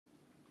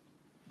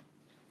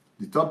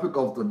The topic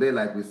of today,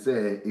 like we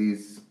say,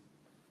 is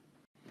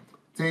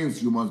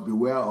things you must be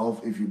aware of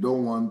if you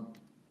don't want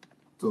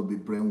to be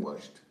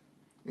brainwashed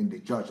in the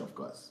church, of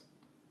course.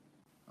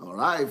 All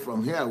right,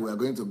 from here we are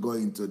going to go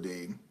into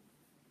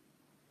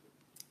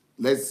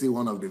let's see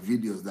one of the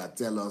videos that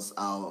tell us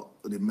how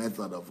the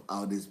method of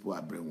how these people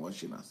are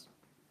brainwashing us.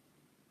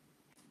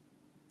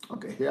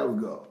 Okay, here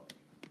we go.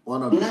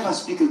 Never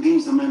speak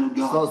against the man of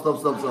God.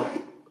 Stop.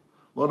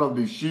 One of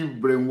the chief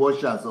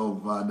brainwashers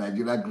of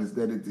Nigerian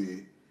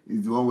Christianity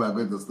is the one we are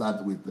going to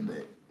start with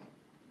today.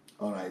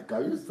 All right,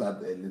 can you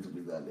start a little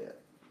bit earlier?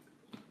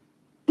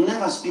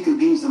 Never speak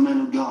against the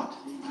man of God.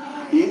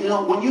 You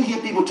know, when you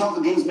hear people talk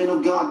against men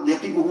of God, they're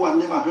people who have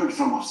never heard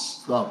from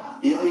us.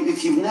 Stop. You know,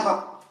 if you've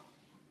never...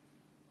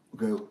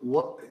 Okay,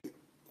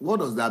 what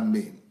does that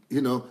mean?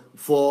 You know,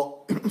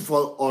 for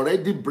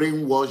already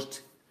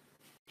brainwashed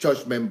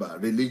church member,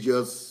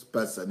 religious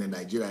person in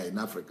Nigeria, in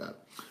Africa.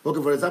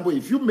 Okay, for example,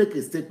 if you make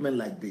a statement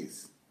like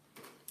this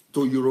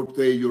to a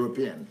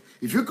European,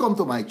 if you come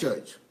to my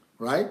church,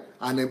 right,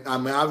 and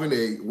I'm having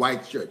a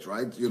white church,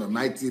 right, you know,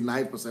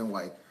 99%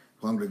 white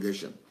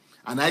congregation,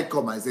 and I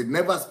come, I say,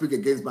 never speak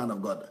against man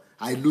of God,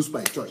 I lose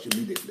my church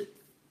immediately.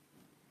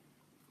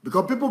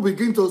 Because people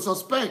begin to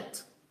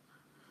suspect.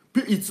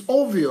 It's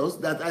obvious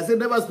that I say,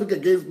 never speak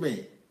against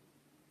me.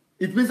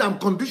 It means I'm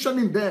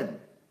conditioning them.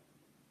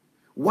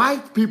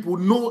 White people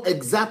know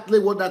exactly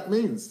what that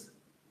means.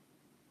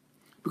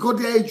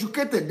 Because they are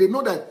educated. They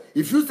know that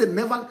if you say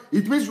never,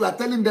 it means you are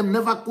telling them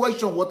never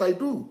question what I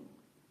do.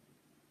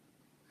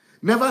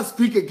 Never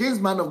speak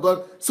against man of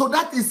God. So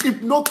that is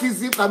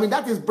hypnotism. I mean,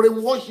 that is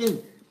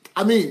brainwashing.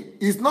 I mean,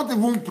 it's not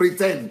even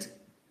pretend.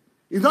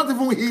 It's not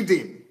even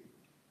hidden.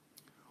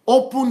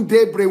 Open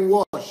day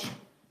brainwash.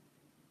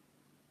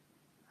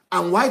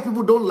 And white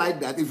people don't like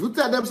that. If you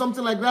tell them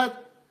something like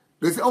that,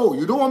 they say, oh,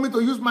 you don't want me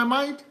to use my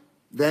mind?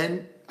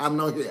 Then I'm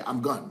not here.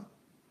 I'm gone.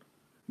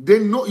 They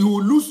know you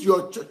will lose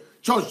your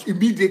church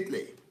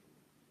immediately.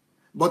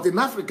 But in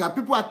Africa,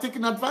 people are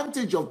taking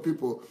advantage of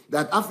people,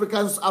 that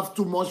Africans have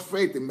too much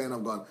faith in men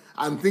of God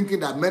and thinking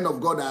that men of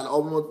God are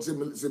almost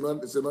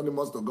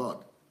synonymous to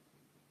God.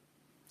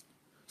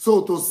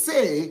 So to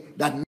say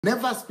that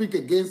never speak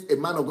against a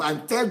man of God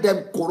and tell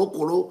them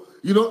koro,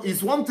 you know,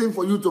 it's one thing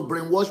for you to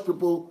brainwash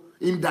people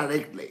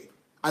indirectly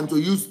and to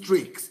use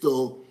tricks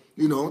to,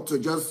 you know, to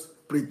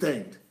just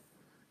pretend.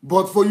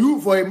 But for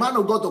a man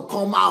of God to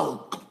come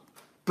out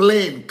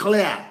plain,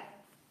 clear,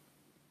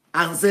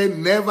 and say,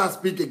 never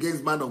speak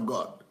against man of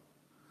God.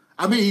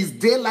 I mean, it's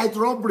daylight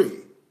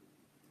robbery.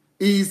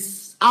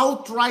 It's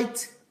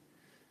outright.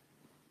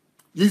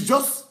 It's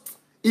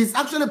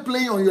actually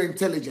playing on your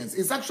intelligence.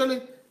 It's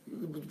actually,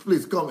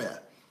 please come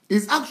here.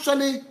 It's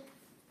actually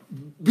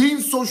being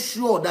so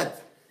sure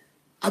that,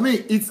 I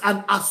mean, it's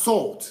an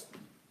assault.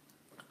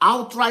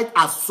 Outright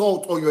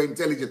assault on your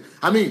intelligence.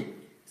 I mean,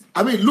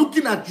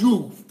 looking at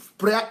you,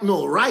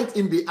 right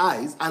in the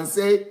eyes and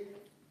say,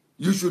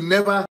 you should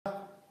never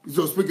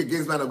speak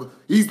against man of God.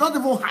 He's not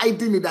even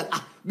hiding it that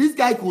this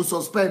guy could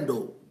suspend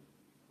though.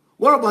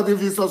 What about if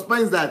he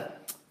suspends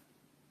that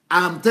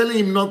I'm telling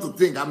him not to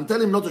think, I'm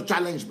telling him not to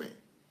challenge me?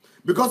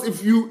 Because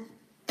if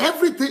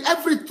every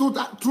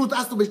truth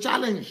has to be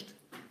challenged.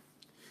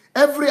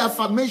 Every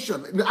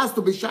affirmation has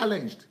to be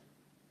challenged.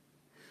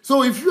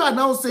 So if you are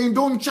now saying,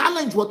 don't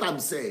challenge what I'm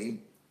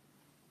saying,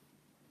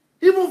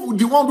 even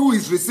the one who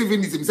is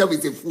receiving it himself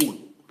is a fool.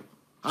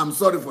 I'm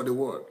sorry for the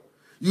word.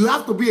 You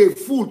have to be a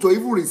fool to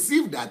even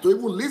receive that, to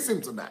even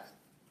listen to that.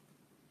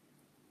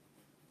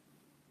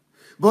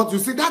 But you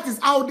see, that is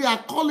how they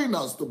are calling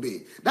us to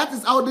be. That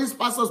is how these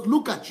pastors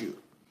look at you.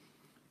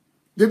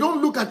 They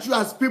don't look at you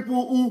as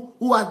people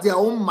who have their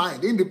own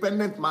mind,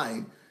 independent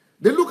mind.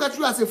 They look at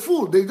you as a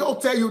fool. They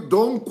don't tell you,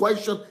 don't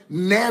question,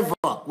 never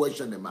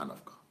question the man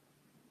of God.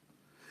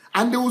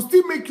 And they will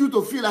still make you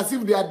to feel as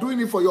if they are doing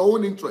it for your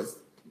own interest.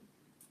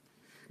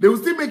 They will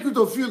still make you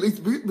to feel it's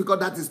because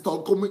that is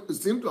Stockholm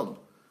syndrome.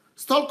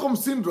 Stockholm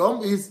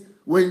syndrome is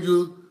when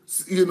you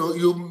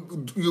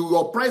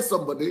oppress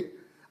somebody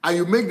and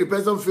you make the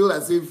person feel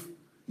as if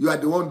you are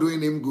the one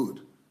doing him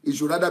good. He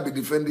should rather be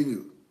defending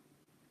you.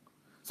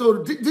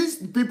 So these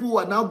people who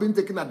are now being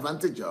taken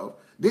advantage of,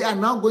 they are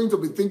now going to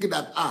be thinking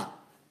that,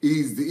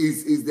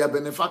 is their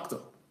benefactor.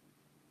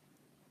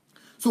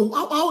 So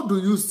how do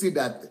you see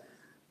that,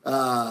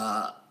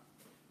 I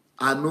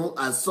know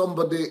as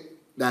somebody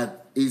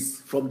that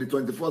is from the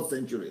 21st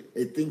century,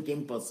 a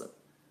thinking person,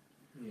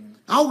 yeah.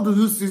 How do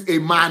you see a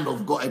man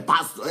of God, a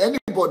pastor,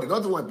 anybody,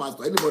 not even a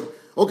pastor, anybody?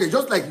 Okay,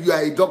 just like you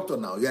are a doctor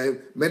now, you are a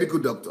medical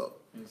doctor.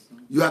 Yes,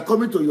 you are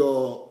coming to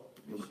your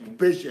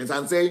patients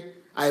and say,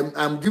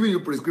 I'm giving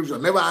you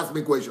prescription. Never ask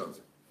me questions.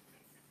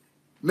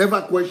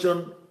 Never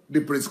question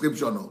the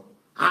prescription. No.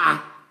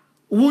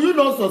 Will you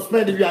not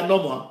suspend if you are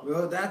normal?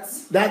 Well,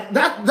 that's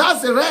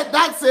a red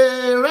light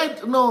there. Red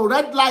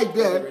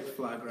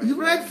flag, right?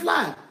 Red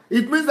flag.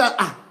 It means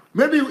that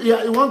maybe he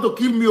wants to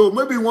kill me, or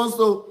maybe he wants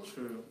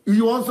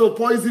to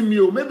poison me,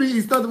 or maybe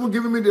he's not even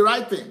giving me the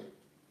right thing.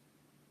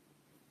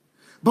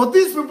 But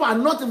these people are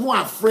not even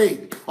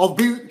afraid of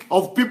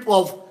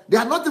They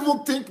are not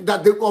even think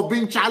that they are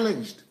being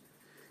challenged.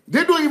 They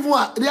are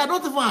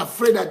not even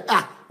afraid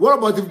that, what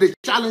about if they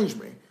challenge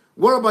me?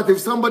 What about if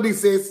somebody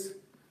says,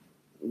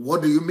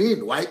 what do you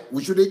mean? Why?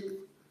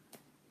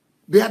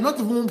 They are not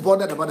even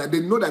bothered about that. They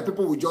know that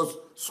people will just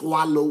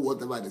swallow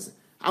whatever they say.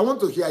 I want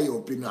to hear your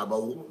opinion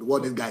about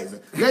what this guy is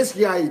saying. Let's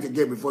hear it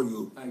again before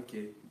you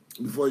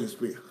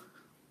speak.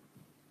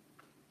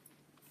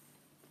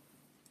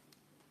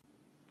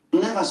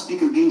 Never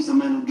speak against the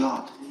man of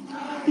God.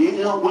 You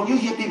know, when you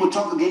hear people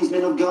talk against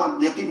men of God,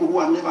 they're people who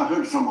have never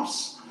heard from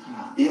us.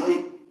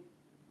 Okay,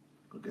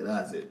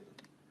 that's it.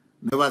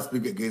 Never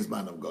speak against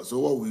man of God. So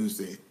what will you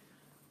say?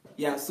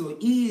 Yeah, so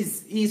he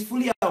is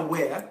fully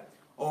aware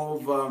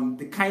of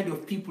the kind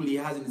of people he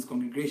has in his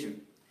congregation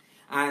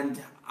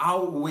and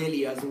how well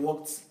he has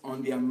worked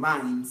on their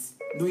minds,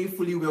 knowing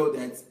fully well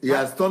that he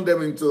has turned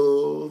them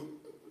into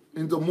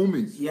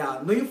mummies.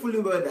 Yeah, knowing fully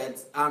well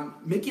that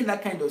making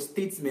that kind of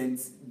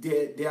statement,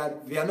 they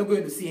are not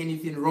going to see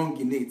anything wrong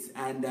in it,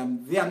 and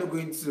they are not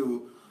going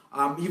to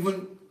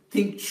even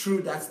think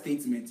through that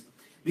statement.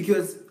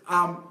 Because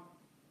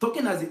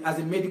talking as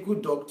a medical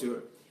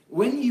doctor,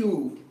 when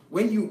you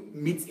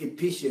meet a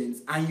patient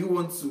and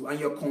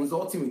you're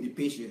consulting with the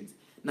patient,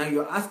 now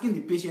you're asking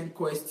the patient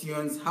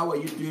questions, how are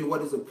you doing,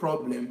 what is the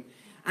problem,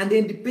 and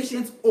then the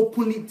patient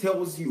openly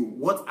tells you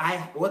what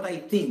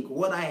I think,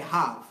 what I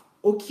have.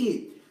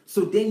 Okay,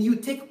 so then you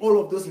take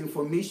all of those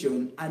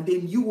information and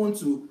then you want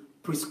to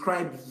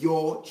prescribe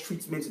your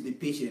treatment to the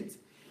patient.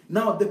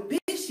 Now the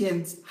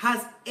patient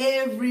has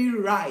every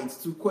right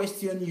to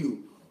question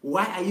you.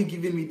 Why are you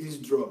giving me this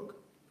drug?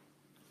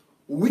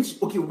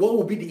 What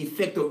will be the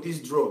effect of this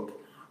drug?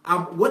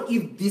 What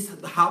if this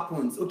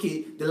happens?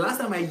 Okay, the last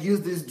time I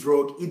used this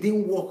drug, it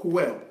didn't work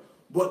well.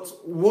 But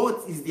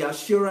what is the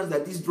assurance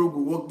that this drug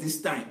will work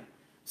this time?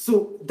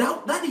 So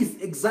that is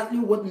exactly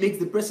what makes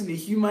the person a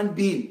human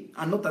being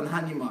and not an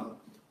animal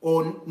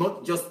or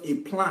not just a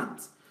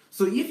plant.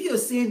 So if you're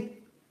saying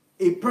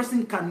a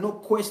person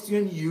cannot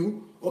question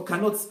you or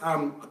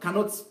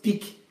cannot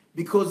speak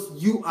because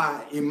you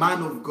are a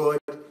man of God,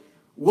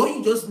 what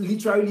you just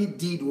literally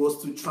did was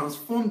to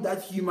transform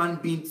that human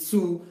being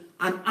to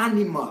an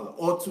animal,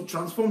 or to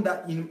transform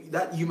that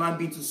human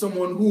being to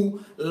someone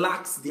who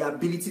lacks the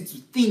ability to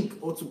think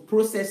or to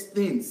process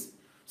things.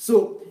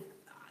 So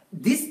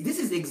this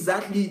is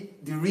exactly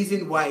the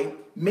reason why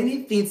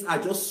many things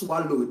are just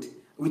swallowed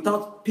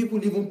without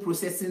people even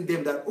processing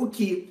them. That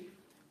okay,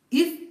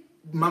 if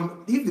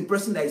the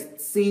person that is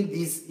saying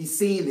this is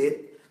saying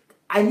it,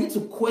 I need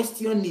to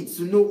question it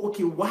to know,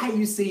 okay, why are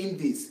you saying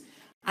this?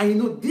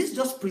 And this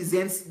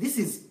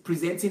is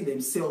presenting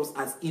themselves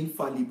as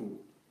infallible.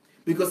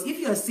 Because if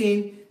you are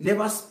saying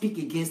never speak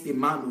against a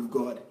man of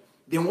God,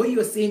 then what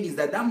you are saying is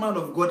that man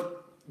of God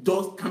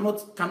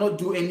cannot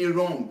do any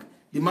wrong.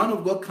 The man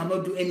of God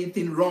cannot do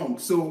anything wrong.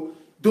 So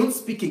don't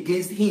speak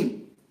against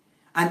him.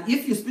 And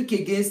if you speak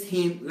against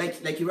him,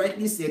 like you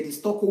rightly said, the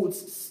Stockholm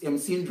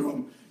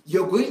syndrome,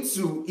 it's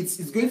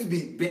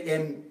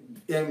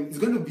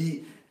going to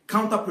be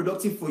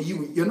counterproductive for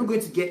you. You're not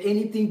going to get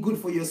anything good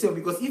for yourself,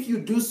 because if you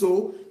do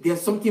so, there's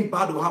something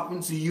bad will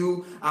happen to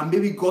you, and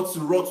maybe God's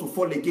wrath will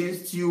fall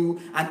against you,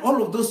 and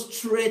all of those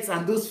threats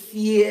and those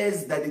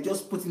fears that they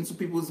just put into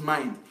people's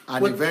mind.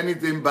 And if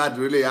anything bad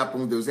really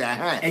happens, they'll say,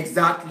 aha.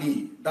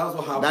 Exactly. That's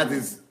what happened. That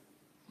is.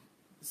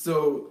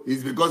 So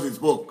it's because he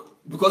spoke.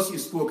 Because you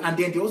spoke. And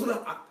then they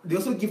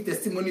also give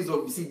testimonies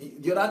of,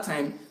 the other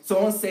time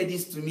someone said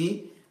this to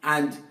me,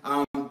 and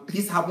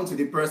this happened to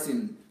the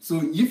person. So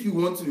if you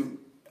want to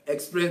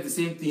express the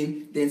same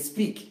thing, then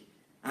speak,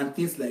 and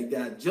things like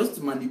that, just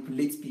to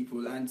manipulate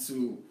people and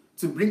to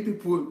bring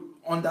people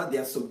under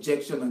their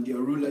subjection and their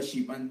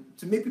rulership, and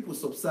to make people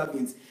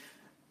subservient,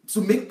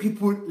 to make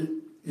people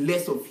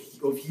less of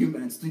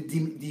humans, to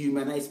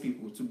dehumanize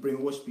people, to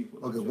brainwash people.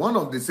 Okay, one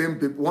of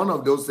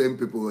those same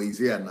people is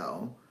here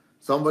now.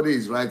 Somebody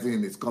is writing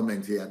in his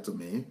comment here to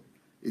me.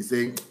 He's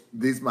saying,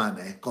 this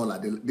man called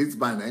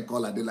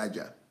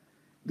Adelaja.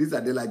 This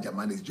Adelaja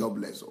man is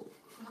jobless.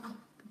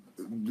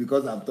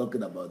 Because I'm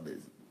talking about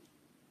this.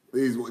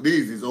 This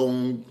is his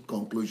own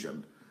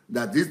conclusion.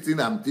 That this thing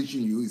I'm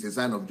teaching you is a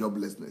sign of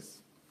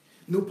joblessness.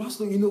 No,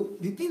 Pastor,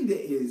 the thing there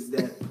is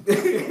that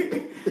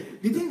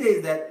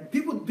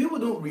people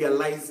don't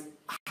realize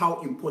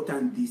how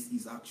important this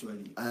is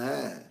actually.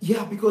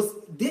 Yeah, because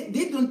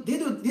they don't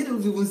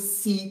even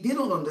see, they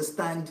don't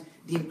understand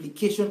the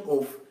implication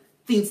of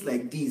things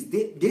like this.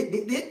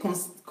 They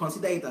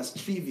consider it as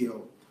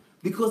trivial,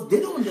 because they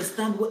don't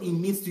understand what it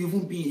means to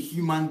even be a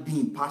human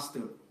being,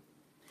 Pastor.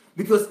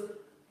 Because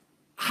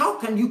how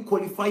can you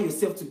qualify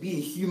yourself to be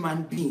a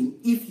human being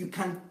if you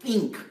can't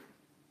think?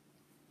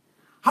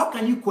 How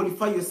can you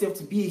qualify yourself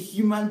to be a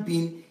human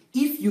being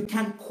if you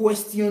can't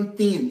question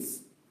things?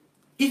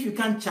 If you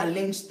can't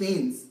challenge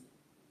things?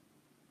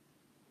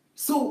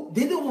 So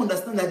they don't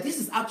understand that this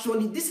is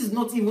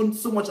not even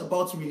so much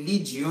about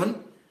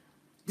religion.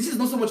 This is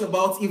not so much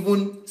about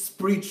even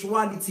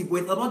spirituality, but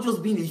it's about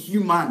just being a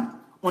human,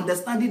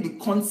 understanding the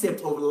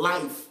concept of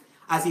life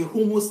as a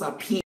homo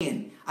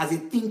sapien, as a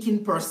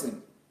thinking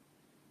person.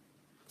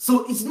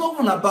 So it's not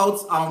even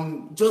about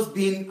just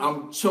being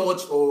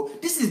church, or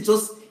this is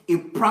just a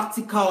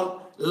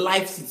practical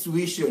life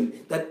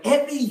situation that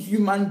every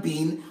human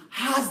being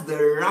has the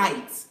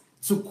right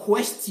to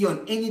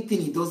question anything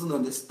he doesn't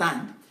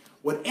understand.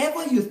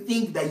 Whatever you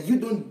think that you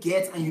don't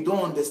get and you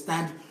don't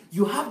understand,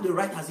 you have the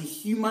right as a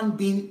human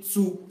being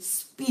to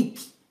speak,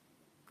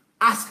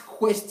 ask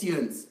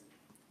questions.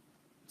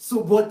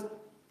 So, but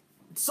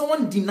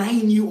someone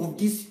denying you of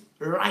this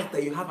right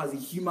that you have as a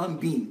human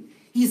being,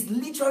 he's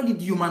literally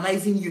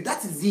dehumanizing you.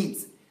 That is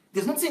it.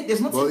 There's nothing.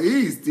 But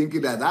he is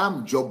thinking that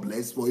I'm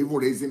jobless for even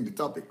raising the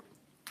topic.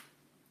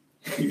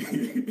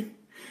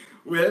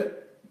 Well,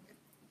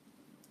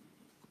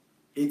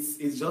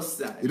 it's just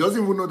sad. He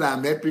doesn't even know that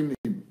I'm helping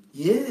him.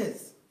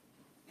 Yes.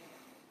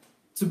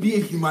 To be a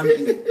human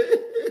being.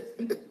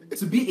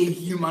 To be a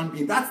human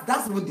being.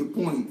 That's even the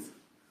point.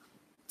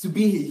 To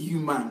be a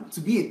human.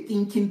 To be a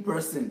thinking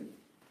person.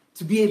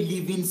 To be a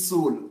living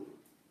soul.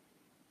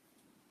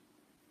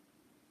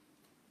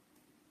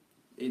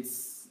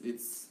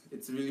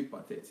 It's really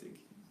pathetic.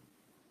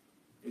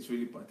 It's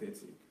really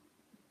pathetic.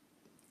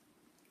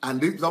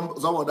 And this,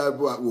 some other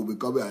people will be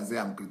coming and say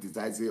I'm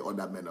criticizing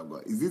other men of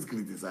God. Is this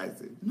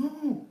criticizing?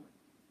 No.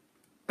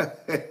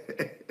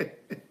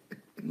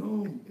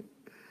 No.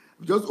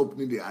 Just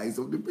opening the eyes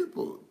of the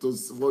people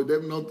for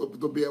them not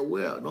to be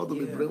aware, not to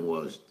be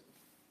brainwashed.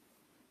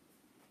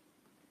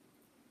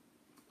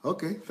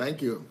 Okay,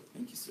 thank you.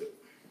 Thank you, sir.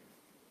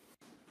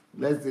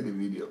 Let's see the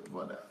video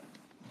further.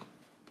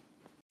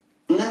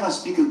 Never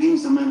speak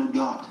against the man of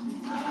God.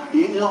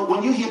 You know,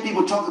 when you hear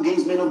people talk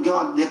against men of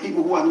God, they're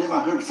people who have never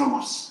heard from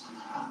us.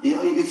 You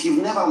know, if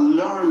you've never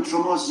learned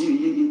from us,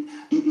 you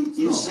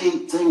say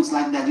things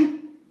like that.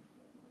 You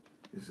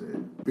say,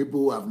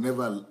 people who have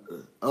never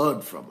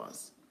heard from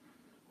us.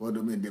 What do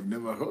you mean? They've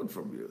never heard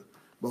from you.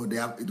 But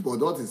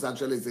what it's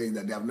actually saying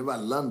that they have never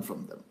learned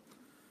from them,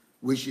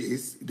 which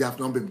is they have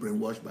not been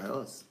brainwashed by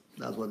us.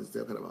 That's what it's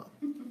talking about.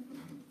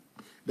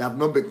 They have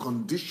not been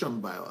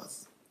conditioned by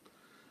us.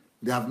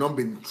 They have not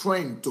been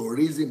trained to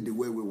reason the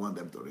way we want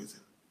them to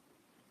reason.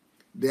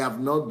 They have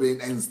not been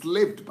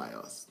enslaved by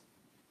us.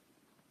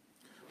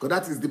 Because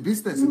that is the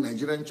business in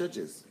Nigerian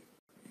churches.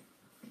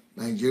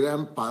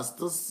 Nigerian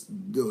pastors,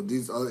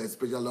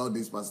 especially all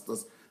these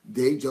pastors,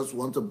 they just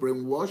want to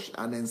brainwash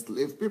and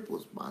enslave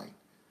people's mind.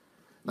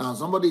 Now,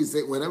 somebody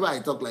say, whenever I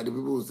talk like the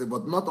people will say,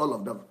 but not all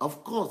of them.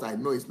 Of course, I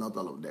know it's not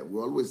all of them.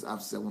 We always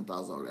have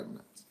 7,000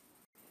 remnants.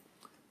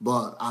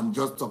 But I'm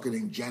just talking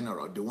in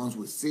general, the ones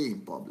we see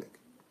in public.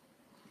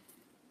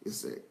 You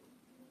see.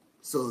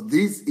 So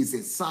this is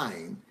a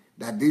sign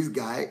that this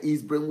guy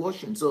is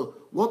brainwashing. So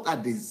what are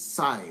the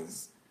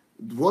signs?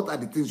 What are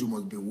the things you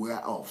must be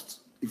aware of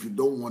if you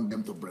don't want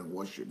them to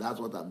brainwash you? That's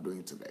what I'm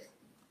doing today.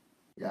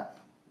 Yeah.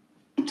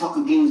 You talk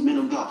against men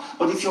of God.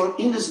 But if you're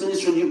in this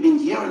ministry, you've been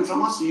hearing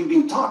from us, you've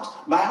been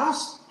taught by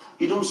us,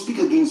 you don't speak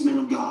against men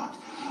of God.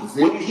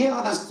 When you hear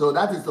others... So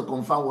that is to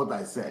confirm what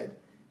I said.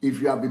 If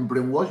you have been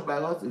brainwashed by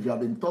us, if you have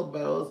been taught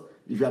by us,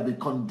 if you have been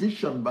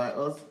conditioned by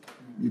us,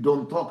 you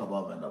don't talk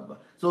about men of God.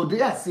 So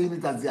they are seeing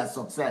it as their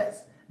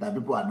success that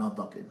people are not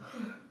talking.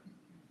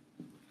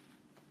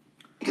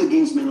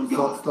 Against men of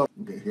God. Stop.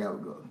 Okay, here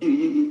we go.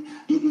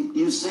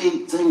 You say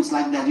things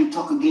like that. You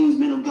talk against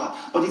men of God.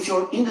 But if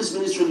you're in this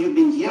ministry, you've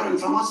been hearing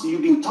from us,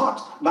 you've been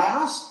taught by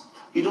us,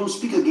 you don't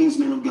speak against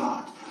men of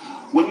God.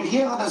 When you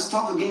hear others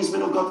talk against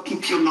men of God,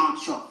 keep your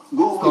mouth shut.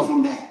 Go away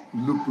from there.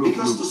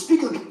 Because to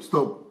speak against...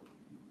 Stop.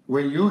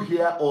 When you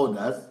hear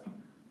others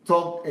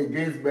talk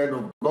against men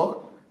of God,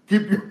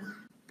 keep your...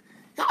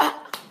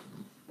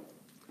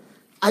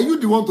 Are you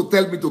the one to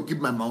tell me to keep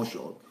my mouth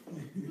shut?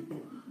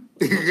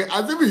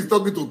 As if he's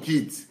talking to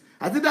kids.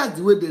 I think that's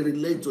the way they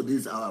relate to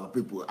these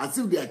people. As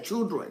if they are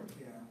children.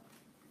 Yeah.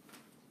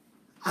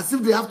 As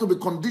if they have to be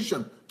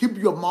conditioned. Keep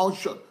your mouth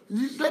shut.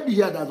 Let me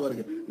hear that one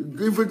again.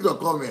 Give it to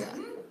come here.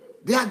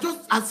 They are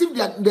just as if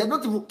they are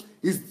not even...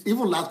 It's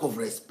even lack of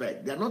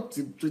respect. They are not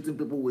treating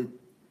people with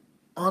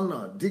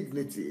honor,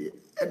 dignity,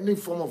 any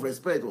form of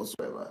respect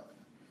whatsoever.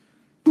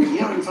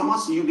 Hearing from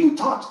us, you've been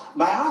taught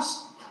by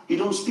us. You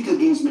don't speak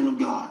against men of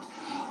God.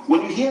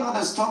 When you hear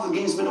others talk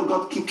against men of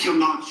God, keep your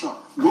mouth shut.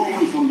 Go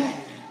away from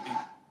there.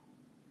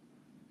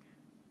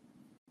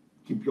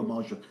 Keep your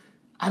mouth shut.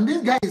 And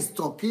this guy is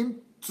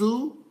talking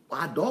to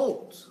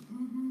adults.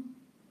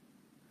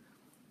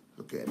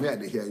 Okay, may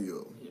I hear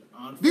you?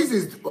 This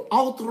is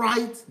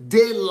outright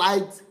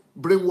daylight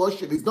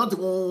brainwashing. It's not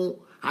even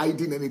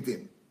hiding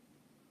anything.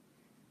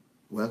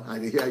 Well, I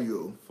hear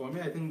you. For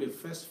me, I think the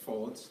first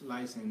fault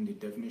lies in the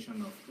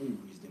definition of who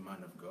is the man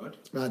of God.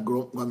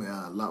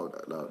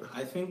 Louder.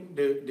 I think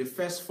the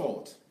first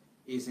fault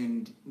is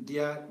in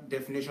their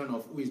definition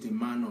of who is the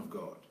man of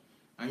God.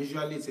 And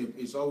usually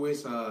it's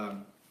always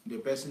the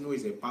person who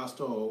is a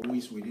pastor or who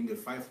is within the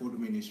fivefold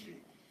ministry.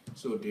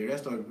 So the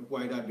rest of the people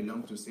either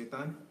belong to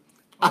Satan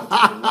or to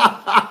the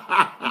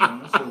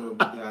Lord. So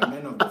they are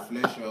men of the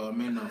flesh or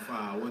men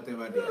of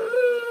whatever they are.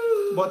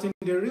 But in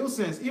the real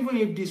sense, even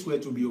if this were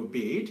to be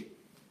obeyed,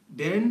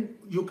 then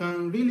you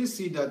can really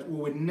see that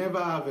we will never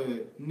have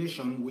a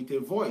nation with a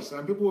voice.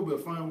 And people will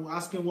be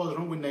asking what's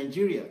wrong with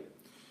Nigeria.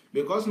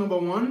 Because number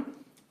one,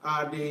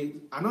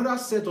 another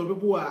set of people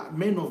who are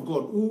men of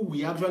God who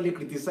we actually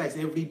criticize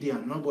every day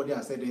and nobody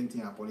has said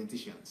anything are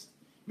politicians.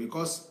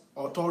 Because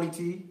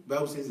authority,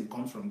 Bible says it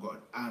comes from God.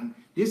 And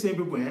these same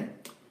people,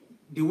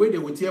 the way they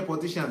will tear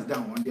politicians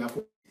down on their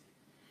point.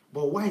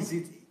 But why is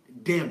it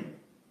them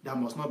that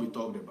must not be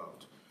talked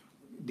about?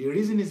 The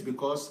reason is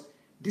because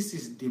this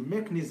is the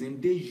mechanism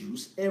they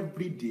use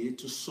every day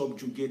to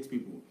subjugate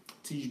people,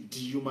 to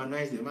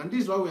dehumanize them. And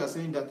this is why we are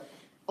saying that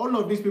all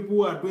of these people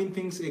who are doing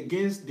things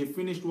against the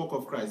finished work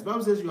of Christ. The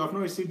Bible says you have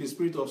not received the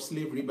spirit of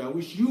slavery by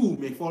which you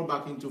may fall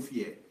back into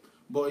fear.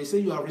 But it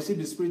says you have received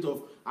the spirit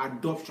of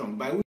adoption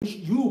by which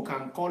you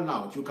can call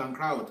out, you can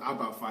cry out,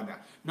 Abba, Father.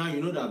 Now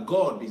you know that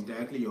God is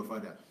directly your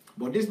Father.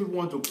 But these people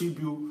want to keep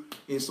you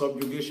in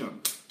subjugation,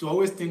 to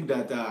always think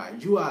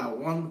that you are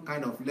one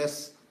kind of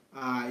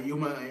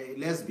human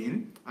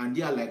lesbian, and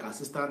they are like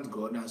assistant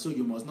God, and so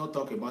you must not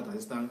talk about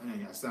assistant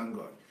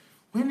God.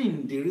 When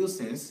in the real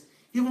sense,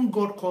 even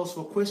God calls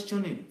for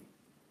questioning.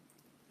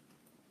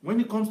 When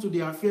it comes to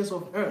the affairs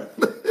of earth,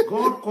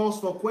 God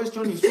calls for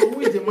questioning. So who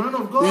is the man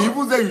of God? He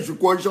even said you should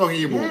question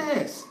him.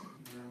 Yes.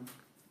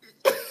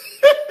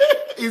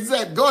 He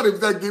said God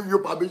himself give you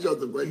permission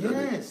to question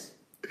him. Yes.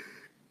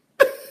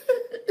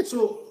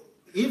 So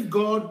if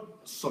God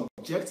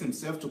subjects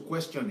himself to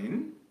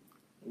questioning,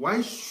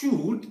 why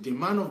should the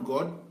man of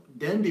God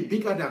then be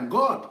bigger than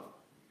God?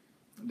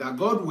 That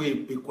God will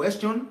be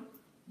questioned,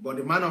 but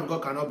the man of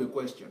God cannot be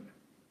questioned.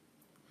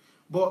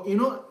 But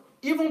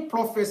even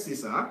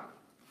prophecies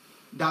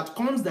that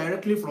comes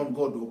directly from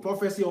God, though,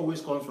 prophecy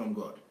always comes from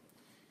God.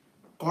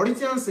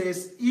 Corinthians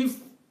says, if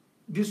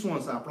these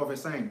ones are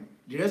prophesying,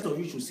 the rest of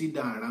you should sit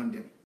down around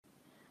them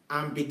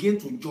and begin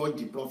to judge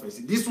the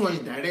prophecy. This one is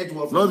direct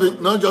word from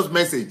God. Not just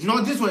message.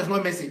 No, this one is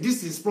not message.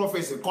 This is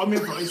prophecy coming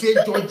from, it says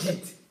judge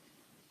it.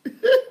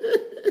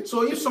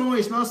 So if someone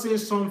is not saying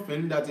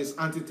something that is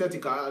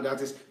antithetical,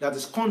 that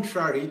is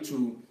contrary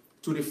to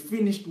the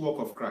finished work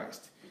of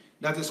Christ,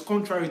 that is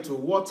contrary to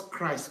what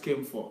Christ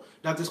came for,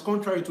 that is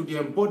contrary to the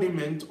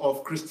embodiment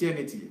of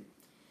Christianity,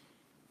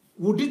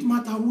 would it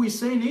matter who is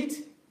saying it?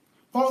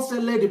 Paul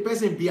said, let the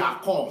person be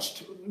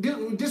accursed.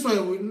 This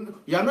one,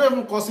 you are not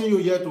even cursing you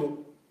yet.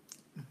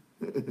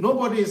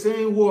 Nobody is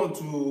saying woe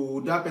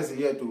unto that person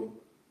yet.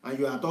 And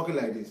you are talking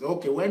like this.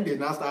 Okay, when they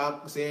now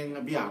start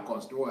saying be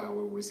accursed,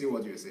 we'll see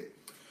what you say.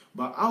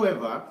 But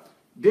however,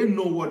 they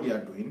know what they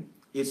are doing.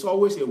 It's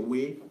always a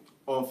way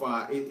of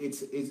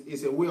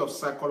it's a way of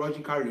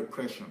psychological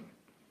repression.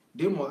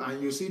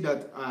 And you see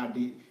that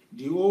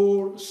the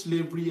whole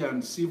slavery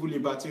and civil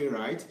liberty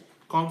right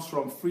comes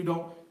from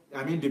freedom.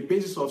 I mean, the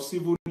basis of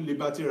civil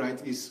liberty right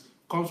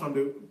comes from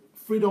the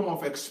freedom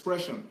of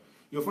expression.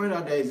 You'll find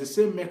out there is the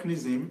same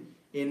mechanism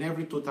in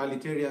every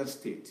totalitarian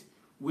state,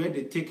 where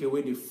they take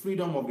away the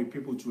freedom of the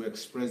people to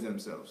express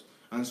themselves.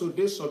 And so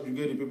they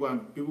subjugate the people,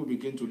 and people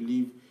begin to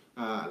live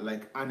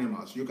like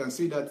animals. You can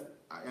see that,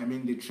 I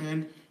mean, the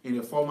trend in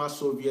the former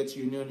Soviet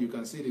Union, you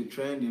can see the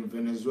trend in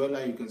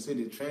Venezuela, you can see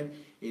the trend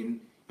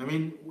in, I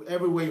mean,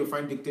 everywhere you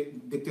find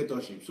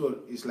dictatorship.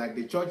 So it's like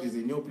the church is a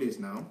new place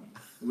now,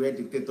 where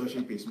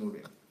dictatorship is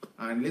moving.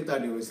 And later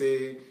they will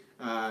say,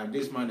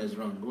 this man is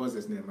wrong. What's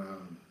his name?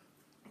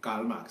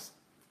 Karl Marx.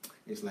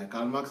 It's like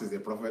Karl Marx is the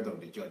prophet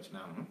of the church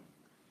now.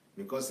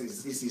 Because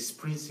it's his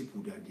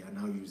principle that they are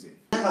now using.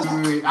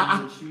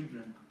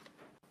 Children.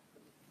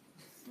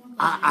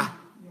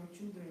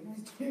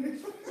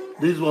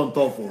 This one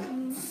tough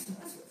one.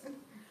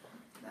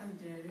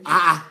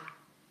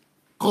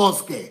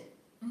 Koske.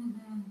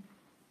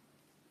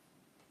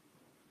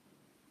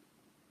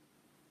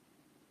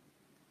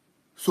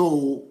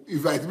 So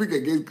if I speak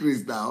against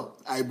Chris now,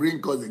 I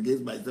bring cause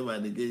against myself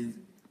and against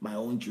my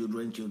own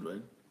children.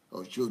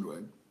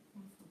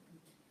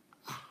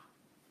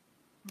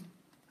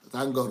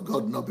 Thank God,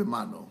 God not be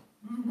man, no.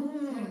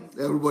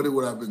 Everybody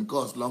would have been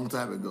cursed long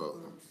time ago.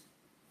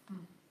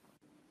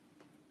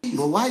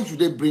 But why should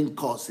they bring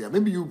curse here?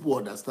 Maybe you people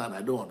understand.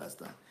 I don't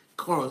understand.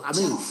 Curse. I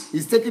mean,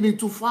 he's taking it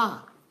too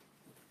far.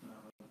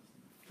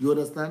 You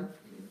understand?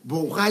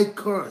 But why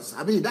curse?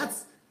 I mean,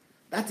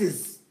 that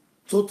is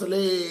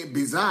totally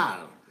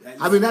bizarre.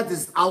 I mean, that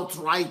is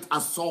outright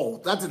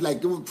assault. That is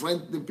like even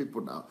threatening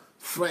people now.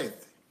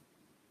 Threat.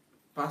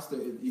 Pastor,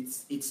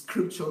 it's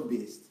scripture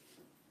based.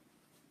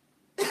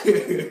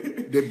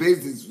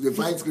 They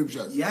find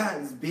scriptures. Yeah,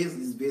 it's based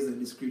on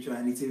the scripture,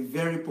 and it's a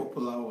very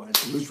popular one.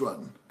 Which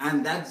one?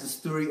 And that's the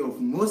story of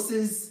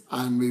Moses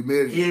and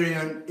Mary.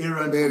 Aaron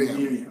and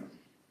Miriam.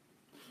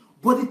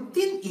 But the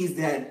thing is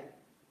that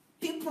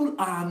people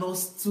are not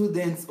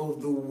students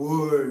of the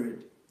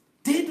word.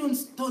 They don't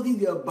study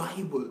their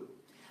Bible,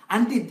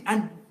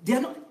 and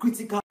they're not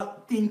critical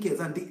thinkers,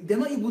 and they're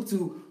not able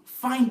to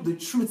find the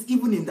truth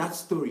even in that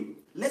story.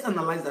 Let's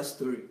analyze that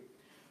story.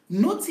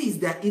 Notice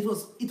that it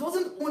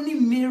wasn't only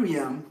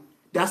Miriam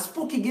that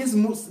spoke against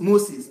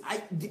Moses.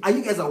 Are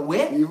you guys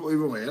aware?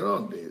 Even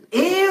Aaron did.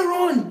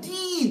 Aaron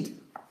did.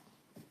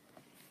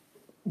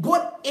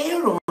 But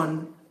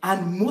Aaron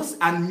and Moses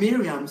and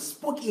Miriam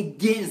spoke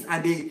against,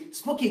 and they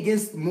spoke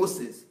against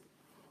Moses.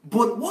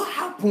 But what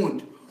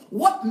happened?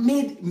 What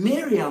made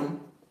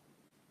Miriam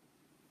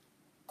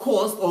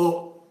caused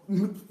or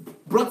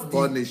brought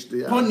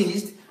the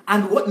punished,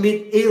 and what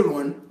made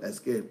Aaron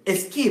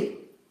escape?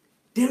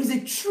 There is a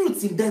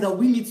truth in that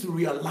we need to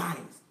realize.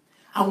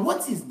 And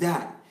what is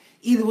that?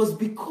 It was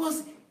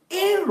because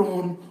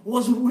Aaron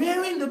was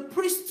wearing the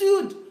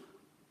priesthood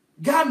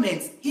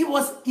garments. He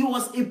was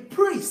a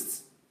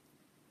priest.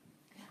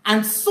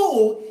 And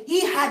so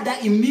he had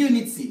that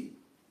immunity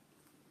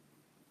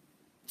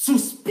to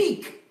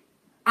speak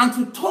and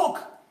to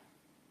talk,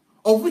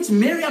 of which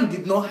Miriam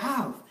did not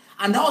have.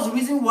 And that was the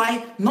reason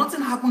why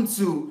nothing happened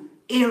to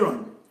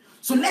Aaron.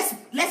 So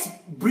let's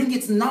bring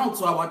it now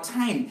to our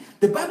time.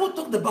 The Bible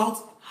talked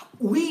about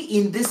we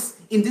in this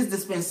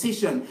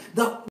dispensation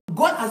that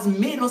God has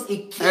made us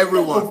a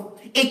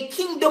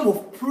kingdom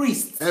of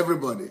priests.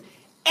 Everybody.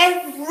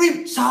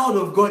 Every child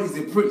of God is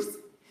a priest.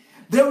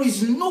 There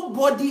is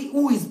nobody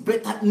who is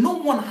better. No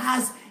one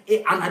has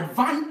an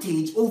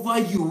advantage over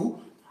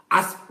you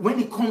as when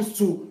it comes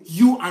to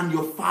you and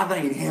your Father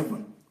in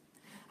heaven.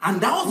 And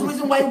that was the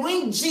reason why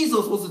when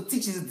Jesus was to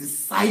teach his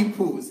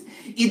disciples,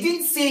 he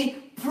didn't say,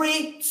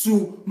 pray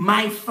to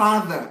my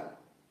Father.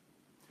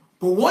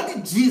 But what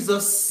did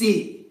Jesus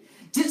say?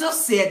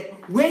 Jesus said,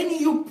 when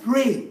you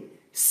pray,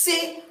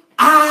 say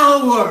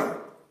our.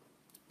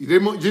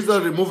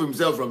 Jesus removed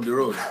himself from the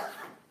road.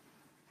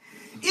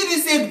 He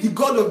didn't say the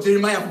God of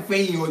Jeremiah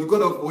Fufeyin or the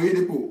God of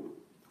Oyedepo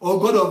or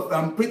God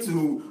of pray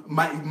to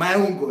my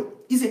own God.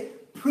 He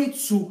said, pray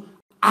to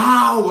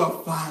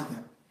our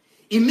Father.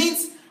 It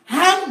means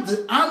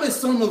I'm a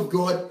son of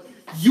God.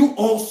 You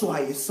also are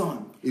a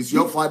son. It's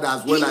your father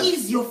as well. He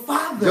is your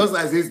father. Just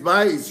as it's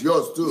mine, it's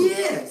yours too.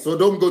 Yes. So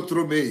don't go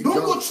through me. Don't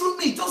go through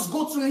me. Just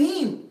go to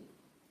him.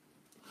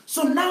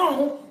 So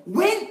now,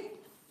 when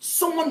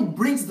someone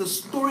brings the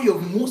story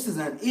of Moses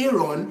and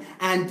Aaron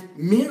and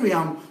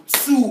Miriam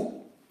to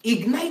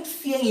ignite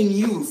fear in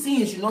you, saying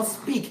you should not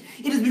speak,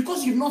 it is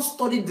because you've not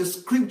studied the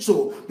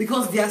scripture.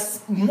 Because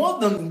there's more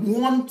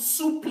than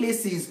 2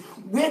 places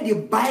where the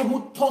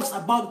Bible talks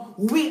about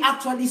we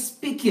actually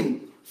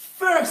speaking.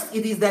 First,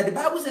 it is that the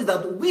Bible says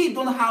that we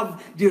don't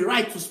have the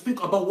right to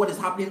speak about what is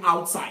happening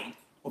outside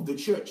of the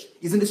church.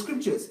 It's in the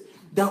scriptures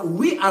that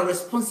we are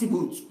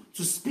responsible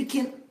to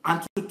speaking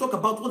and to talk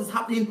about what is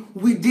happening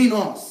within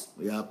us.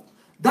 Yep.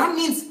 That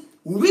means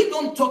we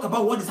don't talk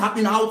about what is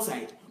happening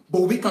outside,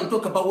 but we can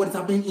talk about what is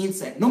happening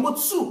inside. Number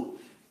 2,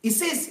 it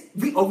says,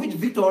 of which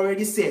Victor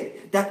already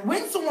said, that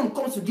when someone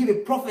comes to give a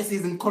prophecy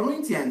in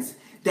Corinthians,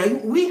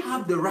 that we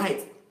have the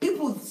right.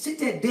 People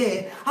seated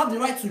there have the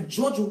right to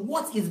judge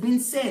what is being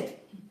said.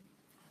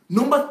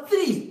 Number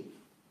 3,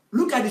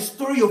 look at the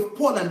story of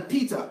Paul and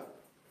Peter.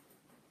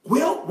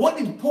 Well, what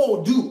did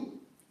Paul do?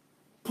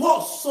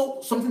 Paul saw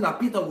something that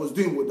Peter was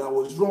doing that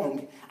was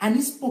wrong, and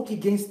he spoke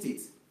against it.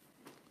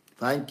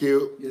 Thank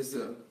you. Yes,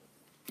 sir.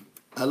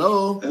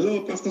 Hello?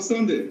 Hello, Pastor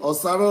Sunday.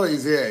 Osaro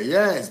is here.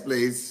 Yes,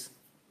 please.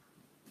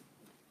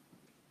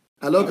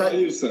 Hello, How are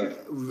you, sir?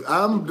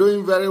 I'm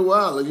doing very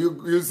well.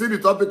 You see the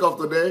topic of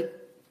today?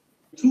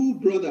 2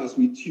 brothers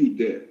with you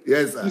there.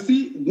 Yes, sir. You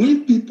see,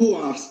 when people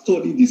have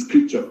studied the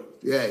scripture,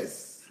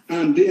 yes,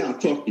 and they are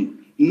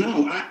talking,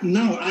 now I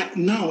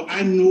know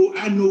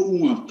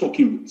who I'm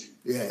talking with.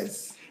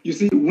 Yes. You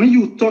see, when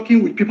you're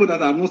talking with people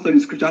that have not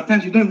studied scripture, at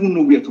times you don't even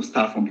know where to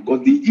start from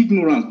because the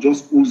ignorance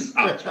just oozes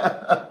out.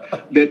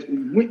 But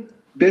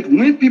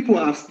when people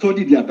have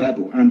studied their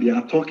Bible and they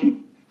are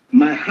talking,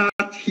 my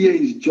heart here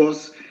is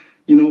just,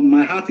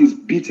 my heart is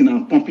beating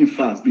and pumping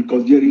fast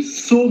because there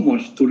is so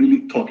much to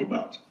really talk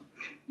about.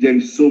 There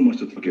is so much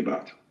to talk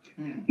about.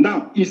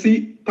 Now, you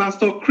see,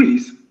 Pastor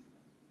Chris,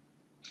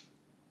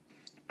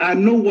 I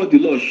know what the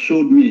Lord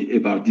showed me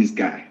about this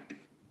guy.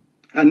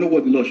 I know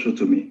what the Lord showed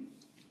to me.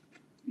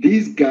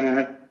 This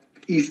guy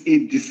is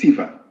a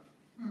deceiver.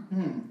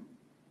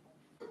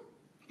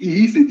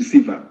 He is a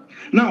deceiver.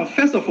 Now,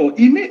 first of all,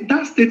 he made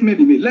that statement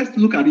he made. Let's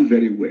look at it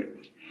very well.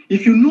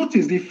 If you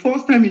notice, the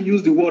first time he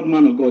used the word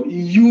man of God, he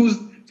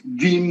used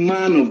the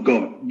man of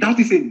God. That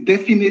is a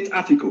definite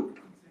article.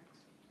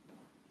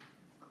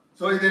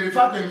 So he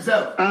referred to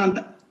himself.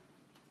 And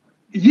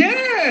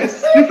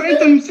yes, referring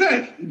to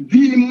himself,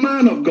 the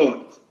man of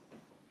God.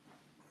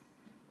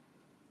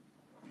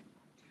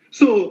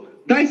 So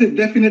that is a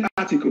definite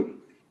article.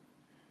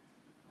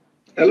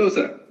 Hello,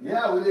 sir.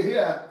 Yeah, we're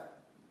here.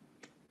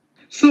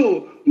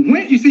 So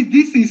when you see,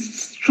 this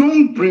is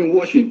strong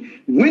brainwashing.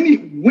 When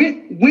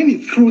he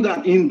threw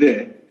that in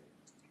there,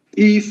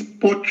 he's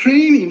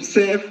portraying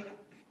himself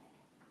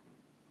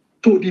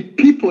to the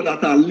people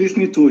that are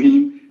listening to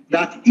him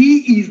that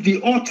he is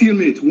the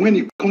ultimate when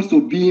it comes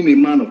to being a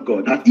man of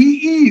God. That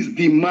he is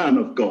the man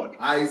of God.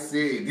 I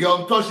see. The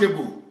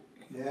untouchable.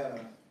 Yeah.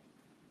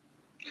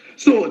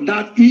 So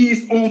that he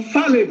is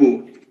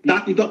unfallible.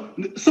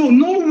 So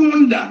no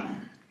wonder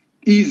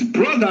his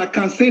brother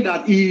can say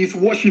that he is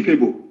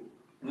worshipable.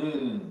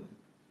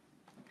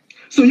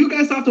 So you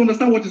guys have to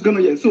understand what is going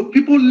on here. So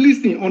people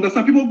listening,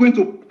 understand, people going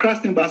to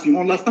Christ Embassy,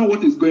 understand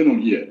what is going on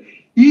here.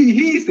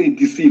 He is a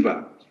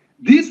deceiver.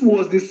 This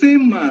was the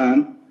same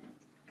man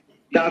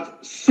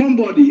that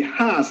somebody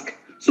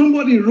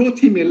wrote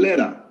him a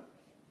letter.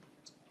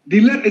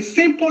 A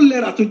simple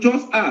letter to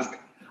just ask,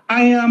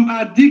 I am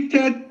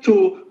addicted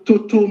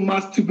to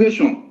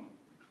masturbation.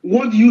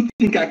 What do you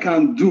think I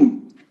can do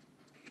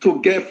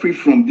to get free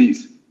from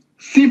this?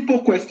 Simple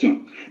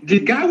question. The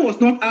guy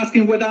was not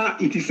asking whether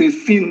it is a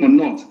sin or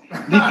not.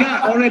 The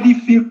guy already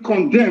feel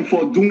condemned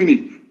for doing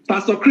it.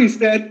 Pastor Chris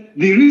said,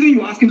 the reason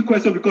you're asking the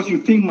question because you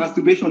think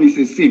masturbation is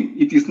a sin.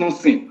 It is not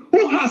sin.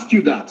 Who asked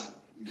you that?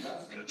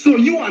 So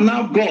you are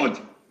now God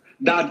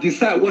that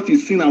decide what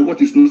is sin and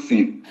what is not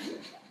sin.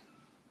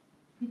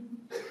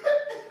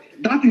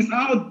 That is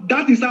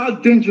how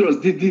dangerous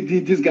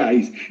this guy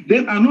is.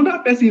 Then another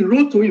person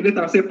wrote to him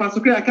later and said, Pastor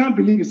Chris, I can't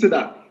believe you said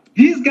that.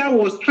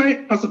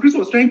 Pastor Chris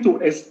was trying to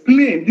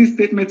explain this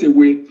statement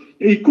away.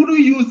 He couldn't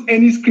use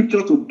any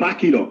scripture to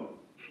back it up.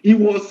 He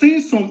was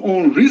saying some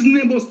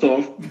unreasonable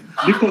stuff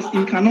because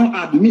he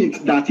cannot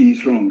admit that he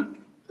is wrong.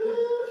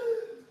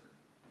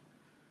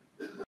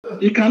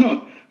 He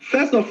cannot.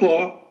 First of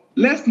all,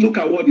 let's look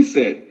at what he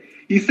said.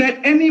 He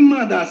said, any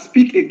man that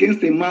speak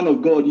against a man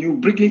of God, you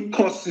bringing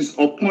curses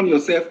upon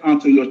yourself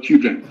and to your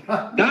children.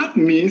 That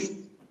means,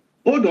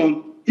 hold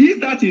on,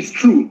 if that is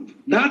true,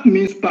 that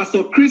means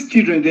Pastor Chris'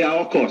 children, they are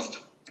all cursed.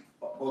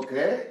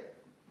 Okay.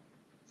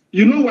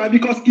 You know why?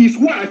 Because his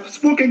wife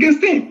spoke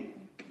against him.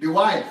 The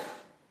wife.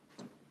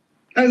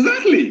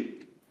 Exactly.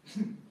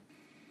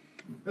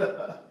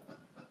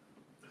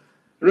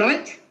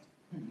 Right?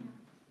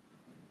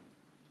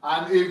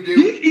 And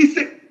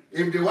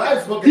if the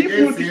wife spoke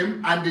against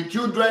him and the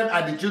children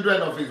are the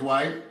children of his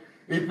wife,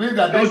 it means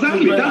that those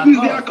children that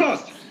means they are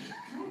cursed.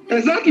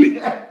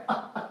 Exactly.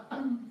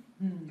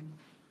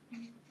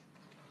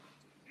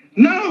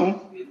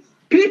 Now,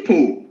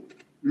 people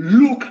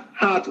look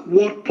at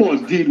what Paul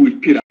did with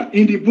Peter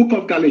in the book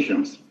of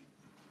Galatians.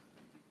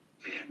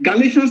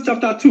 Galatians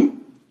chapter 2.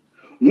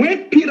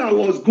 When Peter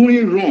was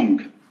going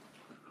wrong,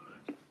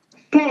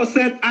 Paul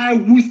said, I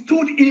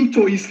withstood him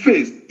to his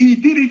face. He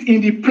did it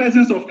in the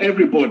presence of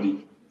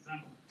everybody.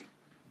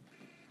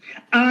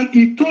 And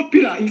he told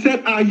Peter, he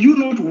said, are you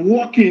not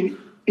walking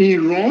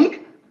in wrong?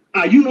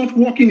 Are you not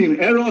walking in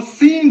error?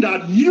 Seeing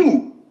that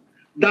you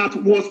that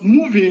was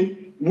moving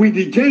with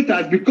the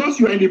Gentiles, because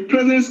you are in the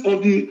presence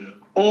of the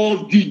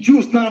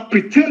Jews, now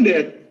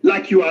pretended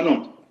like you are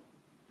not.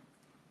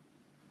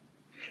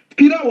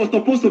 Peter was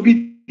supposed to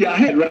be their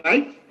head,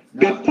 right?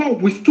 But Paul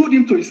withstood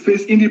him to his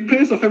face in the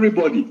presence of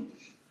everybody.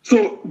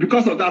 So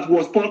because of that,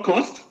 was Paul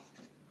cursed?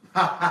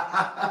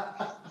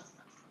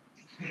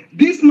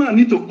 This man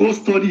needs to go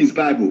study his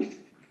Bible.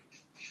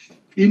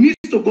 He needs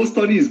to go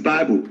study his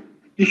Bible.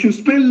 He should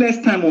spend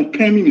less time on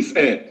combing his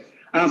hair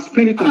and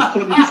spend it on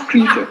studying the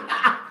scripture.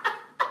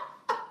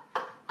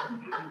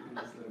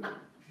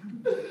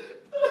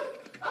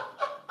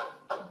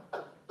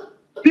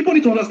 People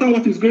need to understand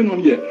what is going on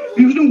here.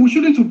 We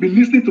shouldn't be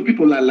listening to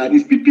people like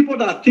this. People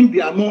that think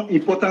they are more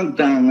important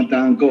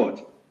than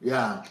God.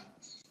 Yeah.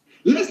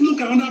 Let's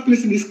look at another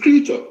place in the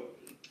scripture.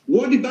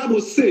 What the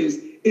Bible says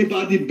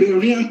about the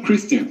Berean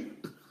Christian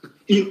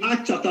in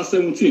Acts chapter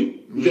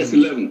 17, verse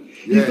 11.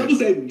 Yes. The Bible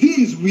said,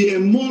 these were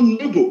more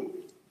noble,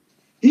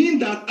 in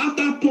that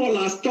after Paul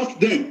has taught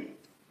them,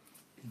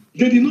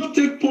 they did not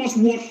take Paul's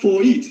word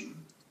for it.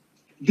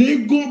 They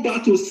go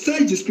back to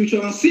search the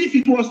scripture and see if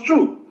it was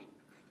true.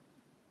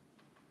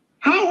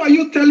 How are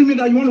you telling me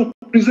that you want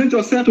to present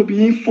yourself to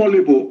be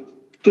infallible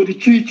to the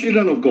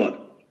children of God?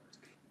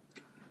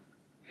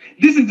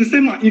 This is the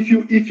same one. If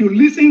you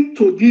listen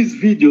to this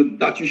video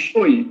that you're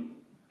showing,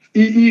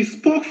 he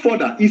spoke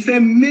further. He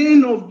said,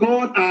 men of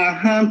God are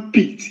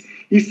handpicked.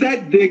 He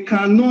said they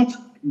cannot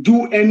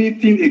do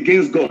anything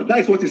against God. That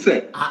is what he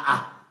said.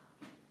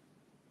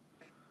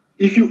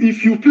 If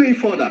you play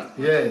further,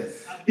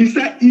 yes. He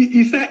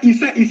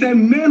said,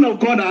 men of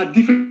God are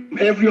different from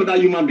every other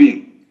human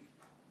being.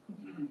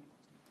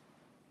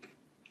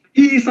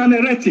 He is an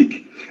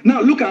heretic.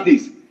 Now look at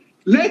this.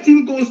 Let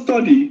him go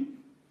study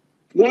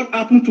what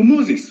happened to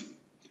Moses.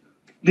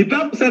 The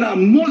Bible said that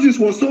Moses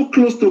was so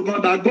close to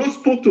God that God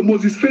spoke to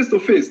Moses face to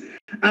face.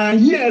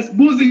 And yes,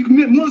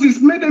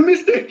 Moses made a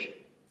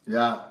mistake.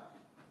 Yeah.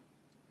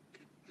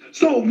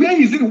 So where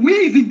is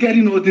he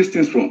getting all these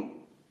things from?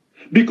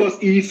 Because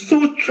he's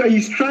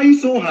trying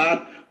so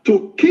hard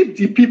to keep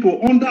the people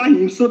under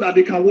him so that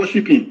they can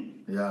worship him.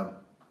 Yeah.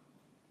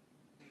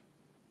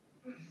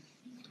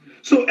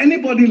 So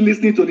anybody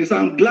listening to this,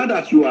 I'm glad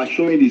that you are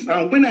showing this.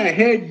 And when I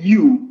heard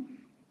you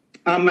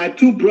and my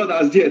two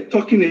brothers there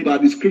talking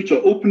about the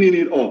scripture, opening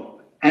it up,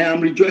 I am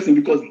rejoicing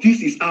because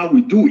this is how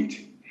we do it.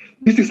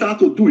 This is how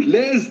to do it.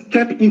 Let's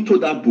step into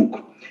that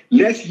book.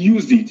 Let's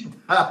use it.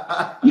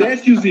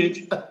 Let's use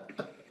it,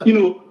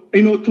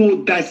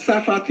 to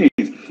decipher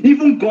things.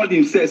 Even God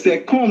himself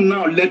said, come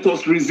now, let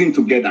us reason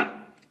together.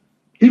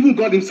 Even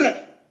God himself.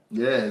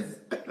 Yes.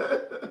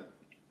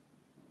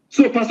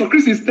 So Pastor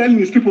Chris is telling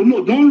his people,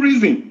 no, don't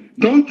reason.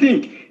 Don't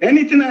think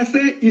anything I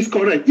say is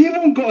correct.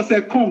 Even God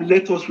said, come,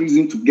 let us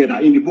reason together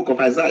in the book of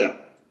Isaiah.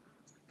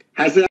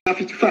 Isaiah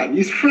 55.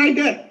 It's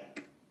Friday.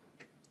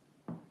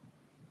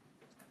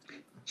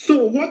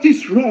 So what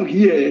is wrong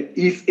here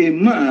is a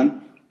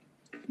man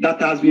that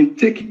has been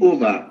taken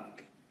over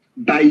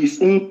by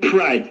his own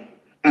pride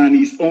and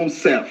his own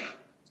self.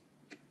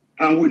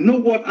 And we know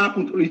what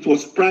happened. It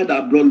was pride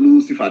that brought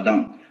Lucifer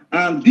down.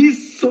 And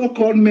these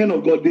so-called men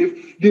of God,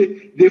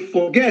 they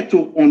forget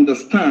to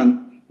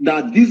understand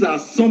that these are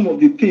some of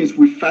the things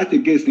we fight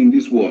against in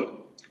this world.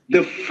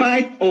 The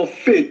fight of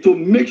faith to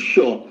make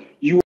sure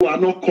you are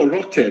not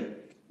corrupted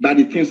by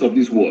the things of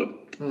this world.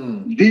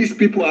 These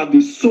people have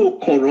been so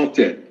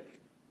corrupted.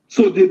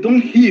 So they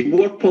don't heed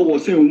what Paul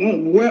was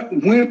saying.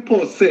 When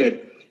Paul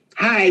said,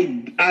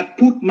 I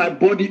put my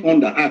body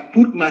under, I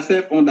put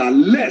myself under,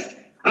 lest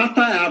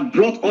after I have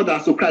brought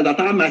others to Christ, that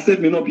I myself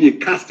may not be a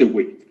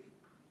castaway.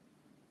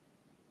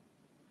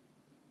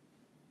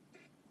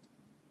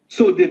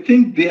 So they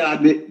think they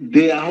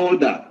are all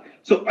that.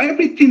 So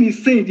everything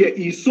he's saying there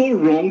is so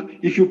wrong.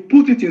 If you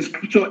put it in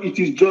scripture, it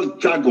is just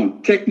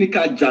jargon,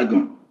 technical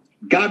jargon.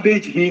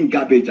 Garbage in,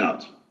 garbage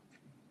out.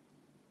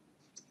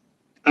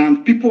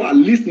 And people are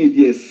listening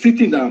there,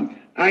 sitting down.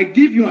 I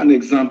give you an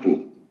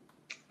example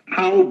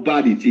how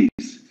bad it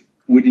is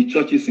with the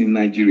churches in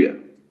Nigeria.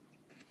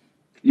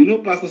 You know,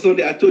 Pastor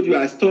Sunday, I told you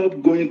I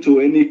stopped going to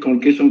any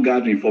congregation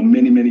gathering for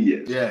many, many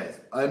years. Yes,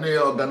 any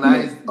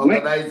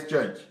organized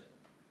church.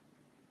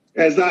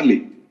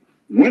 Exactly.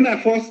 When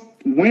I first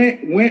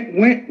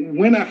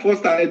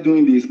started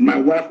doing this, my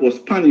wife was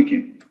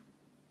panicking.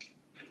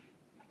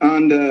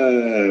 And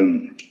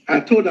I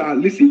told her,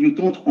 listen, you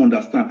don't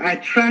understand. I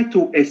tried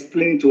to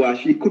explain to her.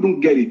 She couldn't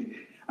get it.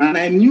 And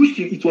I knew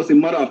it was a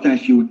matter of time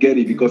she would get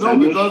it because I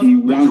knew she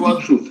wants the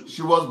truth.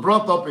 She was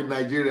brought up in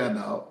Nigeria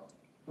now.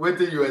 What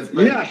did you expect?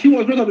 Yeah, she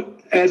was brought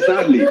up.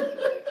 Exactly.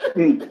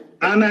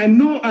 And I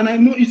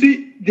know, you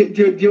see,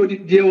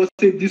 there was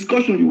a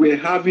discussion you were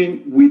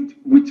having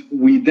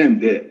with them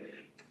there.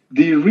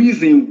 The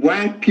reason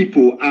why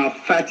people are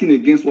fighting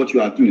against what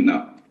you are doing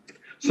now.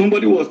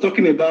 Somebody was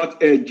talking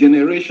about a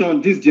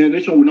generation, this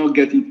generation will not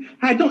get it.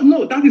 I don't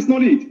know, that is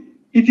not it.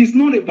 It is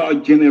not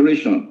about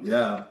generation.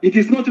 Yeah. It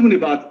is not even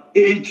about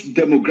age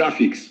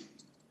demographics.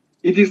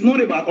 It is not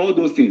about all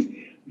those things.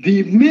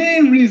 The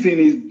main reason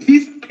is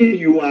this thing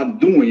you are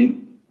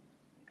doing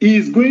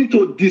is going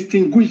to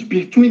distinguish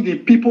between the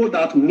people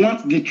that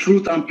want the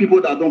truth and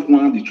people that don't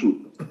want the truth.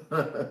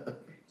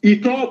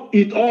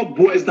 It all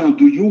boils down,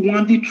 do you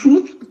want the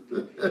truth?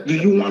 Do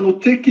you want to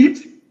take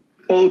it?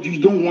 Or do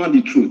you don't want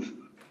the truth?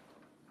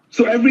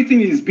 So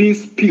everything is being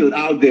spilled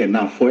out there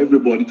now for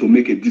everybody to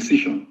make a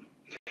decision.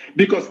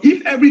 Because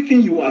if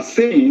everything you are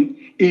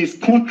saying is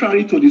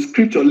contrary to the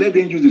scripture, let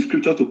them use the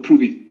scripture to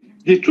prove it.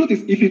 The truth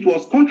is, if it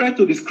was contrary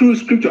to the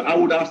scripture, I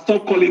would have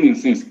stopped calling in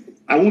sins.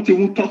 I won't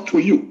even talk to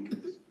you.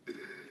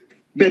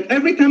 But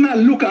every time I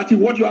look at it,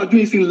 what you are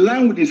doing is in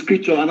line with the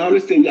scripture, and I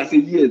always say, yes,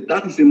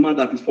 that is a man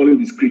that is following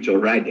the scripture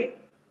right there.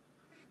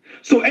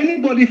 So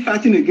anybody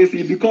fighting against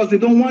it because they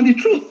don't want the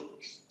truth.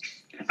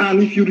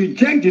 And if you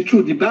reject the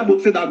truth, the Bible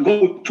says that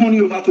God will turn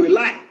you over to a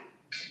lie.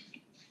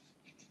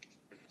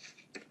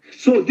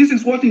 So this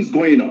is what is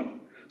going on.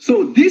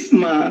 So this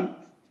man,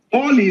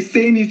 all he's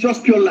saying is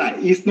just pure lie.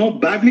 It's not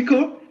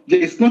biblical. There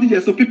is nothing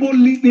there. So people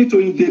listening to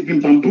him, they've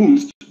been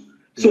bamboozled.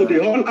 So they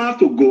all have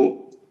to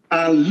go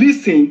and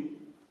listen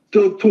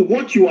to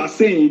what you are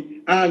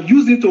saying and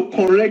use it to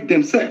correct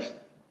themselves.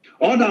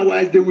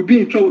 Otherwise, they will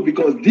be in trouble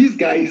because this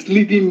guy is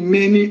leading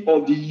many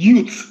of the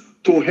youths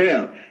to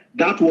hell.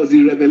 That was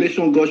the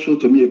revelation God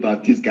showed to me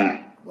about this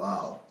guy.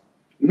 Wow.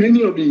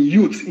 Many of the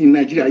youths in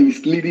Nigeria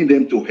is leading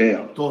them to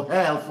hell. To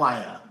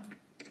hellfire.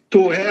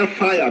 To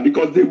hellfire,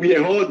 because they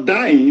were all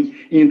dying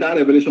in that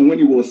revelation when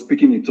he was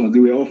speaking in tongues.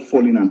 They were all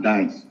falling and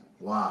dying.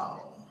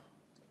 Wow.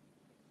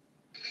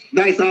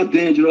 That is how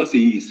dangerous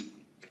he is.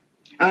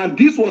 And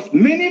this was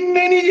many,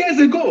 many years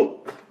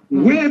ago,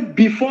 way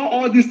before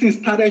all these things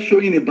started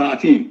showing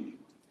about him.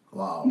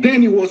 Wow.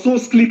 Then he was so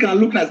slick and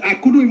looked like I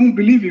couldn't even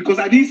believe it because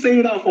I didn't say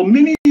it out for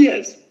many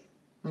years.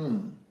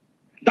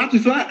 That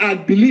is why I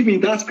believe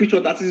in that scripture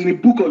that is in the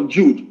book of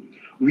Jude,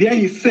 where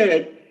he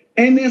said,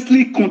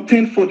 earnestly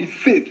contend for the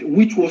faith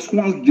which was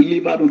once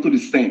delivered unto the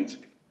saints.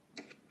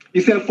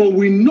 He said, for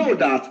we know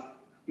that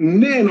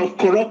men of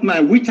corrupt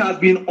mind, which has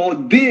been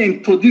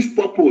ordained to this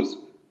purpose,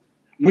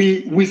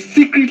 we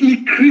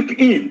secretly creep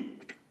in.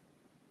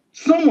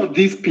 Some of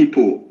these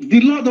people,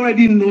 the Lord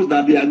already knows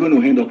that they are going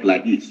to end up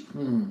like this.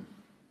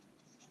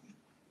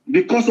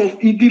 Because of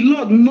it, the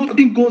Lord,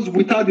 nothing goes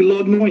without the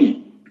Lord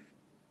knowing.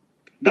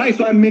 That is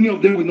why many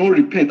of them will not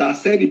repent. I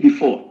said it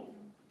before.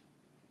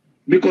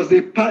 Because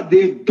they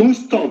don't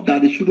stop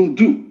that they shouldn't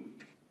do.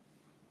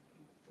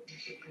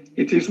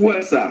 It is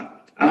well, sir.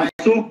 I'm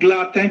so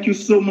glad. Thank you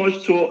so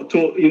much to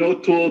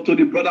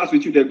the brothers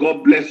with you there.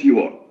 God bless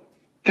you all.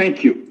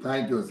 Thank you.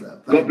 Thank you,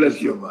 sir. God bless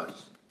you so much.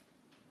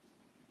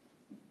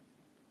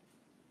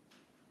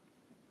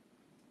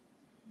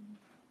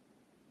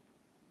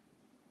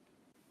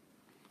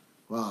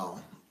 Wow.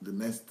 The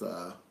next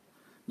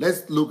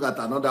Let's look at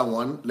another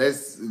one.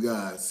 Let's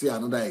see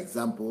another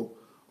example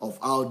of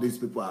how these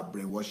people are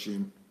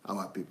brainwashing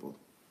our people,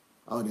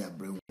 how they are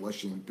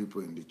brainwashing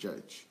people in the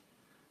church.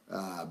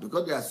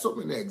 Because there are so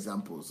many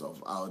examples of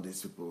how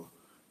these people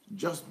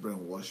just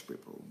brainwash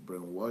people,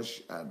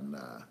 brainwash and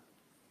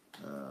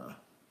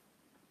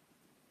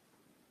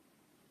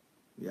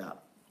yeah.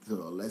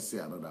 So let's see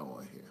another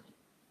one here.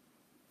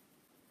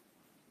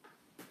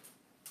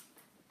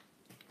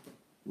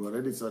 We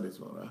already saw this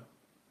one, right?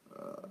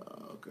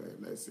 Okay,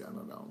 let's see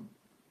another one.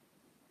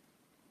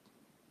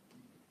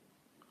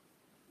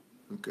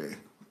 Okay,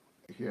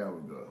 here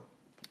we go.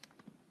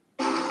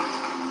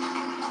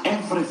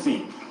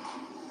 Everything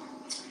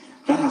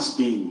that has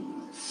been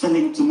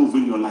failing to move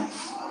in your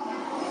life,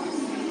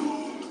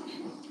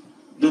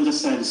 don't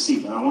just say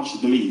receive, and I want you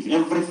to believe.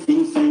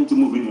 Everything failing to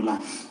move in your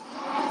life,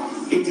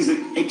 it is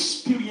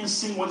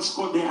experiencing what's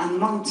called the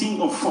anointing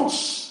of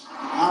force.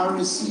 I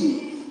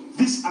receive.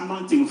 This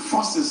anointing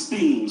forces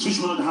things which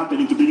will not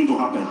happen to begin to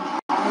happen.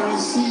 I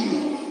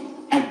receive.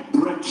 I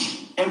break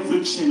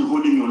every chain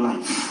holding your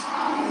life.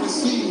 I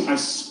receive. I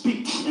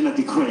speak and I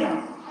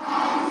declare.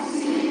 I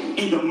receive.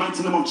 In the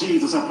mighty name of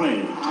Jesus, I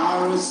pray.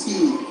 I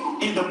receive.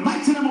 In the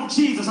mighty name of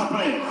Jesus, I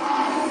pray.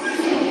 I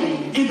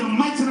receive. In the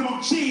mighty name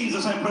of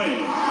Jesus, I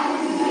pray.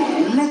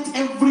 I let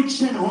every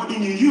chain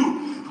holding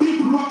you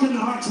be broken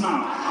right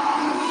now.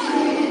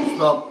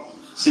 Stop.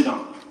 Sit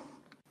down.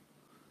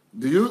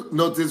 Do you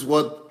notice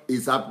what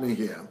is happening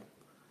here?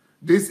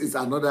 This is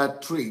another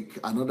trick,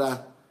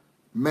 another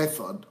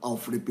method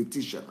of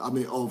repetition,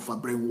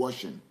 of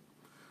brainwashing.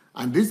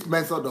 And this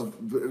method of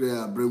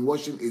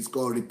brainwashing is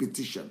called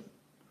repetition.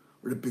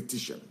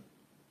 Repetition.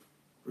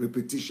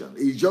 Repetition.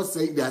 It's just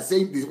saying, they are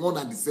saying the one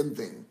and the same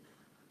thing.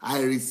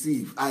 I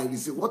receive.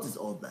 What is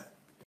all that?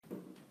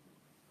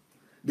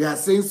 They are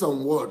saying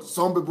some words.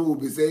 Some people will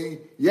be saying,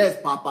 yes,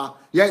 Papa,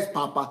 yes,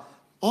 Papa.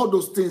 All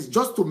those things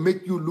just to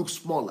make you look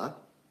smaller,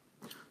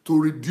 to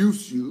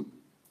reduce you,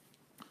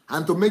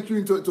 and to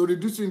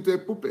reduce you into a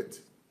puppet.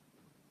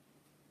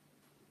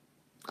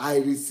 I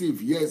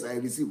receive, yes, I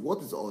receive.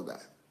 What is all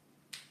that?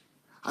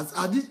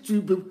 Are these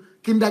people,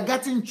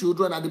 kindergarten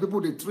children, are the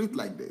people they treat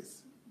like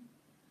this?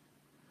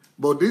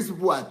 But these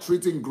people are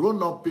treating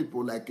grown-up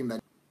people like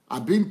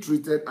are being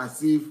treated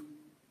as if,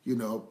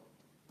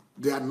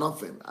 they are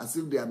nothing, as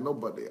if they are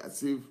nobody,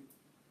 as if,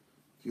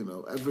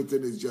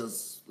 everything is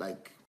just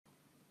like,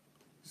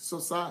 so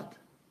sad.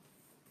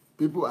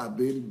 People are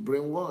being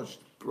brainwashed.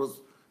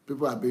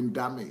 People are being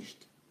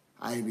damaged.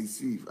 I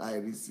receive.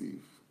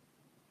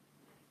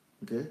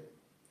 Okay?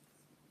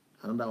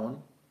 Another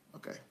one?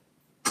 Okay.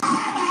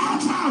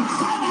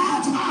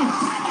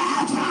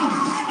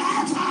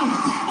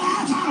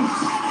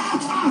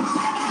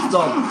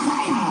 Stop.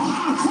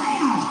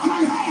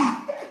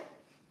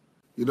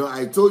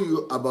 I told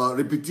you about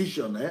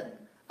repetition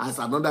as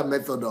another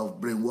method of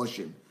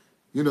brainwashing.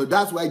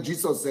 That's why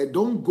Jesus said,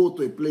 don't go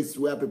to a place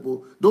where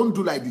people, don't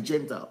do like the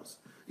Gentiles.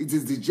 It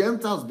is the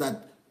Gentiles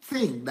that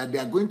think that they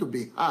are going to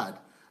be heard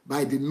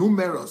by the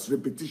numerous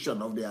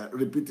repetition of their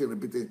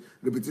repeating.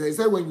 He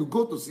said, when you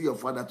go to see your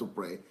father to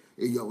pray,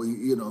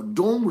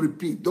 don't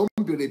repeat, don't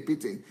be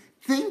repeating,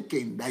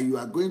 thinking that you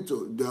are going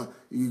to,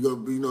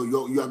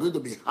 you are going to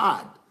be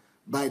heard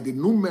by the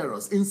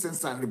numerous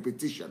incessant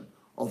repetition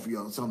of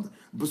your something.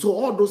 So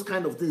all those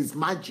kind of things is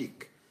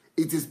magic.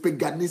 It is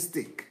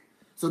paganistic.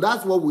 So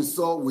that's what we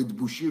saw with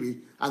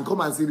Bushiri. And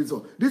come and see this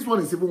one. This one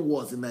is even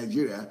worse in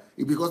Nigeria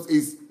because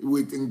it's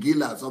with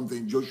Ngila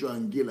something, Joshua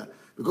Ngila.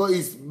 Because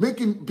it's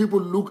making people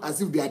look as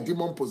if they are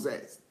demon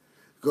possessed.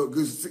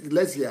 Because,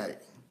 let's hear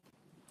it.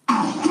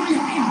 Start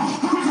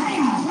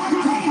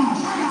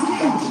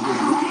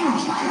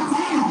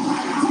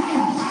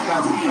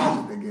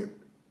it again.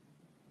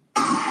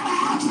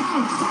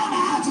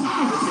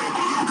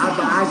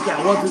 Abba Asha,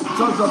 what is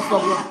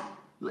stop.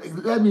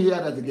 Let me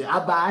hear that again.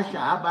 Abba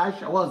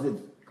Asha, what is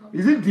it?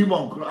 Is it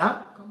demon?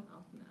 Huh?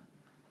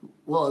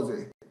 What was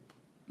it?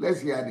 Let's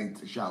hear it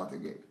shout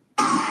again.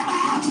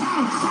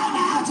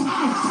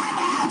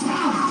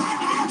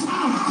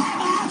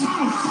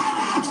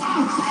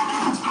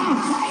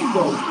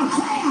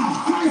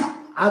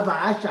 Abba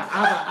Asha.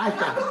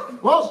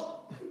 What?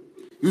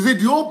 You see,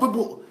 the old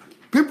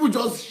people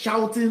just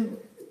shouting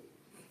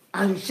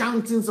and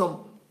shouting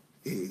some.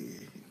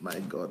 Hey, my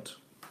God.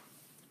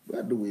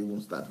 Where do we even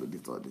start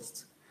with all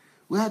this?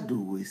 Where do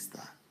we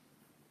start?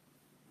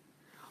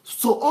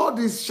 So all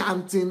this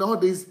chanting,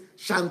 Abba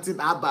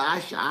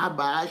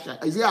Asha.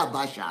 Is it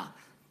Abba Asha?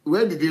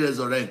 Where did he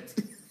resurrect?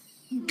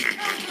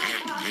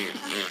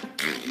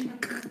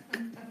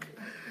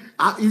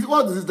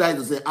 What does this guy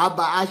to say?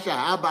 Abba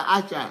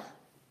Asha.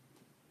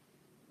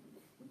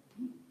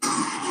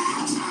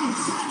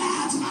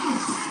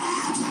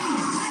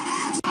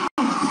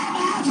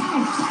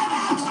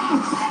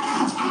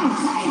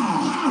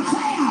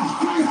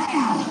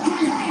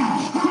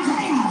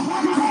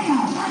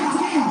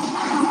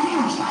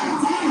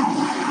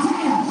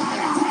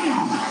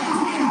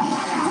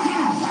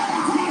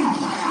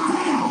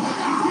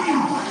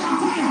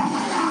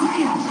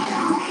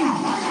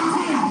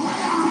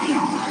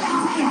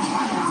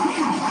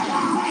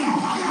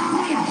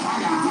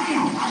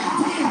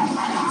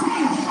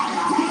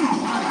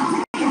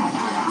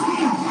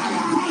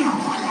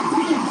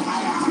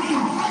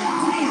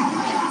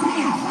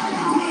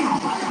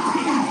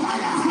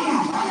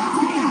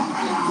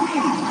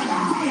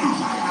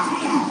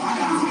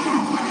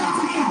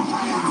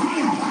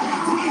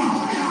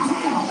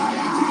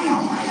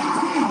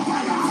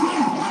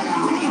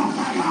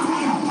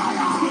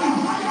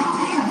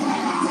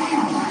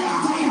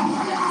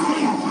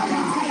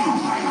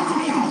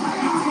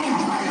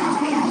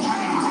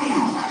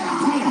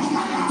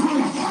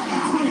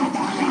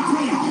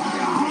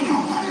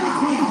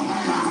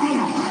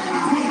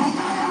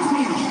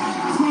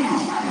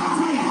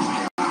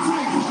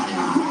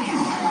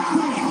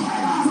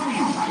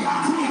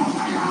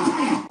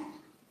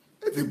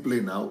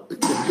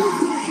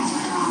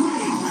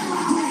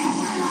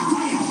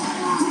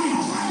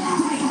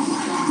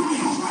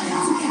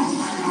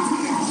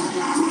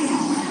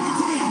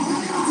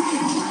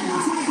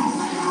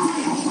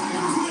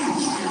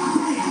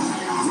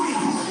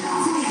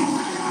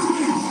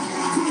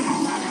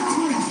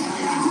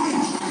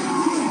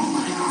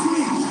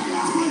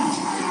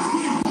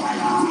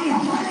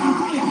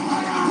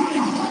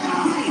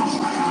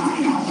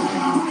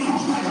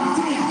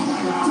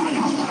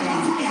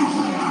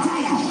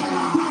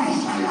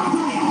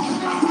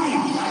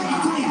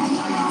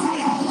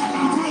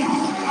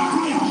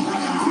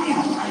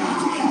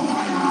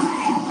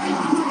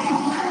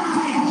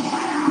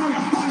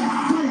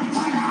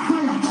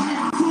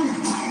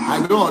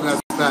 don't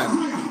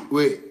understand.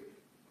 Wait,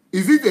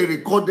 is it a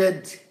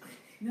recorded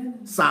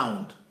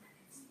sound?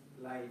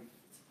 Live.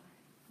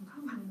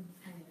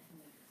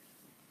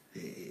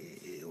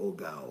 Hey, oh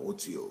God,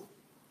 what's you?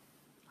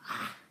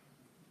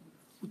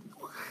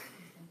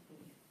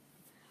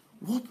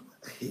 What?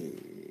 Hey.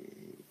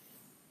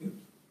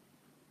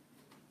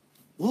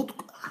 What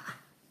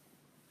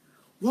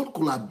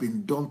could have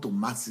been done to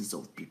masses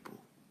of people?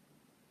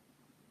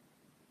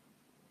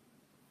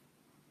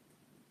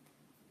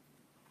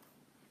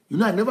 You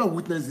know, I never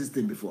witnessed this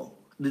thing before.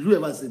 Did you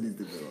ever see this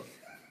thing before?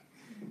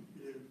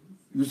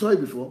 You saw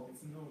it before?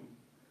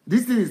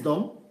 This thing is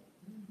dumb?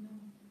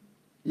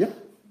 Yeah?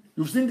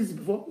 You've seen this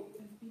before?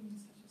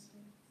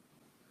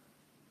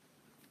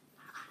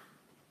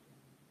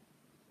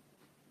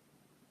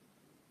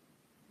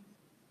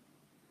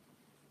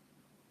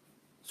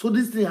 So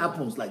this thing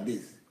happens like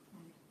this.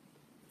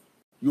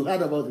 You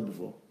heard about it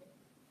before?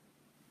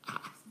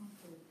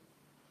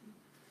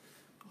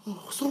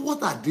 Oh, so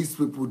what are these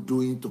people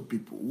doing to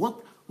people?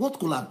 What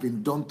could have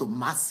been done to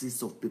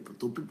masses of people,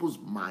 to people's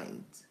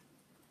minds,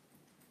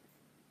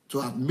 to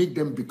have made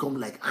them become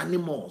like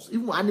animals?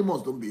 Even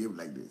animals don't behave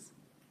like this.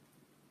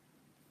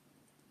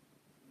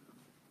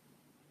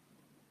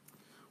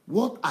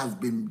 What has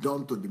been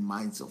done to the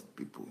minds of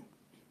people?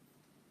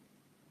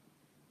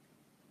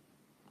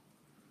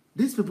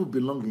 These people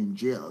belong in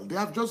jail. They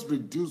have just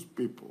reduced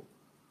people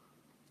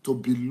to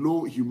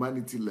below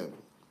humanity level.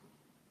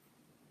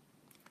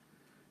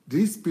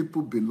 These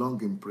people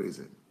belong in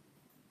prison.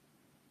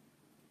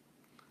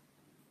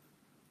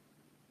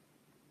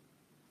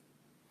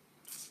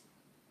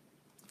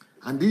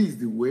 And this is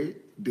the way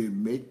they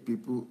make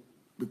people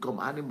become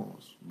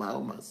animals,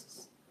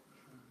 biomasses,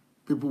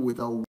 people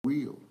without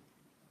will.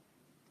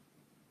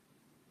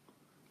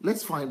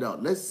 Let's find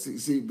out. Let's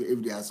see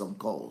if there are some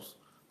calls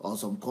or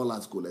some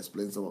callers could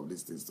explain some of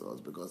these things to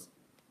us, because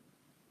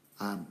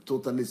I'm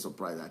totally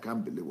surprised. I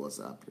can't believe what's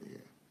happening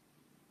here.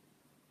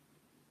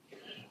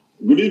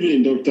 Good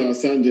evening, Dr.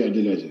 Sanjay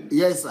Adelaja.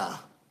 Yes, sir.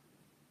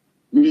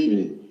 Good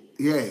evening.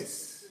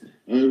 Yes.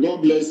 And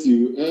God bless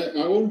you.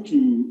 I want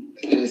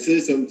to say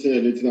something a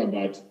little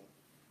about.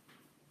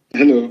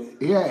 Hello.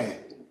 Yeah.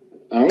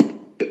 I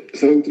want to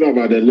say something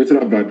about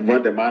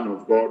what the man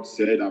of God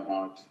said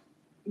about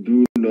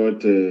do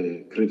not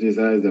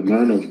criticize the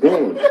man of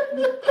God,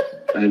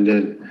 and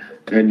then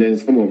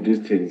some of these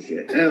things.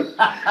 It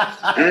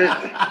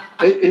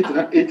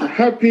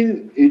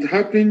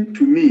happened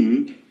to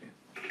me.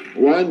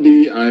 One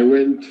day I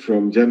went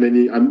from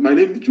Germany. My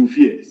name is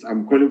Jufies.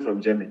 I'm calling from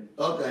Germany.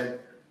 Okay.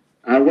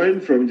 I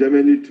went from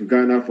Germany to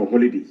Ghana for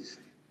holidays.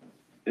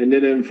 And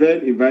then a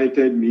friend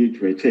invited me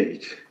to a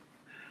church.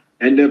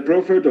 And the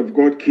prophet of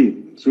God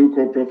came,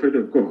 so-called prophet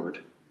of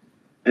God,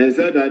 and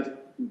said that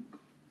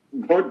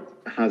God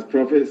has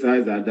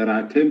prophesied that there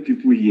are 10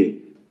 people here.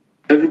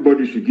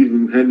 Everybody should give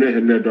him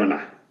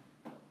 $100.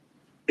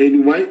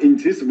 And in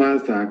 6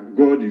 months' time,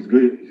 God is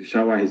going to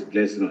shower his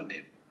blessing on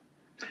them.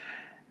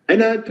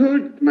 And I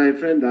told my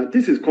friend that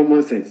this is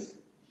common sense.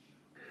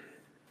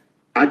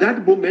 At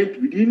that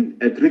moment, within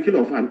a twinkling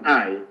of an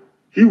eye,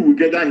 he will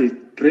gather his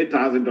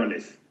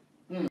 $3,000.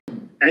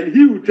 And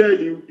he will tell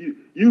you,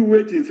 you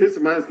wait in 6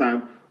 months'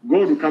 time,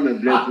 God will come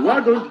and bless you.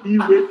 Why don't he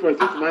wait for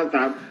 6 months'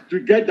 time to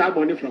get that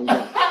money from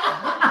God?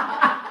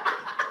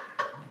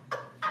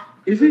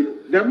 You see,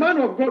 the man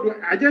of God,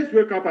 I just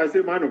wake up and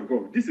say, man of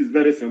God, this is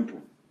very simple.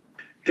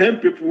 10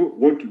 people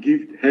want to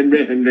give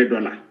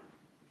 $100.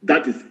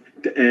 That is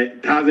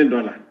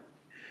 $1,000.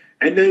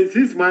 And then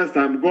 6 months'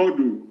 time,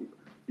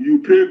 you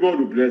pray, God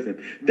will bless them.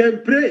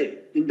 Then pray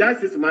in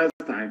that 6 months'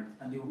 time,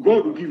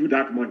 God will give you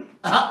that money.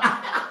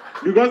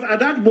 Because at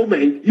that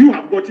moment, you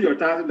have got your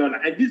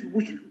 $1,000, and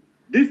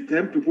these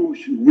 10 people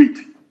should wait.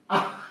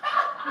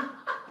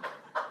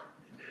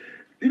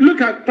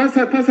 Look at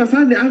Pastor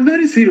Sandy, I'm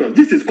very serious.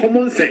 This is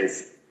common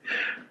sense.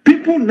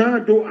 People now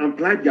don't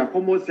apply their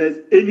common sense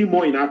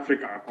anymore in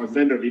Africa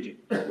concerning religion.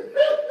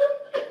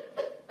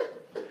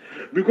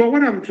 Because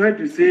what I'm trying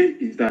to say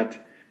is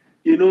that,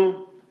 it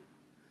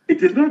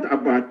is not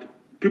about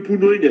people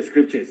knowing the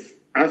scriptures,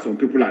 as some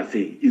people are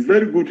saying. It's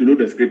very good to know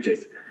the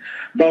scriptures.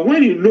 But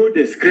when you know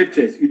the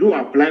scriptures, you don't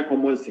apply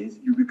common sense,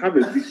 you become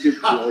a victim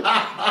to all.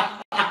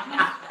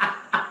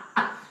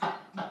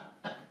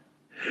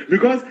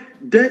 Because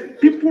then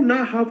people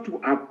now have to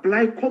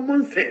apply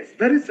common sense.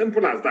 Very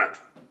simple as that.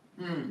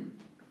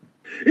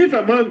 If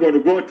a man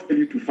of God tell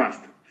you to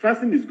fast,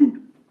 fasting is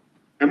good.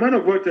 A man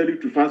of God tell you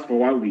to fast for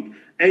 1 week,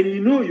 and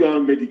you know you're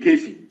on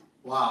medication.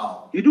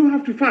 Wow. You don't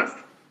have to fast.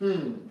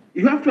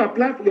 You have to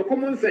apply for your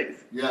common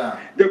sense. Yeah.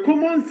 The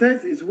common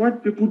sense is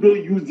what people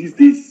don't use these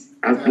days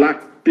as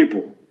black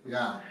people.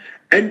 Yeah.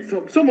 And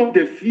some of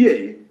the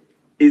fear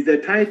is the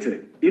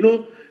title.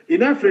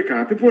 In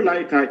Africa, people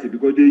like title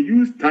because they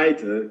use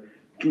title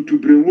to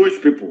brainwash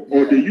people,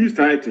 or they use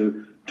title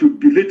to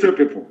belittle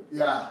people.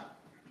 Yeah.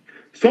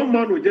 Some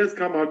man will just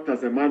come out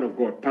as a man of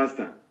God,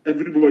 pastor.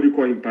 Everybody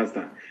call him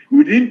pastor.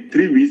 Within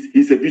 3 weeks,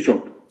 he's a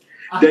bishop.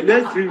 The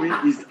next 3 weeks,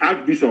 he's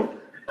archbishop.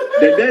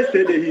 The next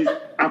day he's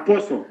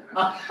apostle.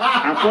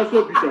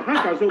 Apostle bishop.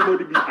 How can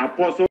somebody be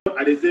apostle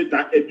and they say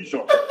that a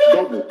bishop?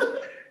 Double.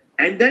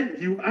 And then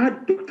you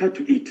add doctor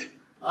to it.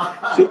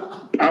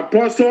 So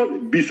apostle,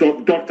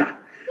 bishop, doctor.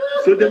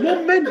 So the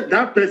moment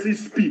that person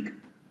speak,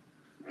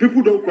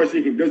 people don't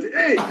question him. They say,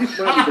 hey, this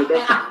man is a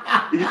doctor.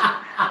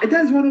 And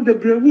that's one of the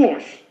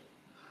brainwash.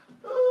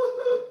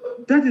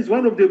 That is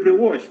one of the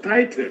brainwash.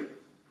 Title.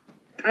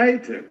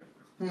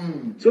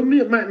 So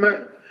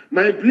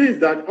my plea is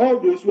that all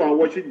those who are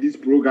watching this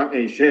program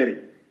and sharing,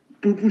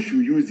 people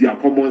should use their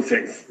common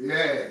sense.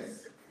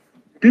 Yes.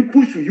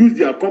 People should use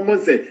their common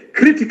sense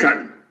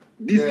critically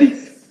these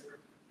days.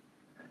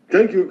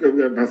 Thank you,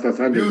 Pastor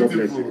Sandy. God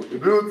bless you.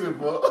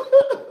 Beautiful.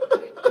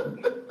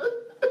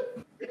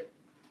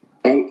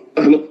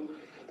 Hello.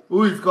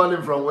 Who is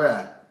calling from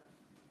where?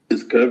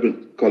 It's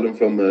Kevin calling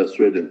from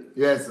Sweden.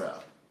 Yes, sir.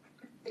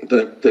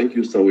 Thank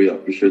you, sir. We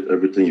appreciate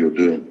everything you're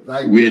doing.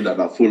 We that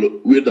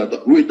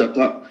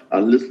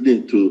are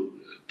listening to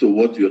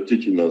what you're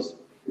teaching us.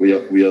 We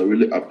are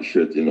really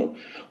appreciate. I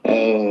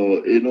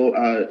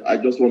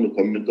just want to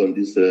comment on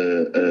this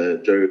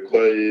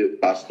Jericho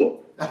pastor.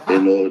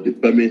 The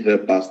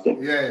Birmingham pastor.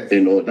 Yes.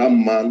 That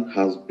man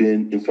has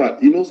been. In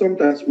fact,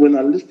 sometimes when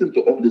I listen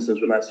to all these things,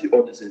 when I see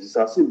all these things, it's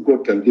as if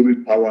God can give me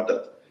power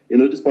that.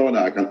 This power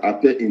that I can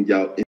appear in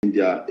their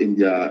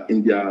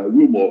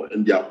room or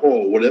in their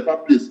hall, whatever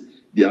place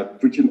they are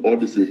preaching all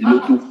this,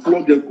 to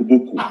flog them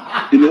kuboku,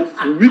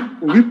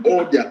 whip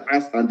all their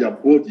ass and their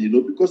body,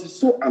 because it's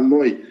so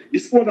annoying.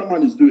 It's what that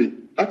man is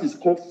doing. That is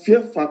called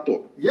fear factor.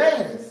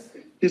 Yes.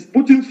 He's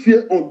putting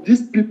fear on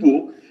these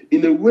people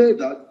in a way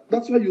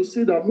that's why you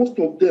say that most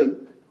of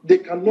them, they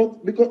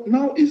cannot, because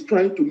now he's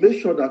trying to make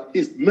sure that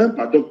his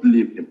member don't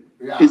believe him.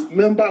 Yeah. His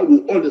member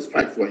will always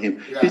fight for him.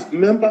 Yeah. His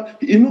member,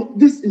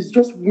 this is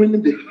just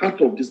winning the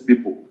heart of these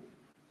people.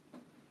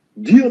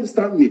 Do you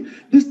understand me?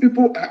 These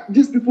people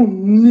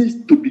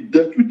need to be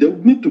dealt with. They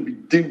need to be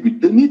dealt with.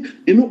 They need,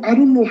 I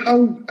don't know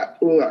how.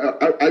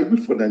 I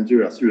wish for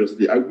Nigeria,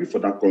 seriously. I wish for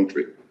that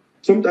country.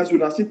 Sometimes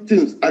when I see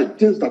things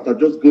that are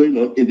just going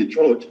on in the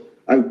church,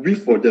 I wish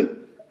for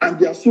them. And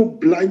they are so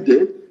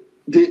blinded,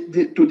 to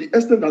the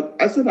extent that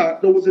I said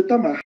that there was a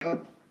time I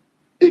had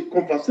a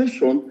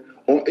conversation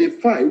or a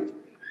fight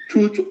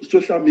through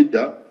social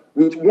media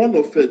with one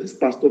of this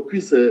Pastor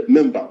Chris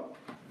member.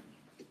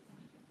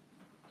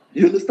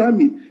 You understand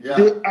me? Yeah.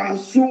 They are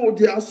so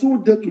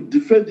there to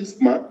defend this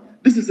man.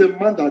 This is a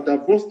man that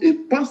divorced a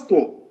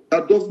pastor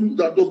that does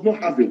not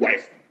have a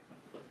wife.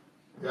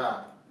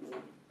 Yeah.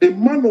 A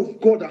man of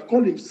God that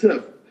called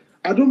himself.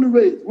 I don't know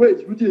where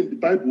it's written in the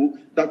Bible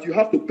that you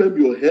have to perm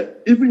your hair.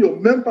 Even your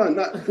member and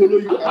not follow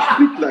you and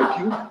speak like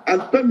you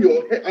and perm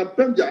your hair and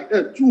perm their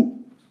hair too.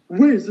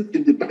 Where is it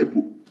in the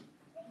Bible?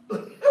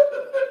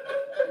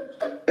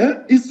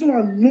 It's so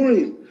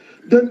annoying.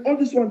 Then all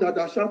this one that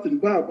are shouting,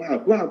 blah, blah,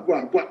 blah,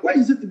 blah, blah. Why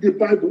is it in the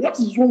Bible? What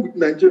is wrong with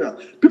Nigeria?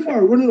 People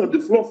are running on the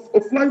floor,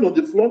 or flying on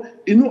the floor,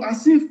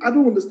 as if, I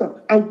don't understand.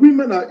 And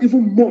women are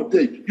even more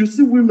there. You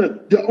see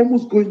women, they're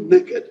almost going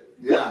naked.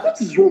 Yeah.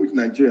 What is wrong with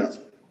Nigerians?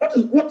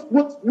 What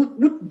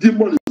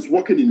demon is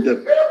working in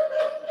them?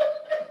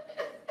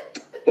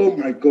 Oh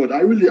my God!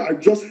 I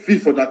just feel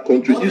for that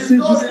country. But you see,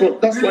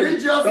 that's why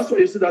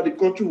you see that the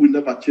country will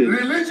never change.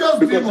 Religious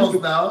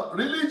demons now.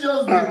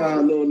 Religious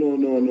demons.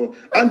 No.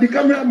 And the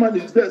cameraman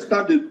is there,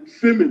 started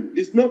filming.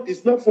 It's not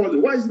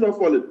falling. Why is it not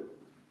falling?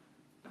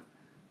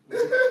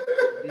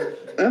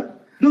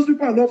 Those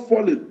people are not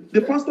falling.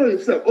 The pastor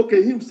himself,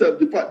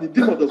 the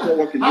demon does not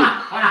work in him.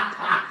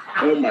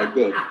 Oh my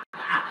God.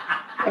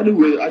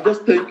 Anyway, I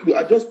just thank you.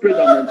 I just pray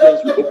that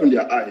Nigerians will open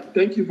their eyes.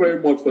 Thank you very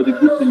much for the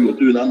good thing you're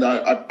doing, and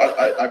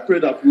I pray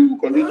that we will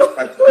continue to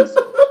fight this.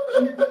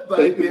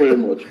 Thank you very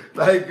much.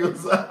 Thank you,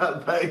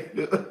 sir. Thank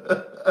you.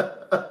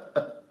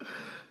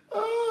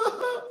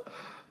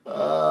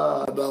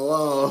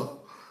 Wow.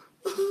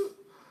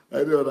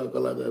 I don't want to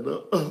call it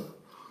that.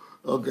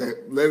 Okay,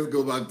 let's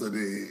go back to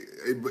the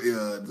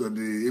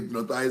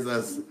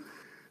hypnotizers.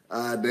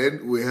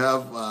 Then we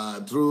have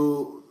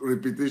through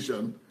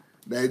repetition.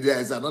 There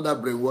is another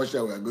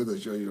brainwasher we are going to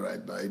show you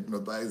right now,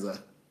 hypnotizer.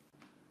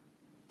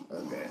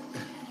 Okay.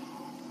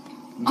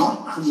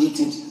 God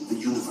created the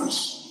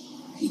universe.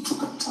 He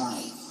took a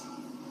tithe.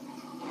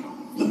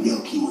 The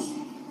Milky Way.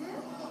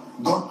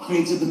 God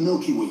created the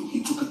Milky Way.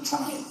 He took a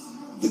tithe.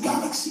 The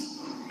galaxy.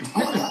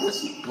 Our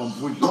galaxy.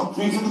 God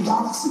created the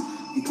galaxy.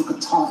 He took a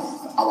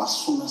tithe. Our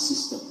solar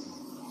system.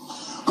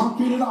 God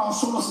created our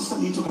solar system.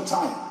 He took a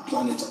tithe.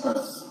 Planet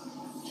Earth.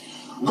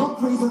 God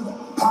created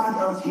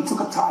planet Earth. He took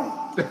a tithe.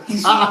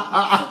 Israel.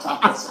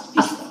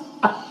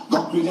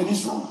 God created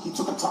Israel. He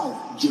took a tithe.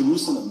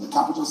 Jerusalem, the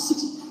capital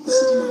city, the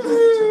city of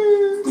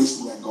David,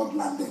 place where God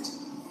landed.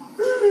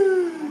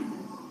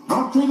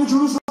 God created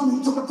Jerusalem.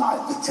 He took a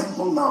tithe. The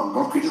Temple Mount.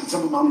 God created the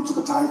Temple Mount. He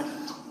took a tithe.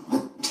 The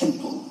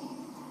temple.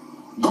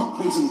 God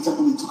created the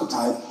temple. He took a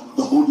tithe.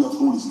 The Holy of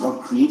Holies.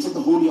 God created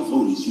the Holy of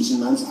Holies using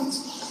man's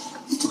hands.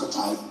 He took a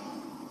tithe.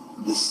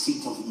 The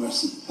seat of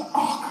mercy, the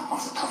ark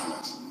of the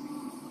covenant.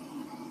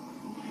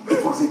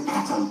 It was a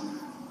pattern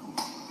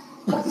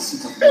of the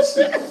seat of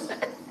mercy.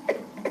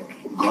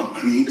 God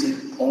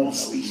created all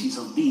species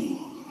of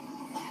being.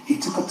 He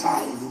took a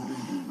tithe,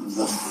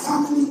 the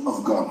family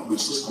of God,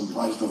 which is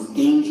comprised of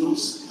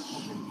angels,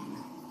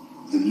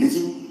 the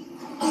living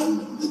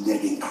and the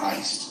dead in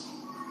Christ.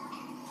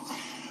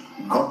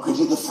 God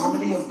created the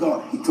family of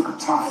God. He took a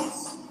tithe,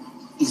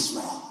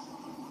 Israel.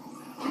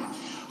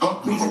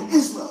 God created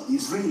Israel, the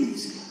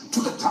Israelis,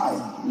 took a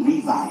tithe,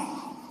 Levi.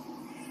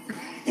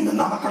 In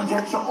another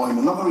conjecture or in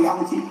another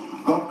reality,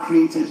 God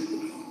created.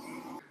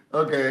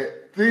 Okay,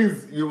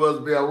 things you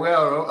must be aware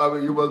of. I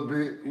mean, you must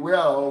be aware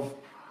of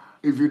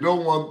if you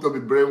don't want to be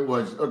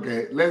brainwashed.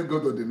 Okay, let's go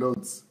to the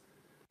notes.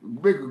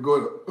 Make a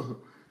go.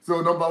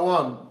 So, number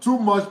one, too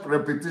much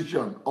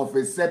repetition of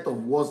a set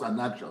of words and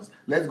actions.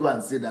 Let's go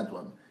and see that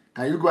one.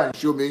 Can you go and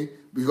show me?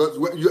 Because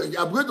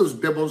I'm going to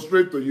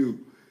demonstrate to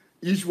you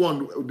each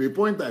one, the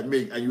point I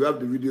make, and you have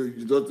the video,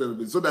 you just tell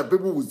me, so that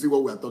people will see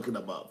what we are talking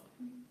about.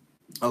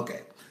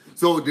 Okay.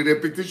 So the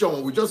repetition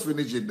one, we just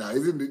finished it now.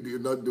 Isn't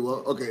it not the one?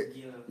 Okay.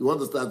 Yeah. You want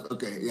to start?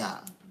 Okay,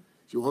 yeah.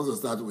 She wants to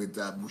start with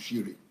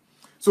Bushiri.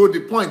 So the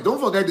point, don't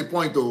forget the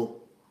point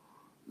though.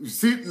 You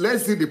see,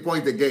 let's see the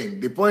point again.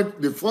 The point,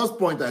 the first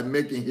point I'm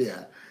making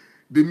here,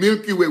 the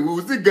Milky Way. We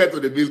will still get to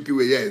the Milky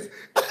Way, yes.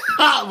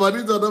 But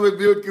it's not a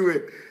Milky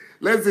Way.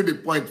 Let's see the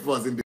point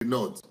first in the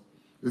notes.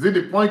 You see,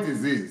 the point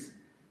is this: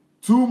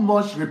 too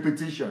much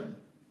repetition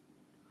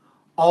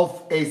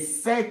of a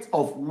set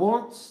of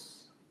words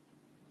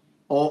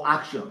or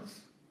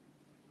actions,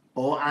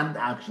 and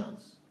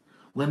actions.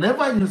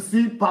 Whenever you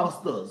see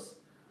pastors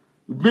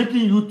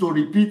making you to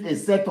repeat a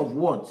set of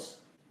words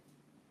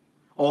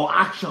or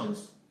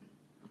actions,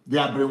 they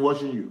are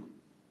brainwashing you.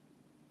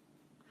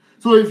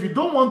 So if you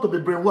don't want to be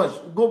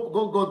brainwashed,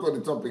 go to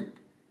the topic.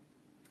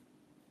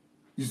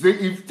 You see,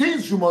 if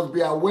things you must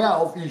be aware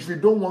of if you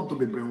don't want to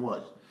be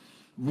brainwashed.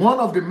 One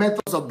of the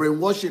methods of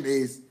brainwashing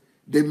is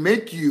they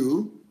make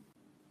you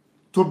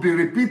to be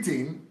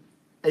repeating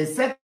a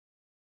set.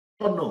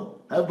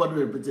 No,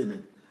 everybody repeating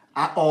it,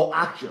 or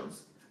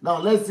actions. Now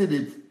let's see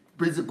the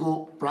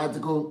physical,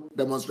 practical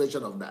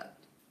demonstration of that.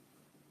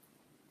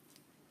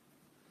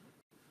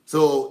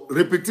 So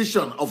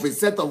repetition of a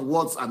set of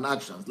words and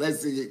actions.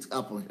 Let's see it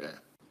happen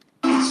here.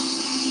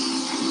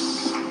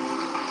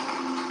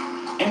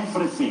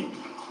 Everything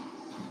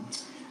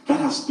that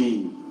has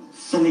been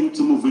failing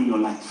to move in your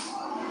life.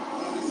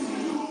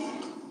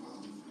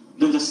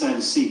 Don't just say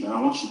receive, and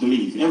I want you to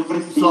believe.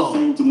 Everything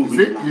failing to move in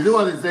your life. You see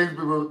what it's saying,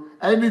 people?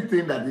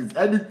 Anything that is,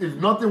 if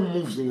nothing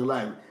moves in your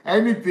life,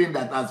 anything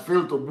that has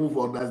failed to move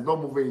or that's not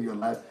moving in your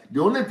life,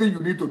 the only thing you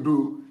need to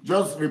do,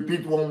 just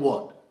repeat one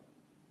word.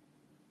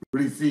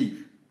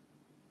 Receive.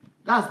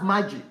 That's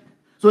magic.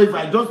 So if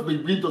I just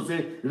begin to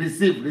say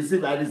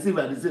receive, I receive,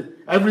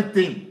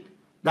 everything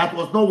that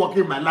was not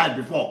working in my life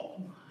before,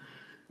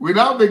 we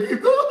now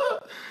begin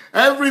to,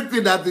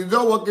 everything that is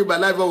not working in my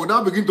life will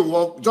now begin to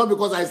work just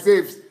because I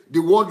say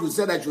the word you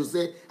said I should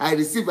say, I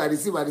receive.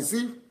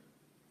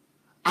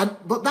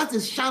 But that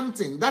is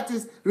chanting. That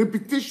is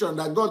repetition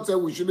that God said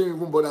we shouldn't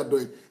even bother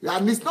doing.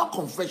 And it's not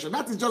confession.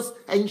 That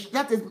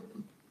is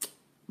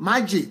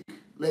magic,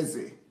 let's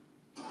say.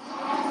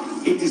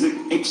 It is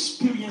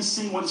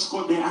experiencing what is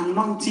called the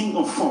anointing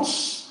of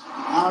force.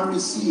 I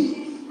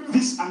receive.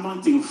 This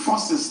anointing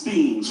forces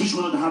things which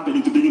will not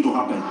happen to begin to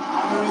happen.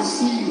 I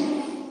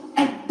receive.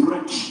 I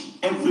break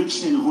every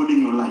chain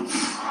holding your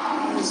life.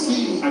 I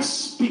receive. I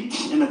speak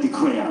and I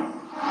declare.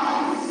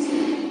 I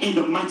receive. In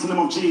the mighty name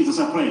of Jesus,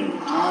 I pray.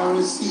 I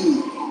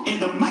receive. In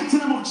the mighty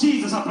name of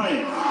Jesus, I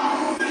pray.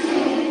 I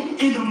receive.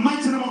 In the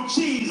mighty name of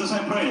Jesus, I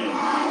pray.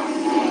 I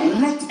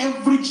receive. Let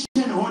every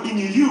chain holding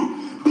you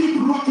be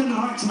broken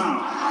right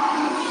now.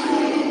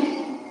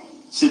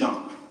 Sit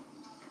down.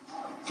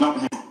 Clap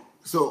hands.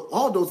 So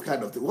all those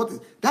kind of things.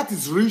 That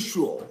is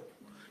ritual.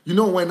 You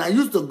know, when I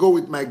used to go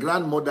with my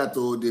grandmother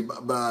to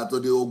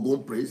the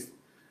Ogun priest,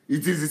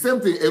 it is the same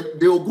thing.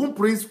 The Ogun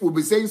priest will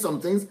be saying some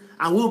things,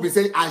 and we will be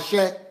saying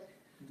Ashe.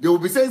 They will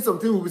be saying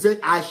something, we'll be saying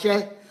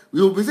Ashe.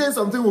 We will be saying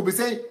something, we'll be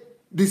saying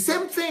the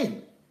same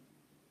thing.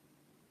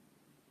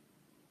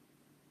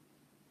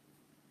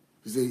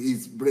 You see,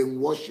 it's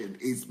brainwashing,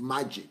 it's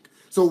magic.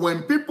 So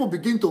when people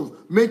begin to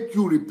make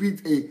you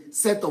repeat a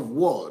set of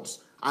words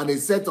and a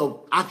set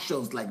of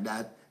actions like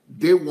that,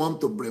 they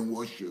want to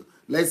brainwash you.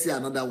 Let's see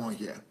another one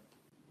here.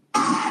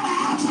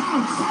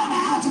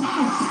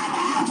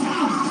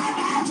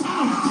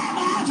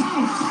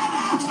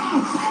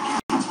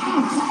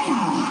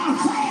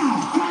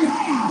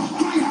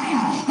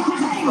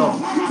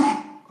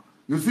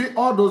 You see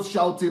all those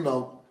shouting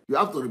of, you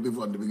have to repeat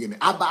from the beginning.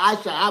 Abba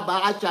Asha, Abba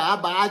Asha,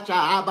 Abba Asha,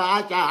 Abba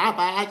Asha,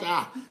 Abba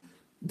Asha.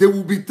 They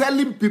will be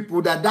telling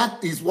people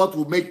that is what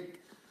will make.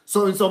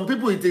 So in some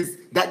people it is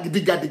that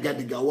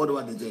diga. What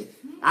do they say?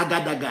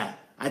 Agadaga.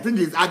 I think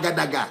it's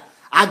agadaga.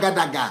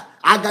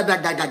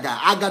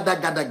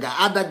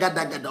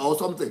 Or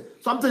something.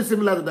 Something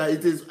similar to that.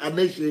 It is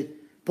Aneshe,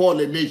 Paul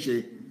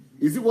Aneshe.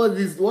 Is it what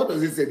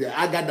does it say there?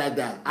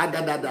 Agadaga.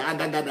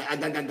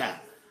 Agagaga.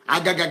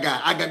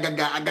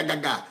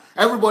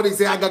 Everybody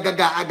say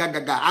agagaga.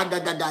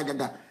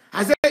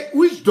 I said,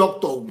 which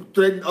doctor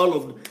trained all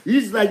of them?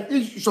 He's like,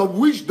 some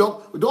witch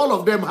doctor, all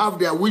of them have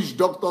their witch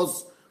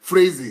doctor's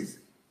phrases.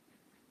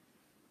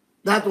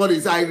 That one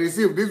is I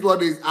received. This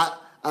one is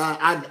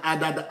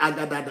agadada.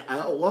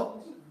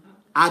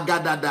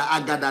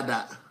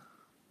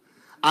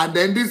 And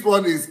then this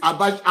one is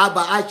Abba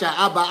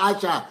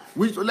Asha.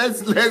 Which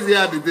let's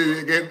hear the thing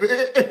again.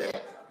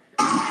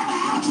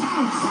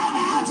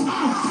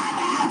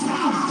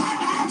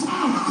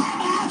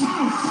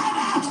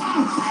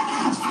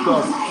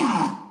 Stop.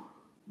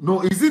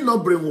 No, is it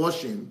not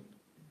brainwashing?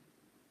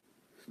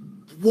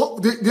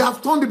 What they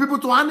have turned the people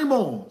to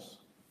animals.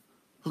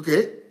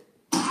 Okay.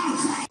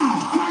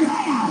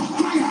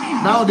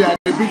 Now they are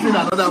repeating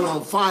another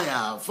one.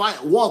 Fire.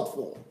 What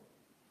for?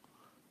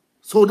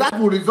 So that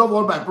will resolve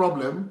all my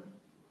problem.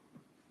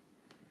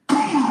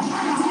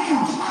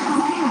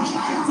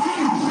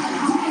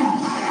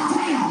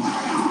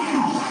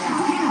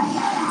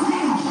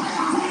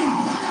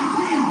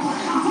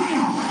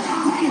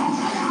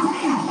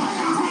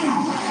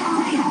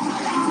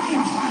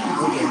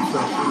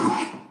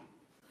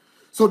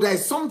 So there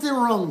is something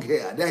wrong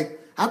here.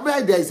 I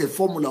bet there is a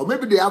formula. Or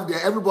maybe they have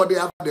everybody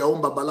have their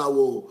own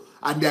babalawo,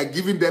 and they are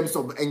giving them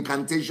some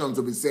incantations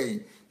to be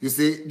saying. You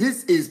see,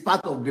 this is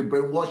part of the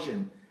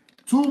brainwashing.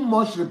 Too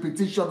much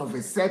repetition of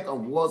a set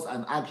of words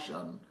and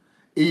action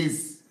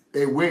is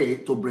a way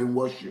to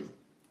brainwash you.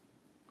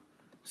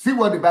 See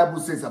what the Bible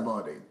says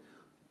about it.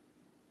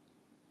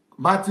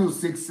 Matthew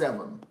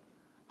 6:7.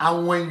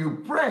 And when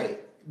you pray,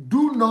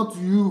 do not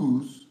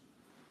use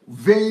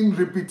vain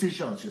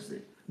repetitions, you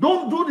see.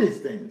 Don't do these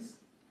things.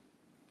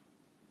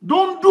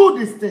 Don't do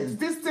these things.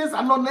 These things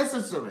are not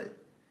necessary.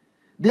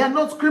 They are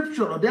not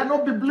scriptural. They are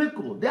not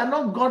biblical. They are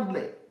not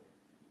godly.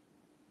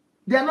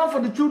 They are not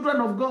for the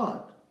children of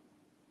God.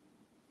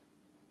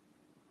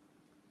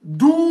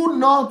 Do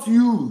not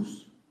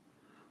use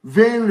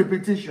vain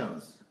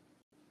repetitions.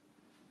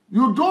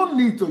 You don't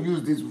need to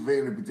use these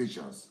vain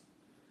repetitions.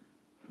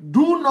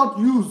 Do not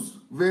use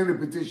vain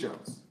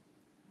repetitions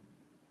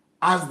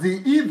as the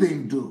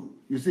heathen do.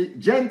 You see,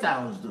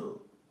 Gentiles do.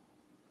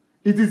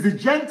 It is the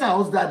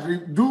Gentiles that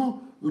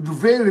do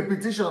vain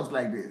repetitions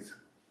like this,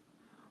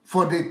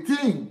 for they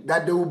think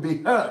that they will be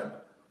heard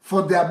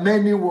for their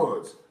many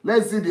words.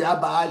 Let's see the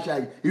Abba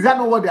Ashai. Is that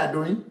not what they are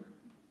doing?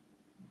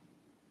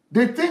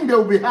 They think they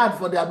will be heard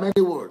for their many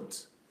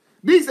words.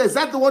 This is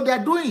exactly what they are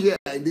doing here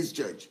in this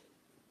church.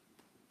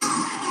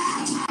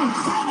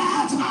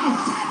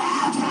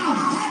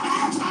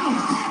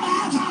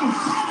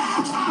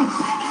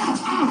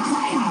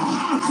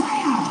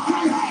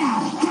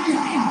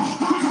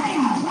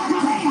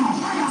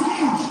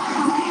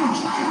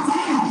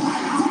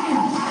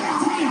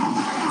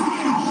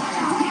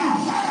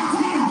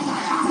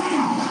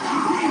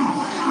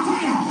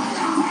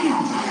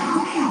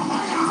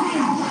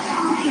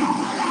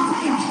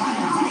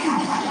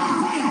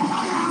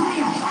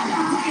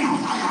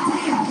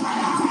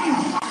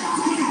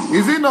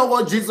 Is it not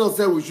what Jesus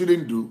said we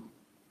shouldn't do?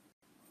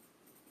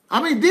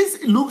 I mean,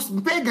 this looks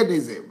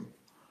paganism.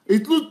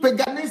 It looks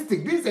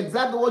paganistic. This is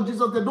exactly what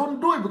Jesus said. Don't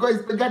do it because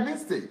it's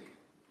paganistic.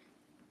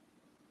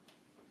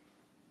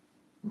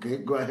 Okay,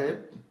 go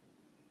ahead.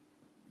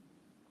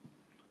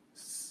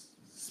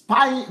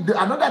 Spying.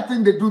 Another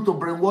thing they do to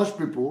brainwash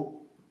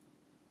people.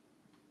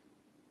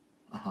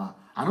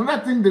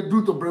 Another thing they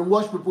do to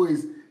brainwash people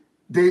is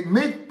they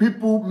make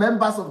people,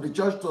 members of the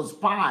church, to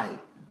spy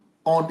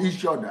on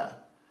each other.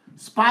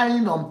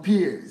 Spying on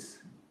peers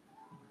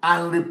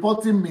and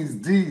reporting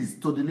misdeeds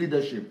to the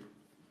leadership.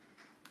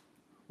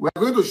 We are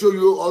going to show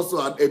you also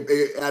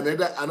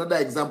another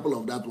example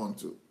of that one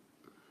too.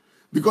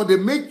 Because they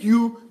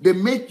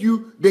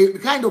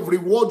kind of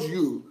reward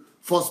you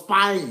for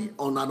spying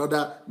on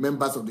other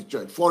members of the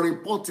church, for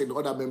reporting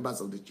other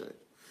members of the church.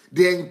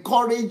 They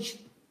encourage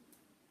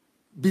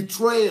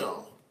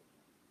betrayal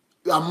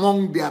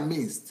among their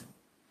midst.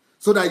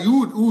 So that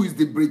you, who is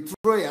the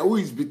betrayer, who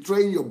is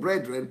betraying your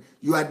brethren,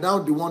 you are now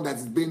the one that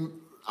is being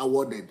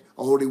awarded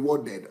or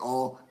rewarded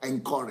or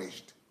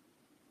encouraged.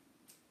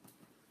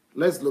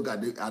 Let's look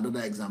at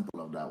another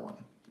example of that one.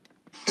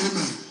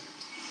 Amen.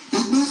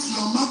 It means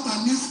your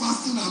matter needs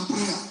fasting and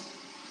prayer.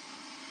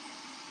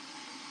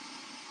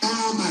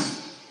 Amen.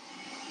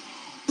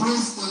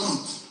 Praise the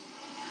Lord.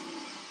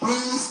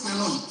 Praise the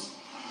Lord.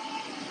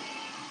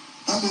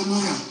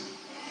 Hallelujah.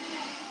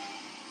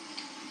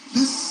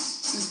 This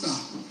sister.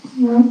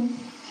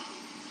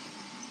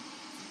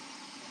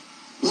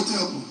 What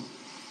happened?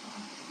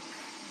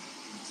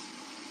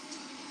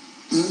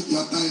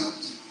 You're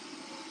tired.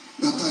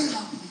 You're tired.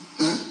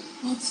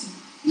 Nothing.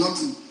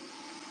 Nothing.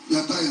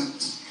 You're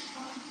tired.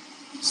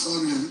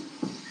 Sorry.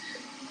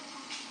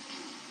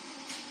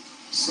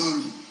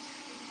 Sorry.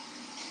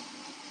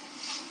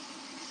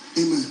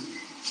 Amen.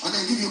 I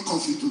can give you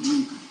coffee to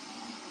drink.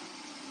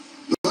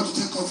 You want to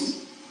take coffee?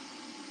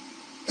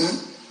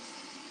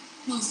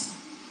 No, sir.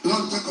 You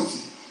want to take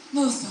coffee?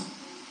 No, sir.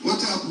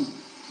 What happened?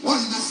 Why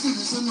you sleep?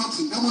 You say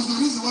nothing. There must be a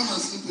reason why you are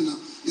sleeping now.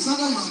 Is that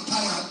you are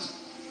tired?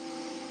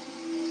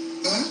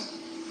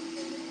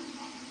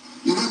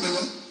 You get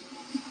better?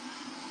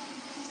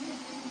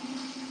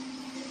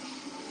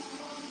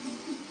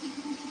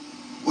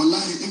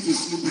 to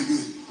sleep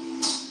again.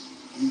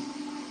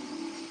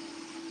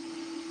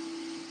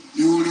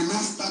 You will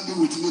remain standing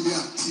with me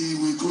there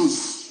till we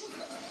close.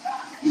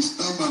 You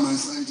stand by my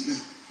side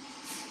there.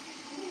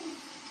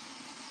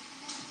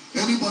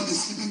 Anybody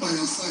sleeping by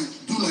your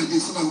side, do like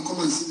this so that I will come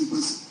and see the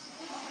person.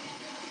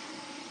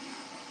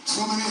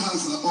 So many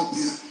hands are up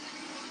here.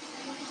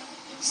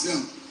 See,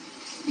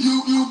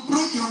 you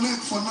break your leg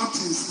for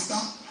nothing, sister.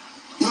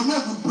 Your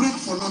leg will break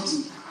for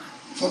nothing.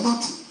 For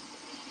nothing.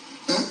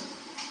 Eh?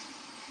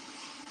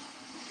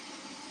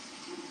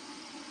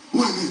 Who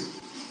again?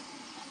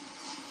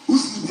 Who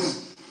sleep here?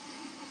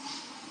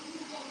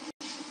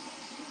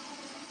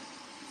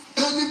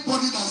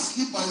 Anybody that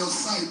sleep by your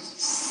side,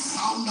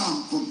 sound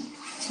down for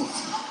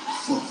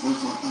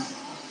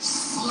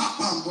slap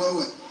and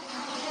boy.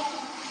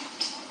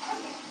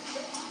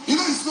 You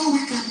know, it's no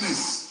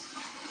wickedness.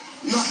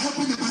 You are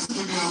helping the person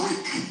to be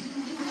awake.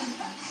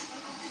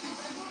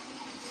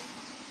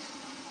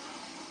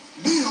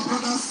 Be your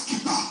brother's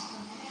keeper.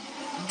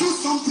 Do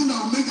something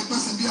that will make the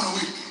person be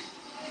awake.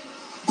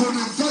 Go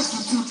to verse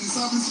with you till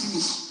service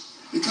finish.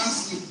 You can't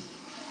sleep.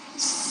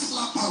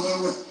 Slap her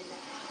well.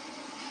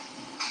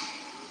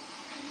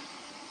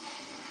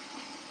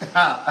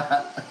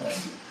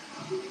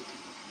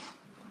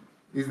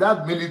 Is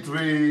that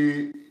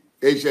military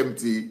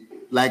HMT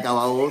like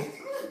our own?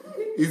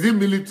 Is it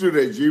military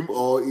regime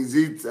or is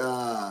it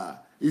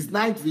it's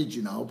night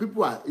vigil now?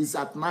 It's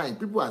at night.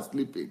 People are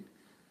sleeping.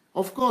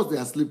 Of course they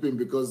are sleeping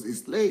because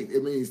it's late. I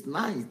mean, it's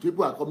night.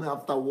 People are coming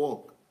after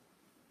work.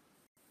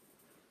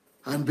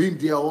 And being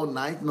there all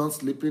night, not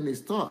sleeping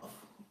is tough.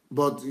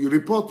 But you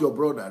report your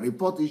brother,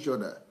 report each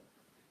other.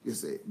 You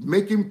see,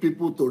 making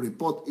people to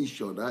report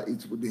each other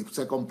is the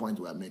second point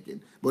we are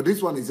making. But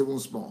this one is even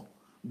small.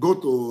 Go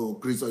to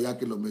Chris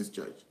Oyakhilom's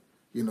church.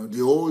 You know,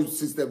 the whole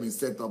system is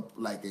set up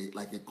like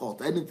a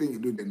court. Anything you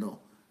do, they know.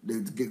 They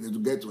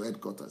get to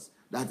headquarters.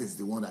 That is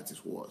the one that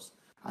is worse.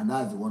 And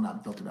that's the one I'm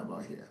talking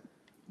about here.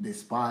 They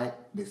spy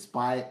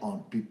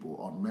on people,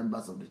 on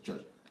members of the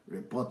church,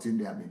 reporting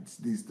their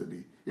misdeeds to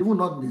the, even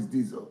not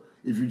misdeeds.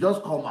 If you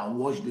just come and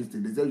watch this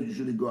thing, they say you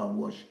usually go and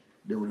watch,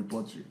 they will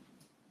report you.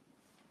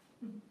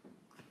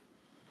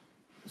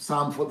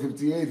 Psalm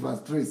 58 verse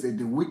 3 says,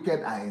 the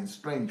wicked are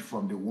estranged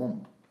from the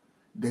womb.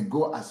 They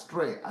go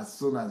astray as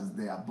soon as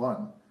they are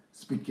born,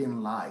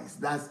 speaking lies.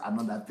 That's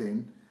another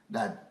thing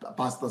that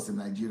pastors in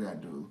Nigeria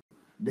do.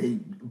 They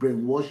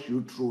brainwash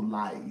you through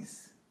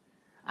lies.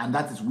 And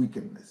that is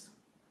wickedness.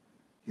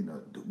 You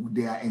know,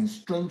 they are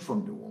estranged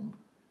from the womb.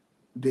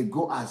 They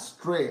go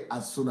astray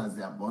as soon as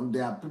they are born.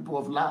 They are people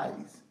of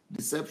lies,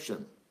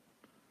 deception.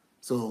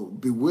 So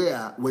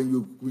beware when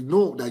you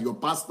know that your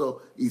pastor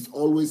is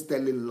always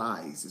telling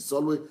lies. It's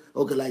always,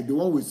 okay, like the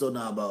one we saw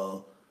now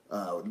about,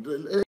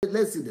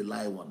 let's see the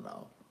lie one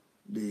now.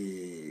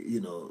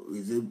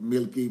 Is it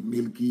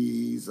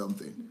milky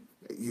something?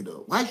 You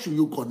know, why should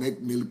you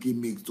connect milky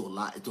mix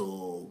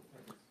to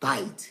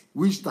tithe?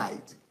 Which tithe?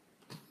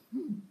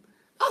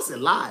 That's a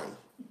lie.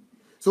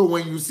 So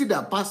when you see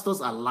that pastors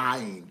are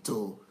lying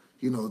to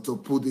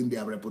put in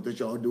their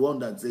reputation, or the one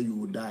that say you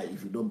will die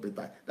if you don't pay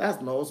tithe,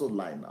 that's not also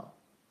lie now.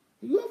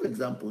 You have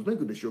examples.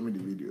 Maybe they show me the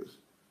videos.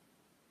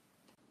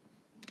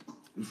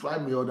 You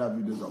find me other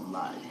videos of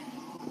lie.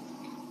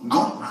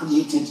 God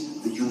created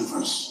the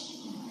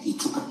universe. He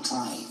took a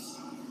tithe.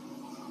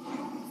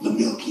 The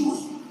Milky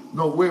Way.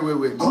 No,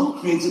 wait.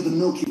 God created the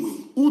Milky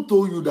Way. Who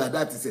told you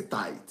that is a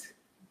tithe?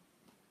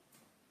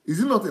 Is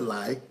it not a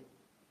lie?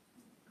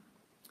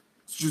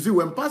 You see,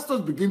 when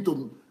pastors begin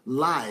to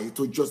lie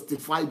to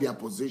justify their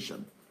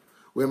position,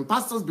 when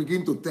pastors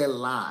begin to tell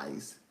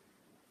lies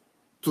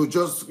to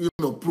just,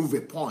 prove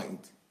a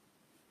point,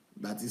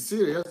 that is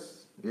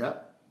serious. Yeah.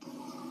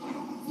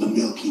 The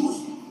Milky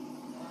Way.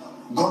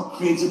 God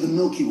created the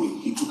Milky Way.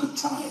 He took a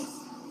tithe.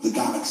 The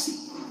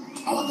galaxy.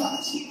 Our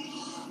galaxy.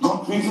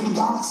 God created the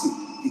galaxy.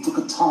 He took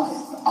a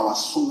tithe. Our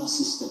solar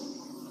system.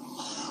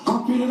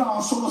 God created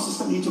our solar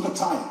system. He took a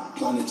tithe.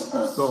 Planet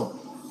Earth. So,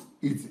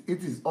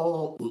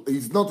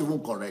 it's not even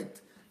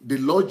correct. The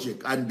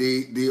logic and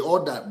the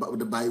order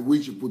by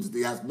which he puts it,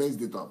 he has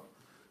messed it up.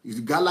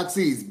 The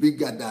galaxy is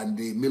bigger than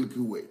the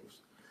Milky Way.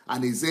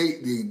 And he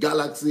say the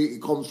galaxy,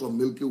 it comes from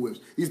Milky Ways.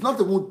 It's not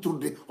even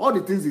true. All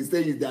the things he's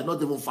saying, they are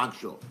not even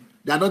factual.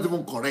 They are not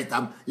even correct.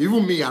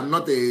 Even me, I'm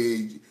not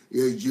a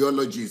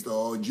geologist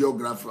or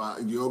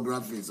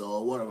geographist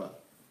or whatever.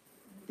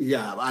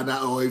 Yeah,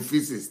 or a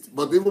physicist.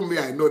 But even me,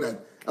 I know that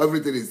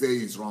everything he's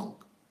saying is wrong.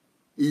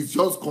 He's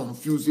just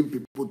confusing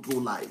people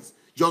through lies,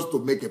 just to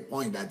make a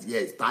point that,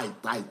 yes, tight.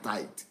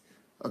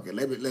 Okay,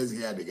 let's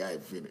hear the guy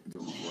finish.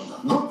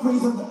 God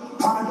created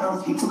planet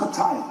Earth. He took a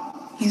tithe.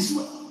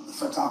 Israel, the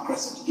Fertile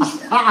Crescent.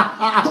 Israel.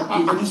 God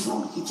created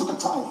Israel. He took a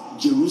tithe.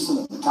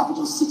 Jerusalem, the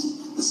capital city,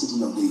 the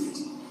city of David,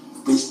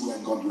 the place where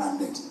God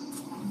landed.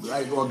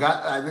 Right, well,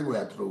 God, I think we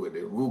are through with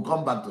it. We'll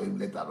come back to him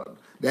later on.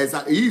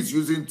 He's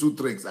using two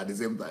tricks at the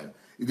same time.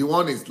 The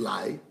one is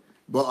lie,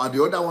 but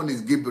the other one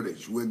is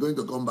gibberish. We're going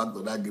to come back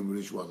to that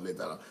gibberish one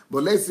later on.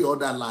 But let's see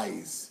other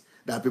lies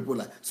that people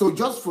like. So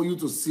just for you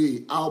to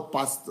see how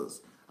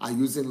pastors are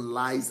using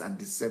lies and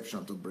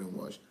deception to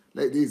brainwash.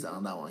 Like this is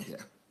another one here.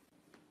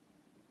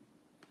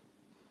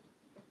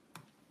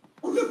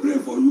 Only pray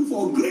for you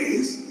for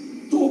grace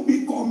to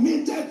be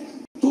committed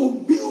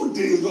to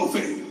building your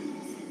faith.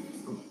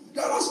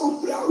 There are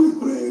some prayer we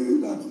pray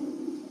that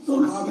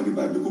don't have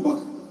anybody to go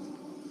back.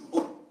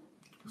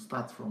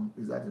 Start from,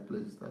 is that the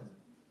place that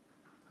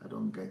I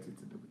don't get it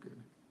in the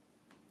beginning?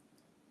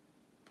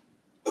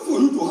 For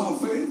you to have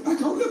faith, I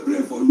can only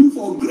pray for you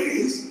for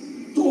grace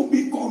to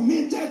be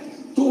committed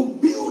to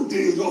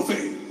building your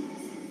faith.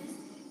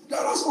 There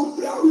are some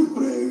prayer we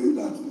pray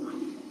that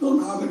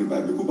don't have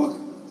anybody to go back.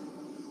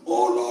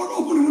 Oh Lord,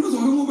 open the windows of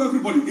heaven over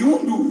everybody. He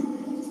won't do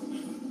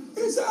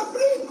it. He said,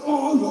 bring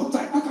all your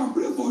tithe. I can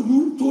pray for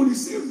you to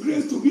receive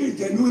grace to be a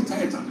genuine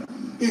tither,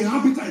 a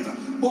happy tither.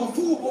 But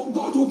for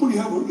God to open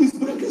the heaven, it's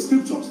breaking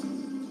scriptures.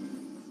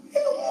 He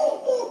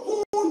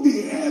won't open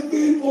the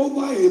heaven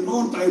over a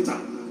non-tither.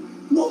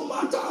 No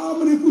matter how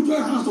many put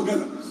your hands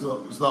together.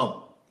 So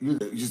stop. You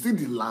see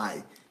the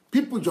lie.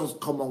 People just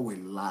come up with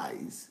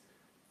lies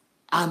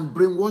and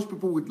brainwash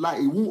people with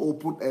lies. It won't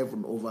open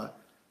heaven over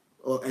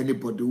or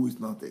anybody who is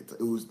not a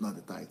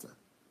tither.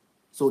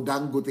 So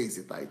Dangote is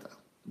a tither.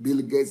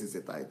 Bill Gates is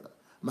a tither.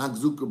 Mark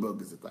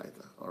Zuckerberg is a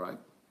tither. All right.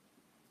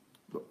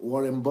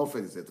 Warren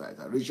Buffett is a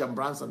tither. Richard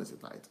Branson is a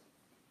tither.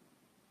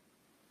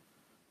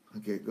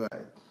 Okay, go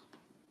ahead.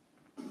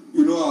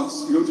 You know,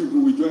 as young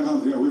people, we join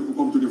hands here, we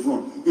come to the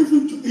front.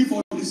 If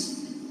all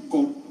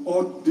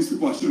these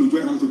people are still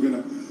join hands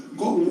together,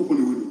 God will open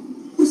the window.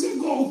 We say,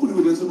 God open the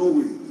window, there's no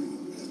way.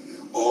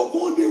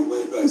 Open the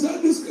window, and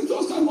said, the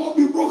scriptures cannot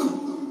be broken.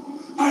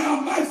 I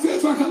have by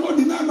faith, I cannot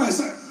deny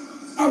myself.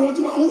 I want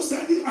to who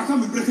said it, I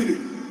can't be breaking it.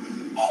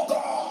 Oh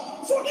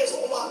God, for this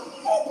woman,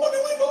 open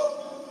the window.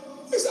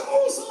 He said,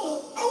 oh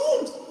son, I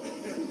won't.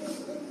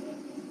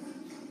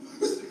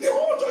 The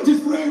whole church is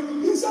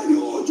praying. He said the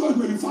whole church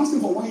may be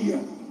fasting for 1 year.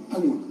 I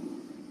won't.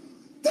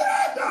 Tell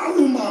that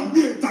woman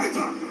be a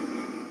tither.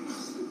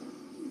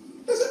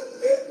 He said,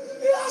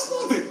 he has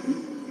nothing.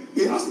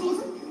 He has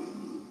nothing.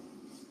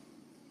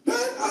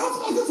 Then I have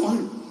nothing for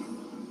him.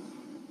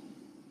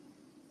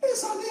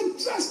 It's an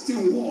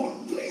interesting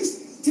word.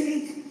 Please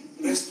take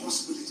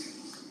responsibility.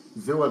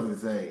 You see what they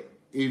say?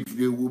 If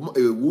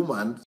a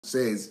woman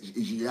says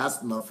she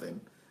has nothing,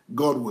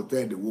 God will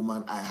tell the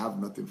woman, I have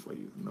nothing for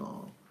you.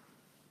 No.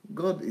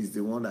 God is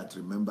the one that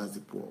remembers the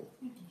poor.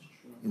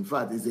 In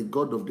fact, he's a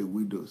God of the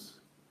widows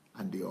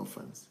and the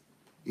orphans.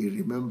 He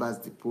remembers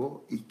the poor.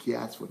 He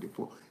cares for the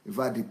poor. In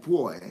fact, the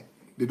poor,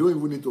 they don't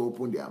even need to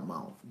open their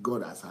mouth.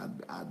 God has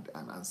had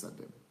and answered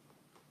them.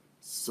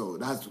 So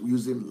that's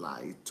using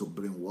lie to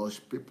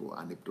brainwash people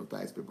and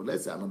hypnotize people.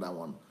 Let's say another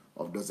one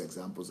of those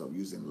examples of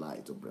using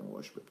lie to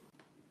brainwash people.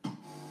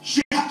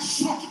 She had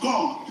sought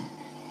God.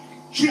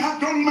 She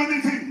had done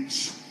many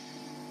things.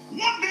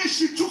 One day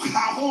she took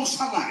her whole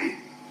salary.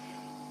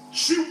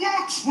 She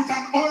works with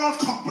an oil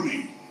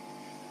company.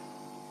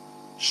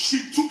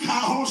 She took her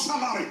whole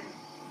salary,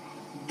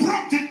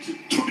 brought it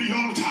to the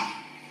altar,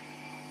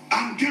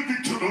 and gave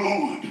it to the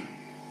Lord.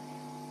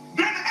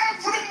 Then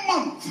every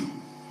month,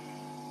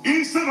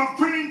 instead of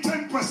paying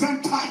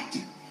 10%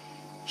 tithe,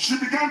 she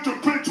began to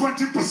pay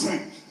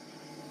 20%.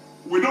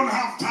 We don't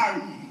have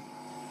time.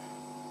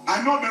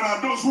 I know there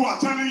are those who are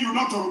telling you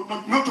not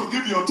to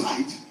give your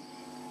tithe.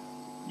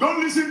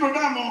 Don't listen to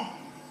them. Oh.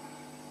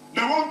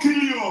 They won't kill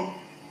you. Oh.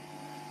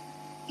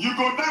 You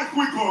go die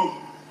quick.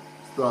 Oh.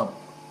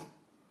 Stop.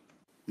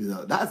 You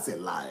know, that's a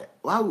lie.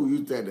 Why would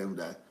you tell them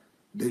that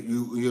they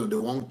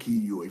won't kill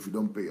you if you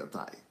don't pay your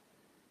tithe?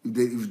 If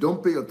you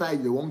don't pay your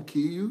tithe, they won't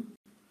kill you.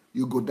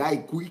 You go die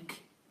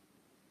quick.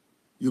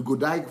 You go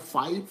die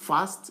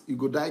fast. You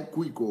go die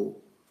quick,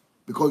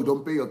 because you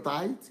don't pay your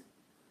tithe.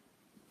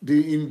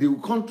 In the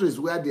countries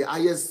where the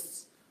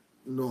highest,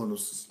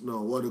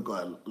 what do you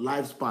call it,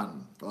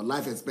 lifespan or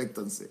life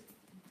expectancy,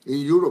 in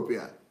Europe,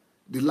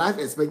 the life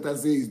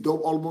expectancy is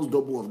almost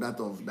double of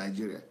that of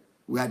Nigeria,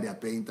 where they are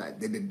paying tithe.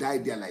 They die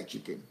there like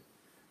chicken.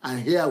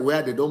 And here,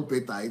 where they don't pay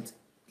tithe,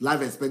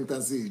 life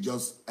expectancy is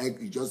just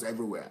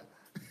everywhere.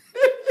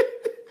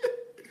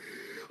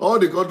 All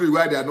the countries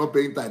where they are not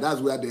paying tithe, that's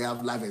where they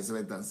have life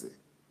expectancy.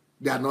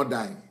 They are not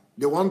dying.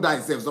 They won't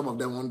die. Some of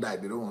them won't die.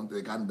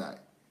 They can't die.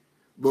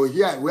 But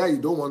here, where you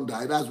don't want to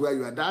die, that's where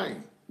you are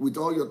dying with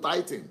all your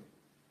tithing,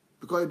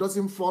 because it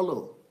doesn't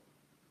follow.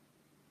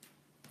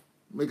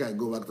 Make I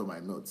go back to my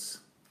notes.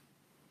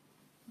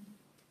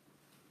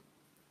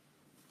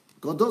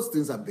 Because those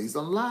things are based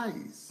on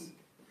lies.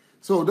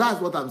 So that's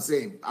what I'm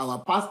saying. Our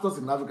pastors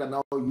in Africa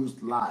now use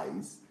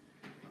lies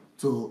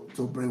to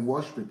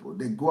brainwash people.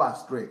 They go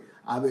astray.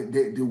 I mean,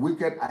 the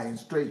wicked are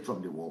strayed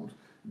from the womb.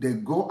 They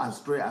go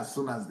astray as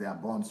soon as they are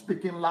born,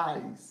 speaking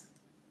lies.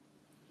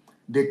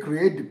 They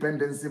create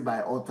dependency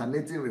by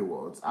alternating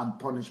rewards and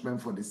punishment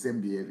for the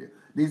same behavior.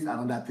 This is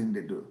another thing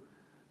they do.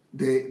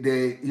 They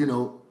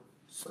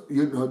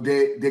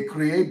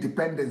create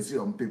dependency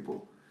on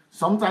people.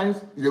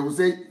 Sometimes they will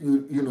say,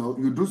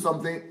 you do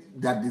something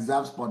that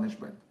deserves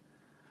punishment.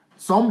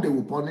 Some they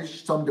will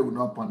punish, some they will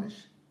not punish.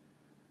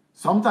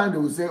 Sometimes they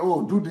will say,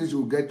 oh, do this,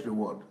 you'll get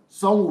reward.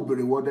 Some will be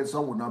rewarded,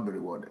 some will not be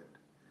rewarded.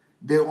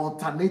 They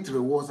alternate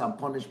rewards and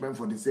punishment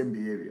for the same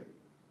behavior.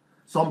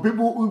 Some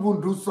people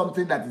even do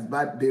something that is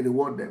bad, they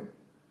reward them.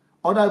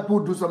 Other people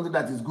do something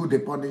that is good, they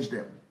punish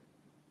them.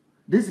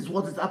 This is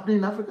what is happening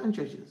in African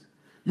churches.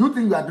 You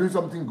think you are doing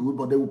something good,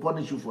 but they will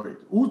punish you for it.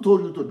 Who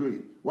told you to do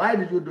it? Why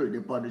did you do it? They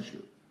punish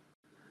you.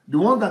 The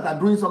ones that are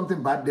doing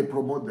something bad, they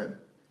promote them.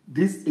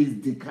 This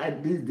is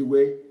the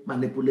way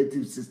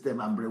manipulative system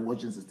and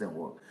brainwashing system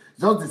work.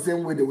 Just the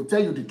same way they will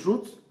tell you the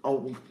truth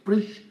or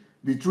preach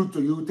the truth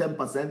to you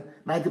 10%,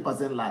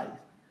 90% lies.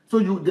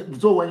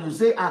 So when you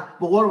say, but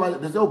what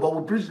about, they say, oh, but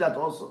we preach that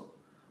also.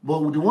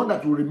 But the one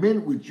that will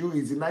remain with you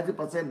is the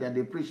 90% that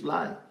they preach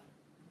lie.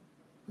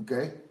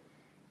 Okay?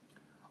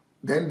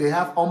 Then they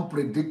have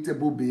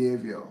unpredictable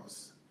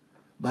behaviors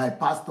by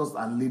pastors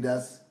and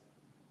leaders,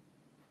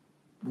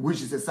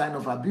 which is a sign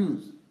of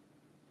abuse.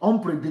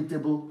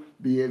 Unpredictable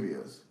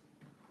behaviors.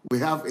 We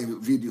have a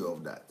video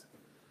of that.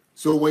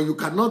 So when you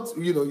cannot,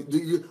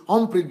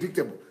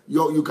 unpredictable,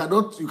 you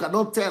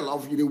cannot tell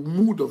of the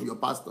mood of your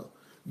pastor.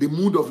 The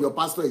mood of your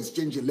pastor is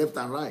changing left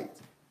and right.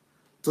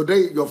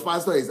 Today, your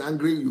pastor is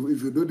angry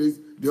if you do this.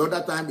 The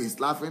other time he's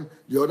laughing.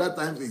 The other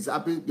time he's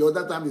happy. The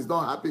other time he's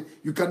not happy.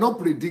 You cannot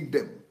predict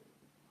them.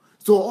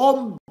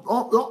 So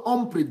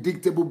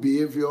unpredictable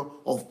behavior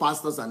of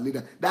pastors and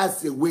leaders,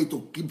 that's a way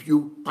to keep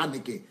you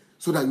panicking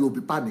so that you will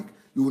be panicked.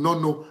 You will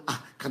not know,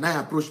 can I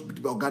approach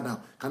Oga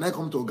now? Can I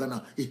come to Oga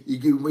now?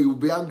 He will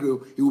be angry.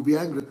 He will be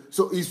angry.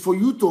 So it's for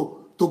you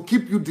to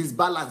keep you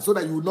disbalanced so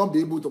that you will not be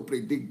able to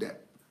predict them.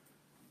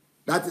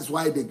 That is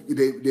why they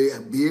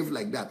behave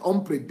like that.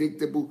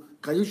 Unpredictable.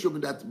 Can you show me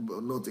that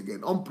note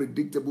again?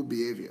 Unpredictable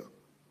behavior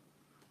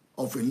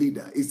of a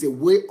leader. It's a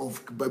way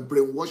of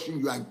brainwashing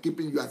you and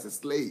keeping you as a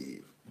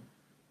slave.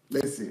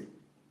 Let's see.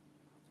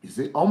 You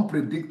see,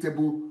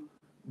 unpredictable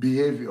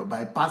behavior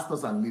by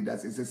pastors and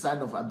leaders is a sign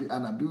of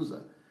an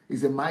abuser.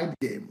 It's a mind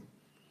game.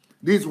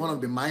 This is one of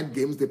the mind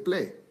games they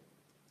play.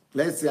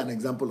 Let's see an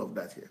example of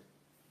that here.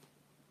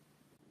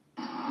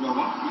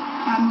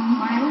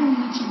 My own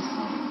nature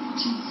for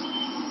Jesus.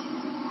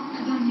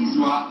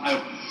 You are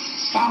a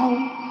foul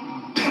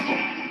devil.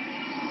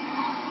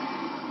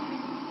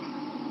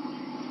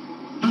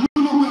 Do you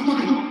know who I'm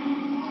talking to?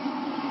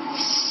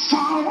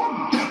 Foul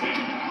devil.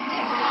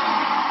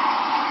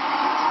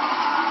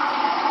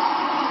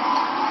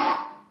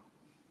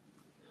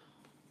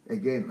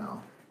 Again now.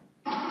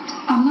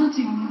 I'm not a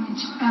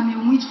witch. I'm a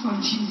witch for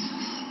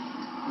Jesus.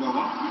 You are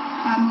what?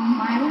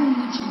 My own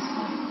nature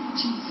for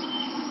Jesus.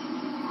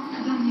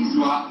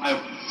 You are a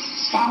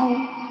foul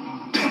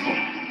devil.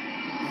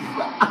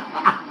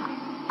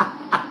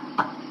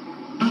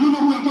 Do you know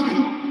who I'm talking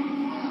to?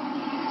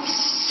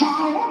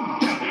 Foul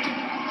devil.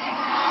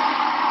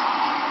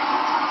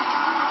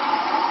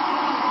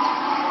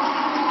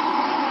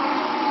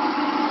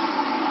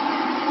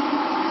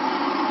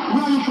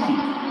 Where are you from?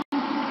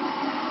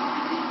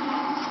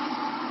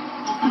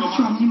 I'm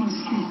from Imo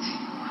State.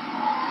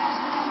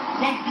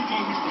 What do you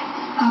call this from?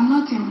 I'm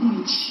not a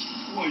witch.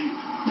 Who are you?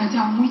 But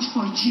I'm witch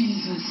for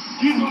Jesus.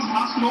 Jesus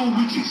has no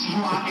witches. You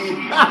are a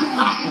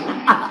devil.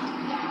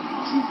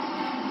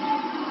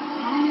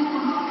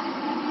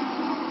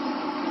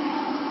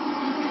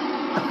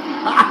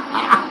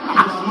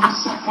 You are not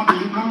set for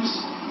deliverance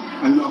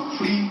and you are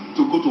free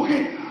to go to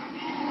hell.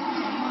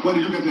 Where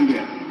did you get in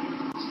there?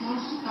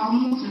 I'm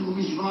not a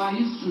witch, but I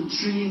used to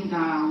dream that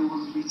I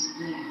was with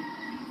them.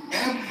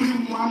 Every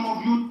one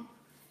of you.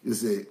 You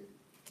see,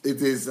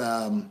 it is,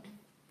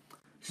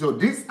 so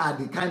these are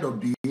the kind of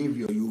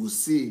behavior you will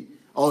see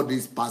all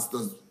these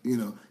pastors,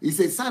 it's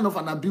a sign of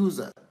an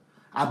abuser.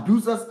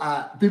 Abusers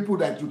are people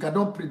that you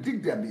cannot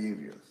predict their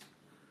behaviors.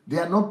 They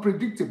are not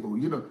predictable,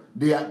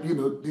 they are,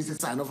 this is a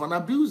sign of an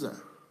abuser.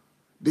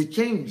 They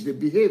change, they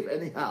behave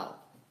anyhow.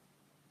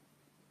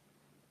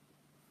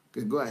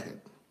 Okay, go ahead.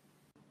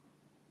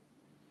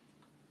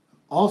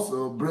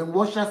 Also,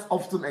 brainwashers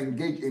often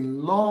engage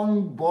in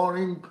long,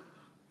 boring,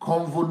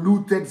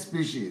 convoluted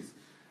speeches.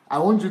 I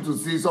want you to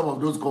see some of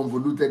those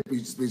convoluted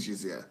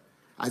speeches here.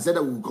 I said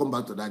that we'll come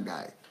back to that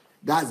guy.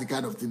 That's the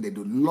kind of thing they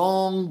do.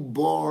 Long,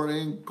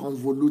 boring,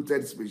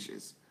 convoluted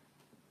speeches.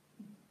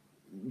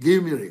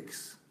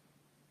 Gimmicks.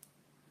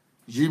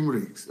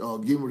 Gimmicks.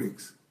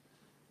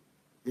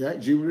 Yeah,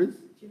 gibberish?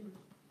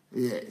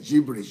 Yeah,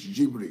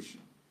 gibberish.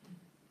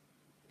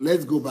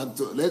 Let's go back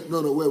to,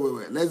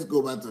 wait. Let's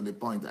go back to the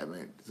point I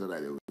made so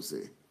that they will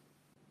say.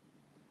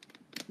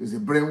 It's a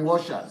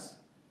brainwashers.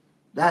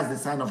 That's the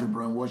sign of a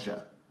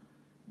brainwasher.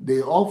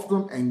 They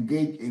often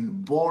engage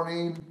in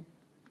boring,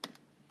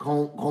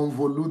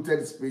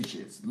 convoluted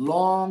speeches.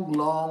 Long,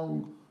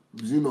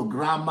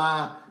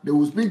 grammar. They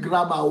will speak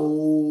grammar,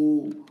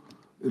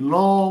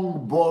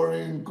 long,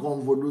 boring,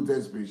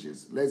 convoluted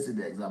speeches. Let's see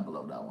the example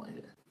of that one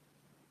here.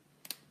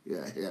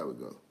 Yeah, here we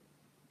go.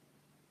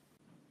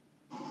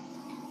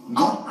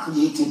 God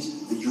created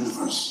the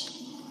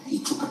universe. He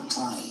took a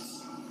tithe.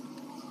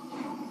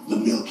 The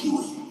Milky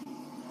Way.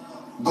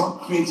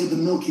 God created the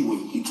Milky Way.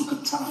 He took a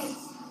tithe.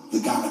 The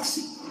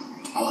galaxy.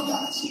 Our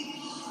galaxy.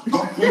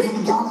 God created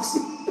the galaxy.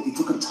 He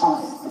took a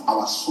tithe,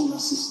 our solar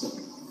system.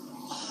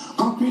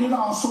 God created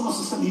our solar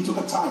system. He took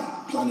a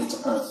tithe, planet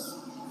Earth.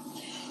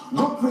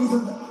 God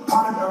created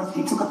planet Earth.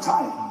 He took a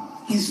tithe,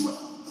 Israel,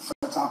 the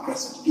Fertile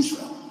Crescent,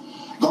 Israel.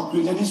 God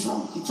created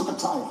Israel. He took a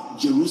tithe,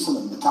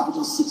 Jerusalem, the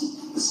capital city,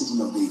 the city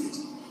of David,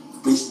 the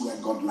place where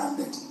God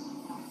landed.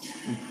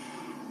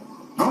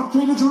 God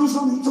created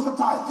Jerusalem. He took a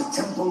tithe, the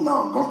Temple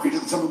Mount. God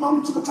created the Temple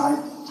Mount. He took a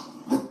tithe,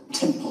 the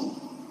temple.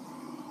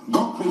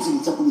 God created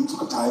the temple. He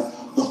took a tithe,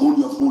 the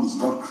Holy of Holies.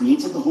 God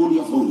created the Holy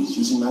of Holies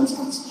using man's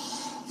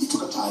hands. He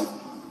took a tithe,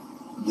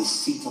 the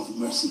seat of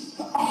mercy,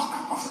 the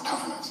ark of the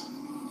covenant.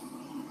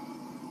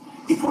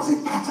 It was a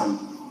pattern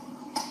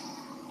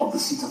of the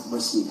seat of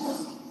mercy in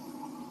heaven.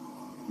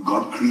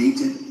 God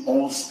created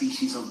all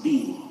species of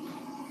being.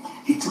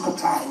 He took a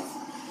tithe,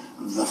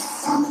 the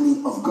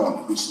family of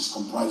God, which is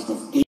comprised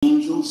of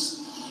angels,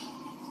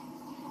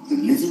 the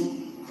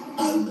living,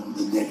 and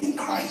the dead in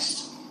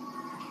Christ.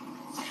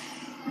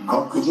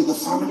 God created the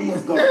family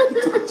of God. He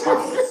took a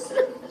tithe,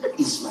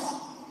 Israel.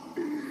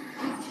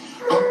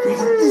 God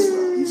created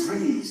Israel,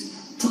 Israelis,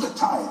 took a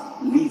tithe,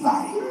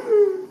 Levi.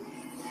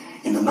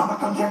 In another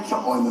conjecture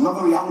or in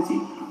another reality,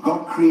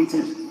 God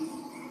created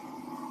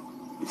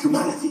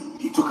humanity.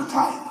 He took a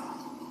tithe,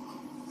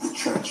 the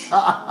church.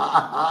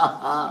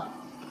 God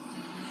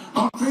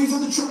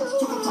created the church,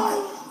 took a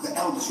tithe, the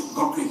eldership.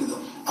 God created the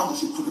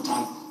eldership, took a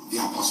tithe, the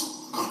apostle.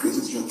 God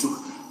created the church, took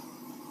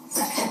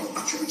the head of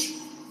the church,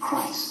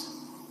 Christ,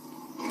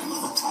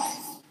 another tithe.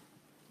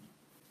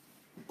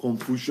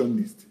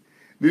 Confucianist.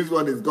 This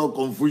one is called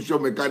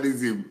Confucian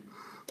mechanism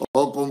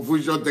or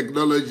Confucian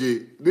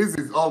technology. This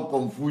is all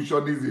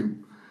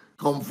Confucianism.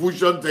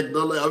 Confucian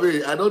technology. I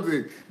mean, I don't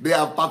think they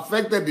have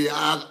perfected the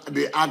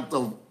act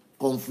of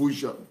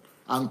confusion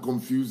and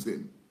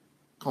confusing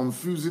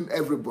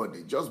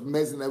everybody, just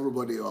messing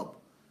everybody up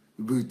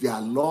with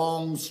their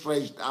long,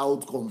 stretched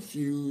out,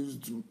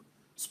 confused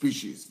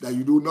species that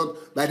you do not.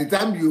 By the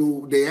time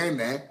they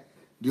end,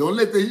 the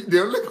only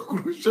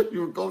conclusion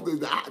you come to is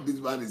that this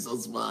man is so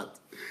smart.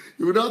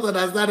 You will not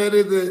understand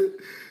anything.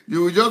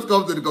 You will just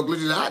come to the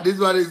conclusion this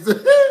man is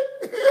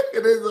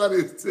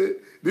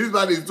this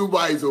man is too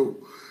wise. So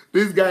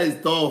this guy is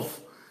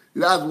tough.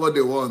 That's what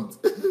they want.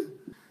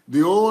 The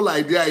whole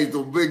idea is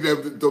to make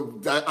them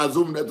to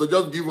assume that, to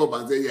just give up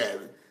and say, yeah,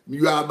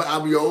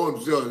 I'm your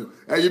own son.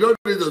 And you don't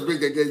need to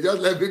speak again. Just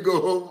let me go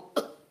home.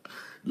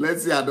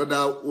 Let's see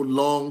another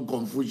long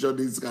confusion,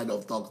 this kind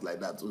of talks like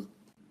that too.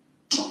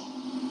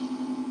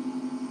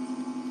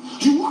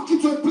 You walk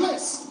into a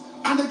place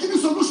and they give you a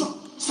solution.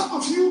 Some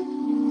of you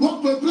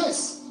walk to a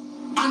place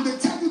and they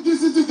tell you this,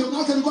 they will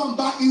not tell you go and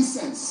buy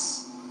incense.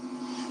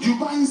 You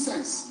buy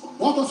incense.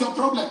 What was your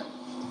problem?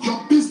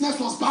 Your business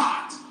was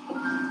bad.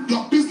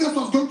 Your business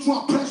was going through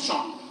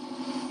oppression.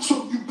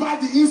 So you buy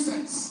the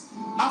incense.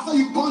 After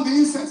you burn the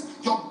incense,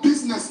 your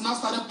business now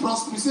started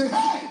prospering. You say,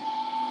 hey,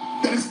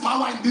 there is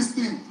power in this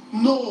thing.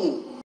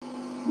 No.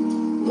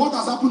 What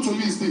has happened to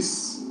you is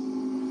this.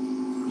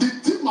 The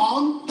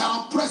demon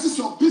that oppresses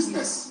your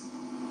business,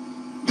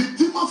 the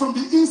demon from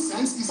the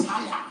incense is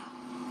higher.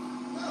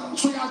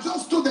 So you are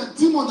just told the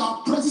demon that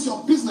oppresses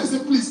your business, say,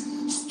 please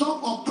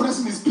stop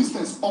oppressing his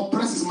business,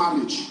 oppress his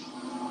marriage.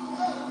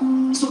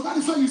 So that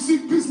is why you see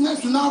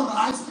business will now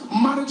rise,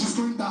 marriage is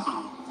going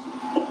down.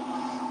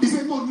 He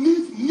said, no,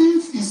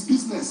 leave his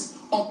business,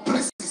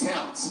 oppress his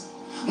health.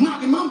 Now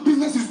the man's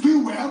business is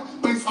doing well,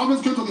 but he's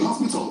always going to the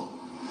hospital.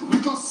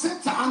 Because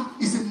Satan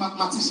is a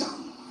mathematician.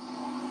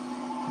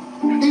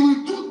 He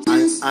will do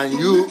things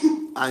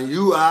and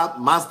you are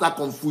master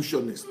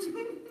Confucianist.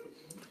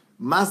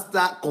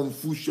 Master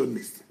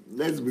Confucianist.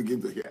 Let's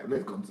begin to hear.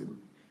 Let's continue.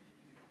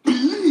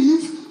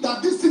 Believe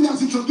that this thing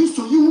that's introduced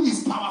to you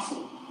is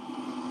powerful.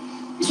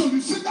 So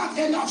you see that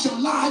area of your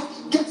life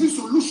getting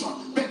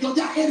solution, but your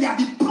other area,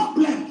 the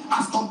problem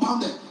has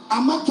compounded.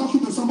 Am I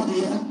talking to somebody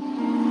here?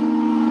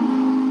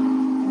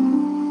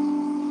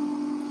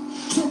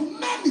 So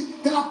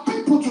there are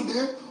people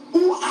today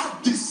who are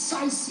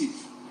decisive.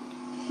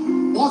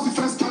 What's the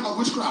first kind of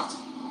witchcraft?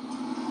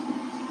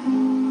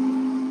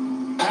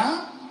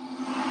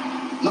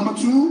 Number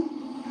 2,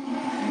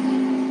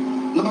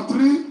 number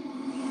 3.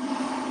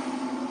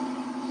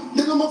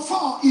 The number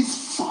 4 is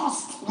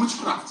forced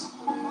witchcraft.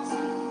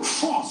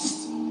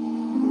 Forced.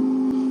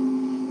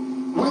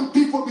 When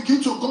people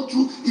begin to go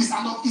through, it's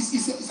an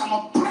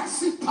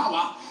oppressive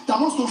power that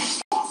wants to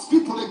force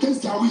people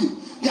against their will.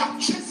 They are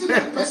chasing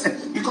that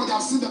person because they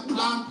have seen the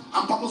plan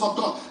and purpose of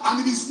God.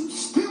 And if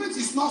his spirit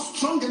is not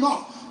strong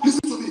enough,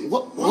 listen to me.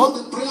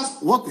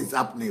 What is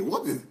happening?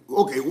 What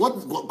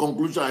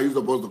conclusion are you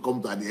supposed to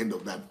come to at the end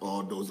of that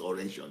or those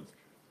orations?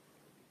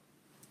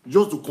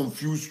 Just to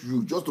confuse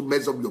you, just to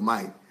mess up your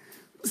mind.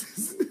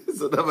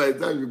 So that by the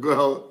time you go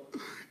out,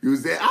 you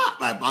say,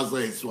 my pastor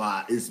is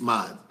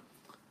smart.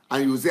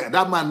 And you say,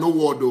 that man no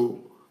word though.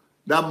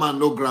 That man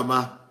no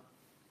grammar.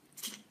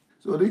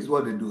 So this is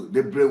what they do.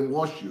 They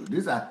brainwash you.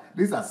 These are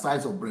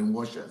signs of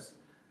brainwashers.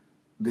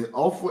 They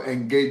often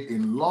engage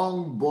in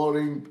long,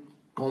 boring,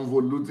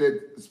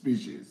 convoluted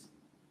speeches.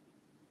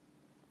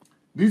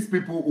 These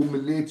people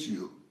humiliate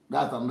you.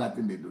 That's another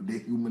thing they do. They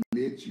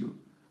humiliate you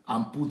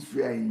and put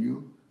fear in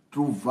you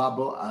through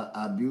verbal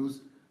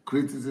abuse,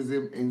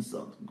 criticism,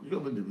 insult. You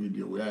remember the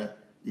video where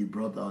he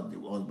brought out the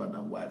husband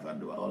and wife and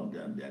they were all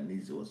on their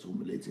knees. He was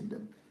humiliating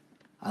them.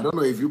 I don't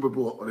know if you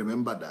people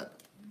remember that.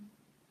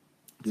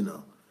 You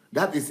know,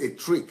 that is a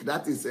trick.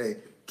 That is a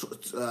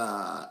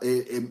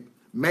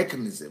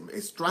mechanism,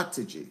 a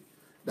strategy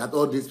that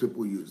all these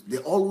people use. They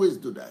always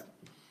do that.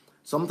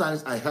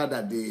 Sometimes I heard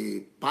that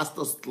the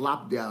pastors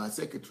slap their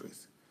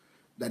secretaries,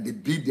 that they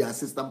beat their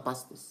assistant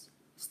pastors,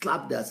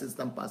 slap their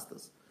assistant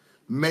pastors,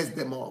 mess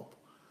them up,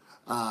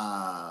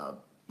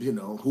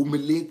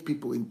 humiliate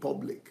people in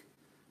public,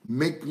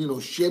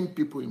 shame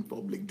people in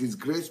public,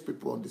 disgrace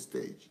people on the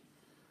stage,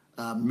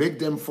 make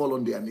them fall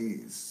on their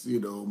knees,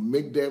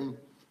 make them,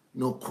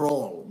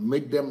 crawl,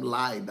 make them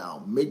lie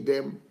down, make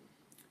them,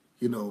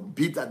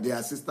 beat at their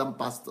assistant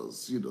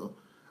pastors,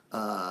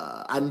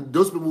 and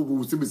those people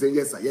will still be saying,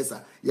 yes, sir, yes,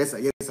 sir, yes, sir,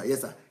 yes, sir,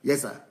 yes, sir,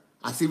 yes, sir,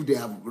 as if they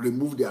have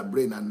removed their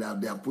brain and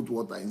they have put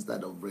water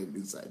instead of brain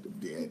inside of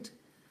the head.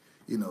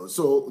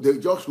 So they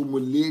just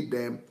humiliate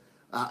them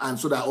and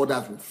so that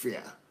others will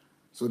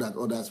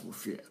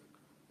fear.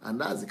 And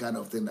that's the kind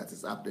of thing that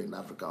is happening in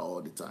Africa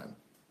all the time.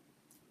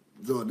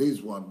 So this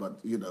one,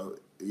 but,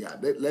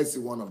 let's see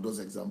one of those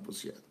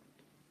examples here.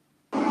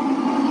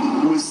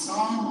 We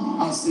serve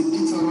as a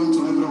deterrent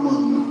to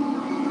everyone.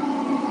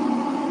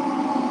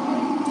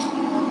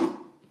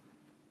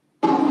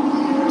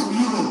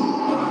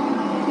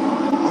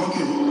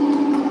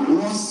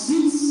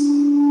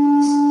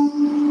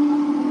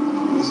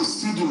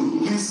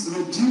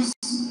 Reduce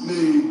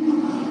the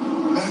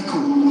echo,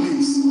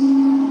 please.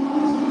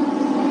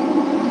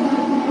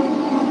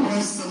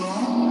 Praise the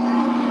Lord.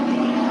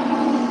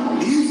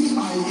 If I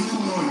hear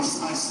noise,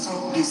 I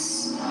stop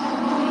this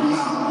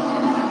now.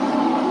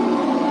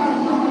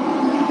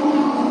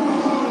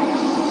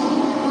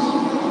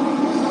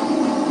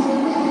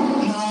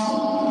 Now,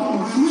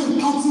 were you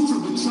a party to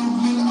the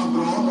traveling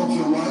abroad of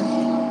your wife?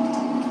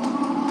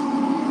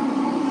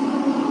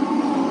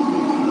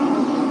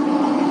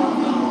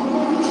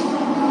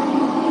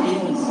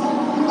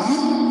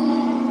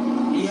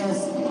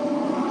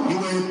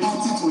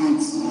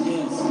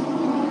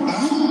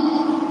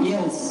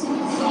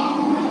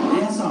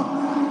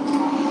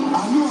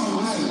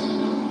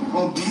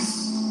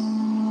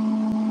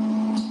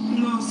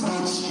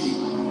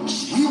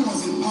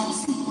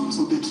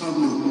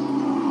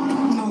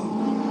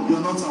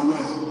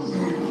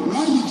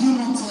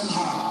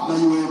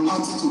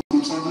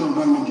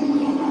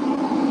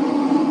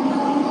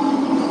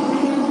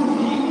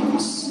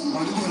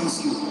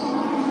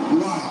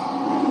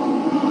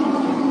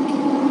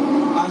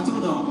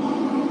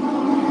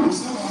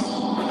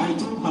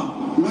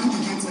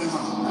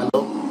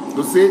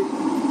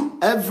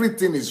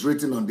 Everything is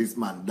written on this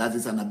man. That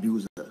is an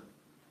abuser.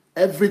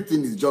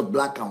 Everything is just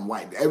black and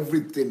white.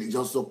 Everything is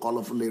just so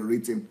colorfully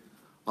written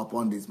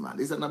upon this man.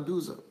 He's an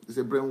abuser. He's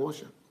a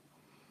brainwasher.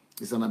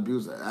 He's an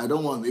abuser. I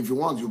don't want, if you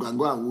want, you can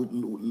go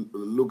and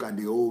look at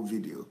the whole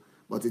video.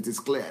 But it is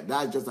clear.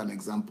 That's just an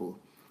example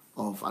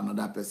of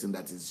another person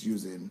that is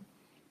using,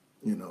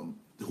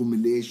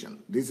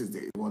 humiliation. This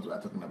is what we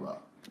are talking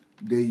about.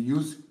 They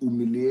use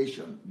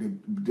humiliation.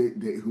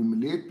 They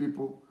humiliate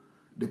people.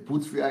 They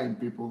put fear in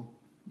people.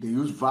 They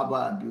use verbal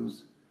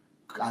abuse,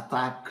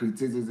 attack,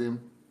 criticism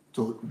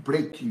to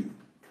break you.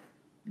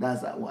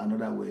 That's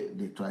another way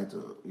they try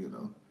to,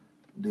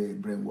 they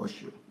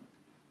brainwash you.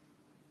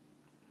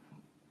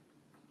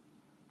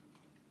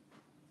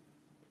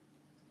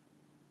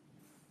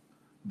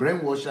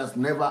 Brainwashers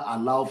never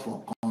allow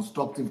for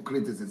constructive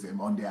criticism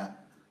on their,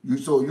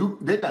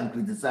 they can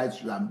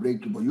criticize you and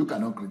break you, but you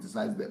cannot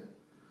criticize them.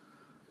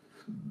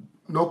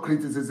 No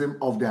criticism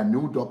of their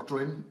new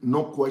doctrine,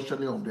 no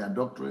questioning of their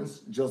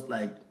doctrines, just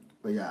like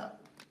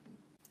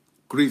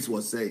Chris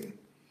was saying,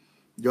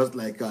 just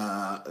like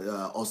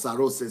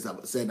Osaro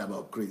said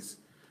about Chris,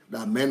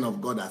 that men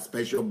of God are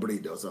special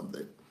breed or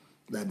something,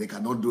 that they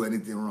cannot do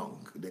anything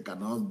wrong.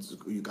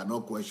 You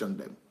cannot question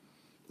them.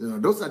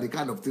 Those are the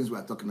kind of things we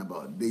are talking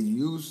about. They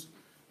use,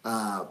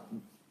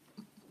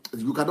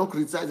 you cannot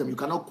criticize them, you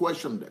cannot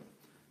question them.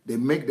 They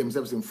make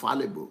themselves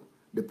infallible.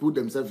 They put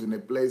themselves in a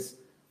place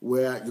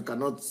where you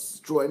cannot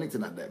throw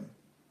anything at them.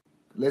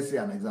 Let's see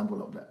an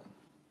example of that.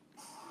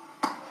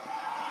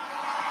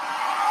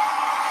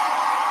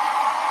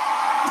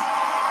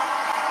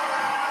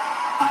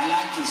 I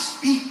like to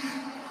speak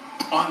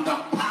on the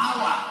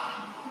power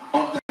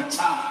of the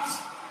tongue.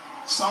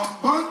 Some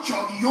bunch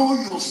of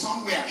yo-yo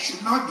somewhere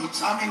should not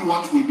determine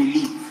what we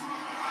believe.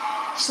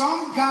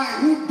 Some guy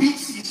who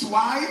beats his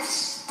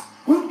wife,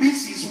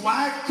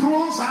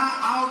 throws her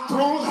out,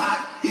 throws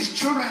his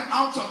children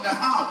out of the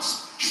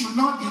house, should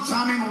not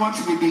determine what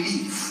we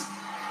believe.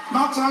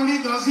 Not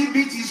only does he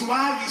beat his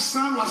wife, his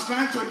son was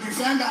trying to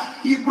defend her,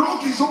 he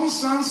broke his own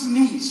son's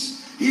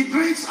knees. He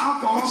drinks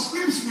alcohol,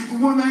 sleeps with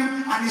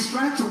women, and is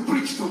trying to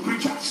preach to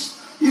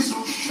preachers. He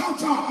should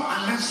shut up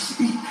and let's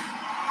speak.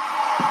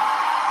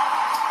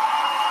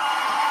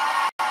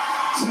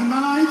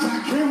 Tonight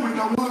I came with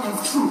the word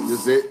of truth. You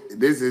say,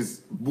 this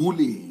is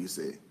bullying, you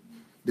say.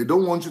 They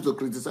don't want you to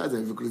criticize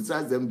them. If you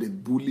criticize them, they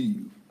bully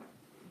you.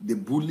 They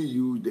bully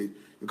you.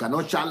 You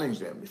cannot challenge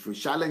them. If you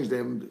challenge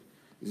them,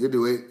 you see the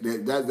way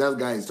that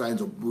guy is trying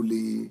to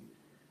bully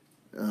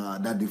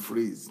Daddy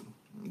Freeze,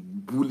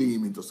 bully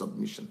him into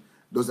submission.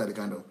 Those are the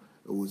kind of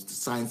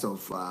signs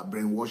of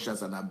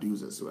brainwashers and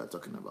abusers we are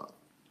talking about.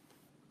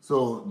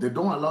 So they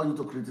don't allow you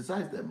to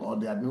criticize them or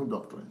their new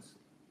doctrines.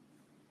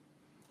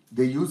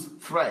 They use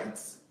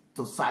threats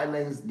to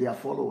silence their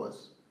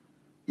followers.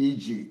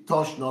 E.g.,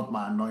 touch not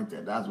my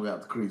anointed. That's where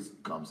Chris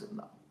comes in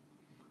now.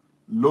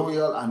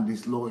 Loyal and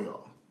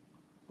disloyal.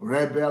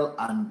 Rebel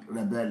and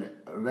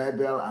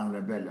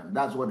rebellion.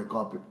 That's what they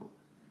call people.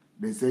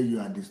 They say you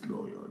are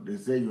disloyal. They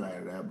say you are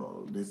a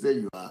rebel. They say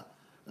you are,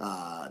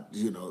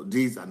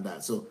 this and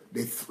that. So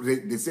they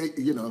say,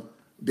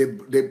 they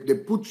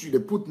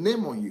put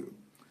name on you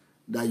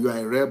that you are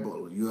a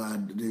rebel. You are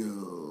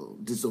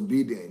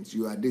disobedient.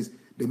 You are this.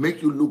 They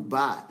make you look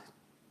bad,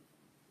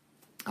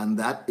 and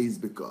that is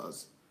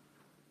because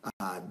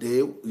that's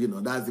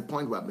the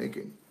point we're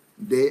making.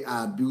 They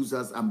are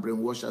abusers and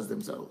brainwashers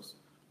themselves.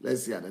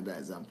 Let's see another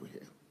example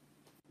here.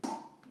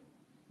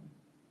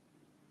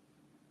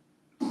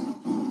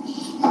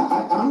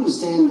 I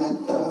understand that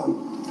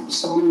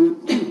some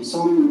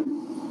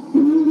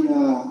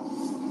media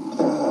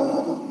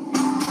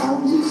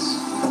houses,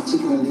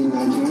 particularly in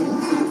Nigeria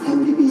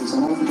and maybe in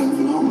South Africa,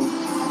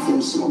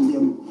 there's some of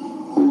them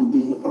who've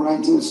been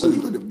writing.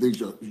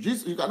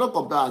 You cannot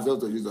compare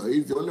ourselves to Jesus.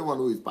 He's the only one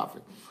who is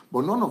perfect.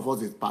 But none of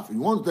us is perfect.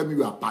 You want to tell me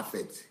you are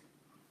perfect?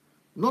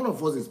 None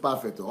of us is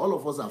perfect. All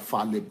of us are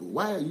fallible.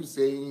 Why are you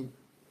saying?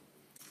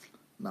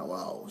 Now,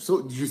 wow.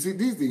 So you see,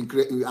 this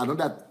is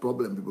another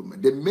problem people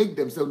make. They make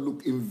themselves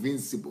look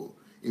invincible.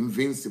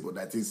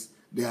 That is,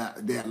 they are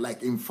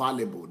like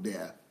infallible. They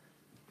are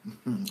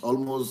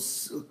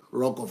almost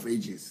rock of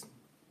ages.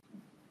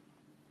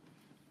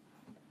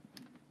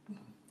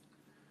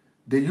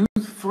 They use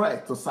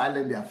threat to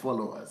silence their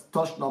followers.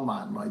 Touch no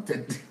man,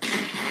 anointed.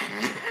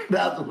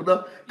 That's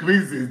what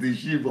Chris is the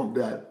chief of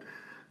that.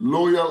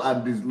 Loyal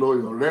and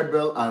disloyal,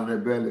 rebel and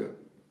rebellion.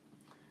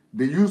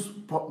 They use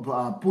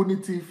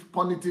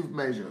punitive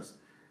measures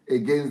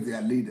against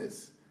their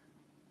leaders.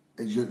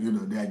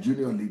 Their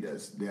junior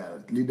leaders,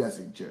 their leaders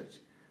in church,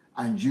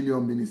 and junior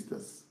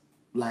ministers,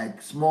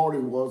 like small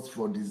rewards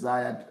for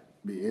desired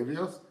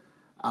behaviors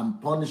and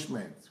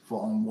punishment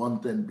for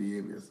unwanted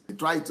behaviors. They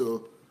try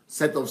to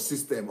set up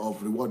system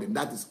of rewarding.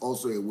 That is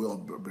also a way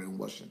of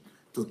brainwashing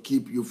to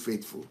keep you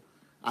faithful.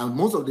 And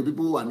most of the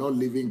people who are not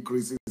leaving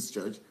Christ's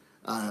church,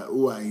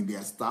 who are in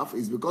their staff,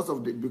 is because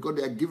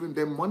they are giving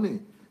them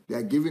money. They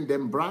are giving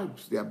them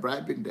bribes. They are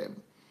bribing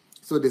them.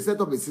 So they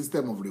set up a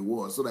system of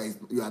rewards so that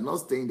you are not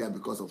staying there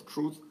because of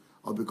truth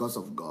or because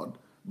of God,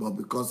 but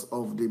because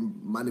of the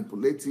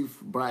manipulative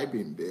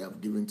bribing they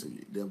have given to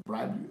you. They have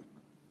bribed you.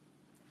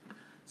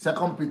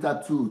 2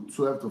 Peter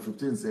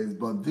 2:12-15 says,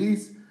 but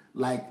these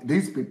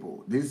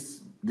people,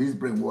 these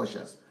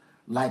brainwashers,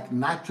 like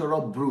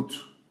natural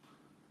brute,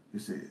 you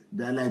see,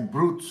 they're like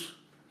brute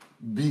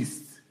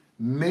beasts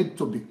made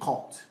to be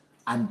caught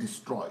and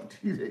destroyed.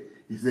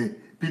 He said,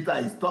 Peter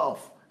is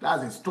tough.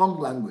 That's a strong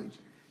language.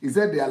 He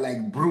said they are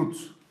like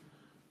brutes,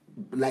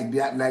 they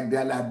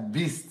are like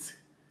beasts.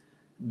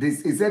 He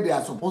said they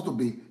are supposed to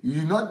be.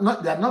 It's not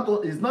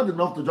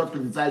enough to just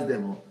criticize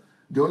them.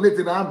 The only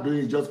thing I'm doing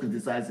is just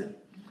criticizing.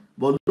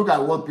 But look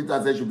at what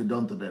Peter said should be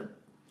done to them.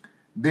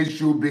 They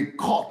should be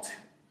caught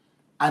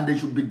and they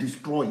should be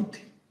destroyed.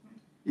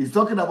 He's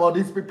talking about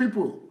these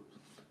people.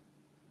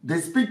 They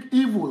speak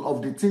evil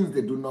of the things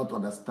they do not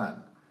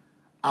understand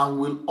and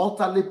will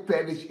utterly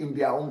perish in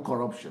their own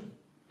corruption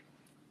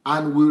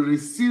and will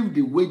receive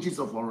the wages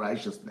of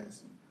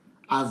unrighteousness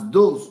as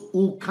those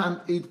who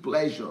can't eat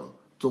pleasure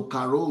to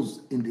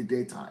carouse in the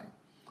daytime.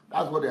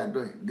 That's what they are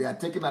doing. They are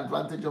taking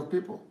advantage of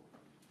people.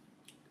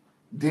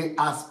 They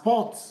are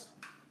spots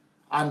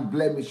and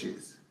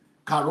blemishes,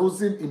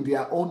 carousing in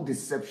their own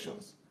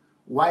deceptions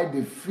while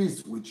they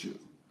feast with you.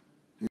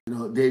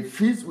 They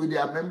feast with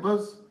their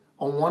members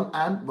on one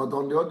hand, but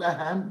on the other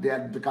hand, they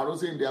are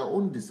carousing in their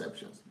own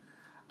deceptions,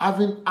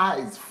 having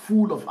eyes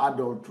full of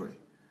adultery,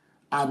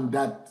 and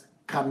that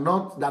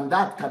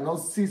cannot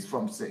cease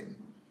from sin.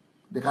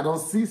 They cannot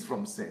cease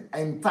from sin,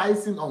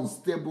 enticing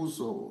unstable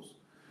souls.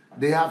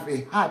 They have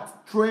a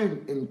heart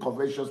trained in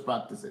covetous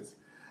practices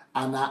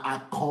and are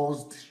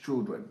accursed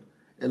children.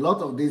 A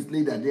lot of these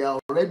leaders,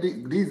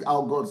 this is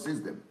how God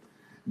sees them.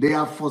 They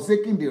have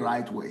forsaken the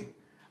right way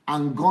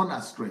and gone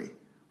astray,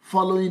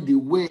 following the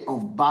way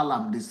of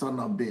Balaam, the son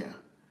of Beor,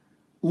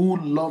 who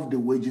loved the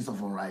wages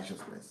of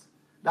unrighteousness.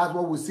 That's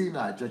what we see in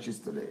our churches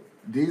today.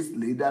 These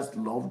leaders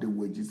love the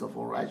wages of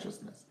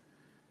unrighteousness.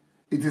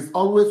 It is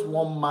always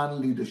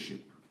one-man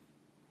leadership.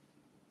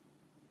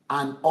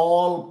 An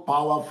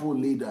all-powerful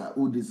leader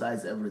who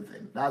decides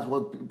everything. That's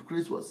what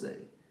Chris was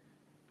saying.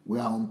 We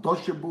are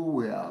untouchable.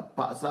 We are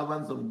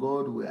servants of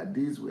God. We are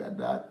this, we are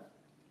that.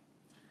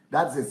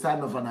 That's a sign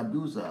of an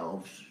abuser,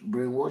 of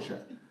brainwasher.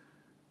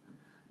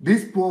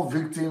 These poor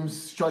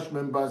victims, church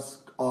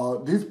members,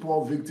 or these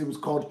poor victims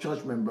called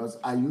church members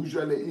are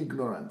usually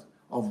ignorant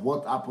of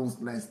what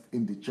happens next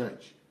in the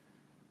church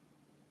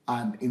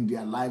and in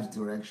their lives'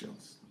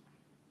 directions.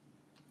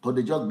 So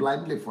they just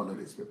blindly follow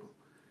these people.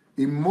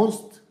 In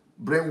most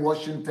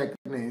brainwashing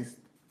techniques,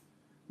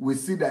 we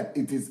see that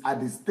it is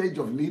at the stage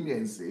of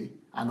leniency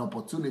and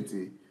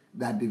opportunity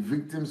that the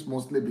victims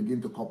mostly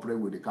begin to cooperate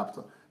with the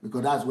captor.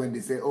 Because that's when they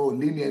say, oh,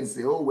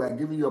 leniency, oh, we are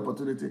giving you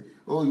opportunity,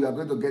 oh, you are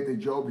going to get a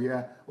job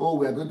here, oh,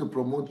 we are going to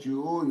promote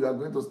you, oh, you are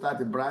going to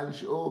start a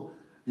branch, oh,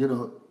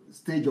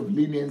 stage of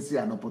leniency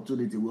and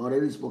opportunity. We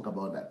already spoke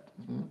about that.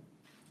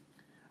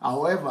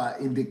 However,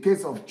 in the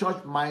case of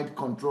church mind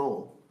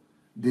control,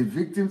 the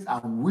victims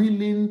are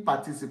willing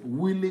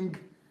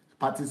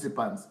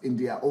participants in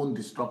their own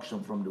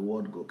destruction from the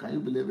word go. Can you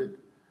believe it?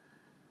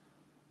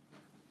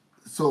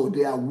 So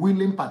they are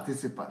willing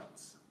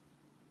participants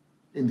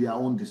in their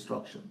own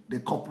destruction. They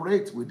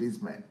cooperate with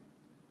these men,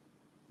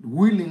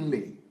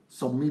 willingly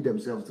submit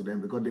themselves to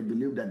them because they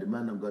believe that the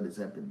man of God is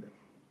helping them.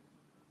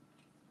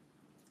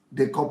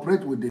 They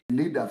cooperate with the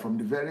leader from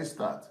the very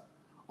start,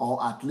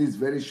 or at least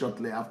very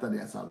shortly after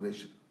their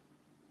salvation.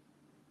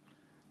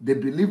 They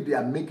believe they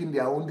are making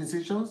their own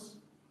decisions.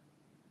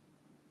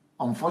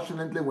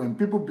 Unfortunately, when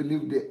people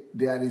believe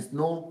there is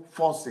no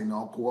forcing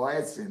or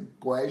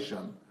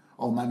coercion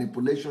or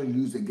manipulation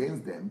used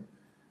against them,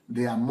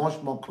 they are much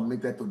more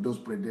committed to those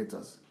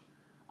predators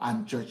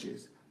and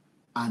churches,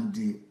 and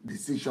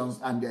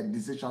their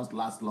decisions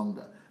last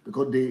longer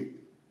because they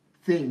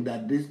think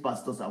that these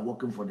pastors are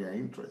working for their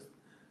interest.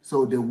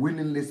 So they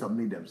willingly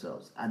submit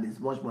themselves, and it's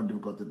much more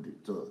difficult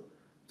to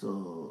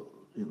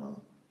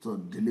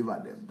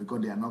deliver them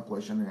because they are not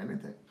questioning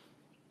anything.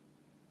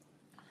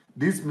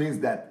 This means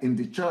that in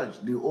the church,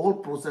 the whole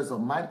process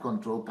of mind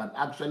control can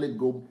actually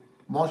go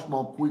much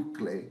more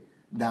quickly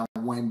than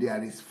when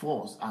there is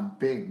force and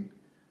pain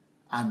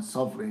and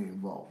suffering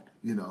involved,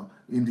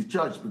 in the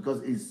church,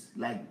 because it's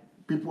like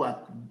people are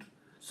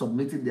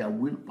submitting their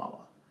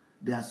willpower.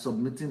 They are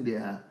submitting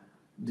their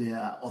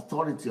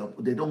authority.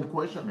 They don't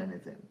question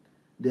anything.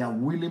 They are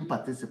willing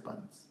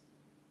participants.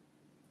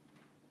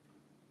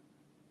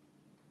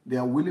 They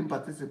are willing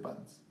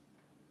participants.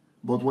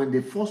 But when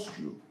they force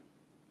you,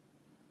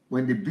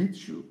 when they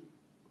beat you,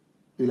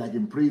 like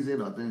in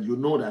prison or things, you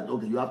know that,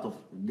 okay, you have to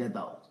get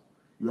out.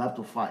 You have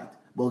to fight.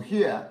 But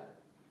here,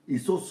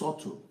 it's so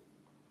subtle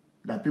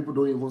that people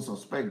don't even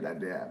suspect that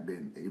they have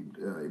been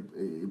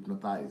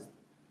hypnotized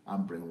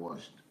and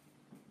brainwashed.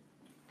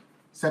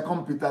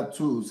 2 Peter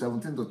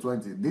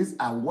 2:17-20. These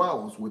are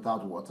wells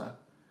without water,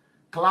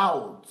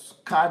 clouds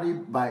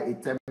carried by a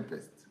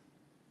tempest.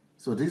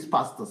 So these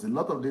pastors, a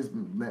lot of these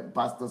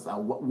pastors are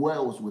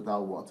wells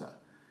without water,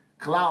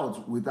 clouds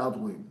without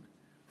wind,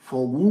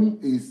 for whom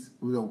is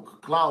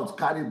clouds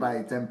carried by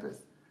a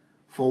tempest,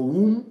 for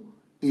whom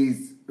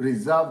is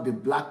reserved the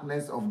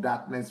blackness of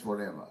darkness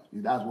forever.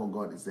 That's what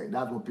God is saying.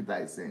 That's what Peter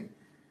is saying.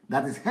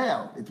 That is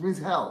hell. It means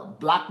hell,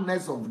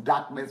 blackness of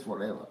darkness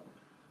forever.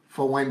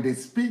 For when they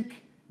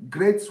speak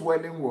great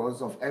swelling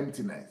words of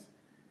emptiness,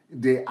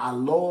 they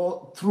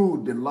allow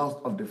through the lust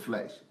of the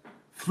flesh,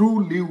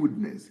 through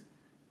lewdness,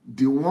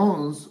 the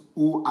ones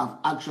who have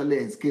actually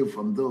escaped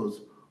from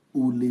those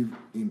who live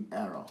in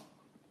error.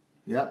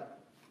 Yep,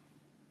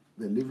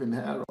 they live in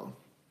error.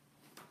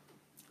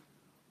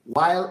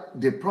 While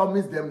they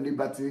promise them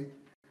liberty,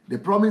 they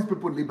promise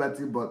people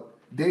liberty, but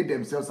they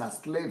themselves are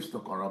slaves to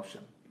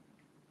corruption.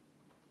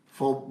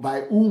 For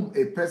by whom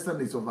a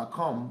person is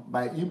overcome,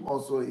 by him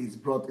also is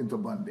brought into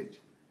bondage.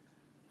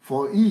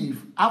 For if,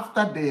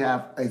 after they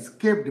have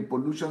escaped the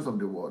pollutions of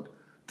the world,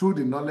 through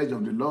the knowledge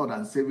of the Lord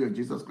and Savior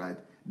Jesus Christ,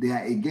 they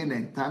are again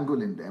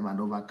entangled in them and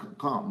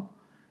overcome,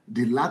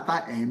 the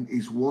latter end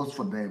is worse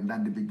for them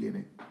than the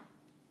beginning.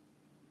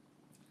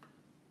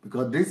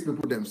 Because these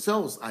people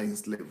themselves are in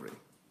slavery.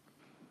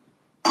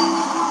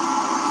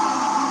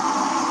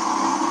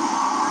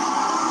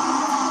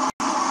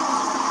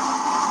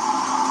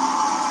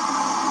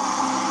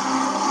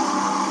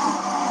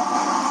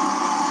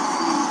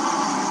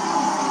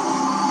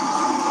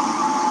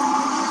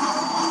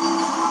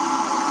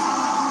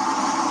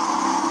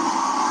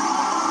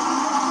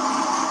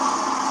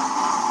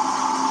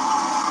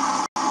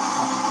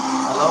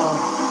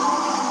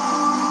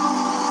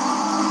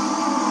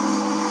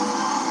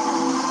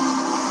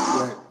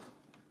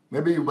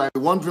 Maybe you might be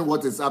wondering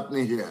what is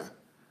happening here.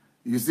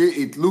 You see,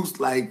 it looks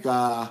like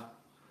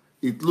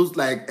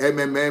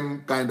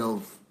MMM kind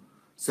of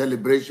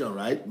celebration,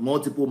 right?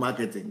 Multiple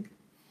marketing.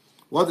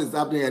 What is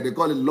happening here? They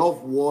call it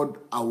Love Word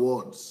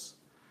Awards.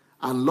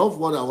 And Love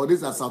Word Awards,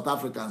 these are South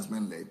Africans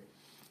mainly.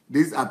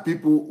 These are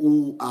people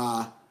who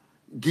are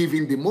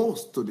giving the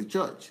most to the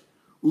church,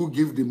 who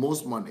give the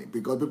most money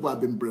because people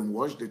have been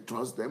brainwashed. They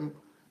trust them.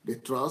 They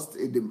trust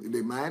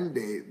the man.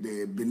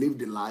 They believe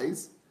the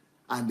lies.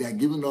 And they are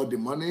giving out the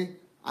money,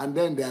 and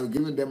then they are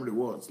giving them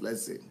rewards,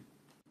 let's say.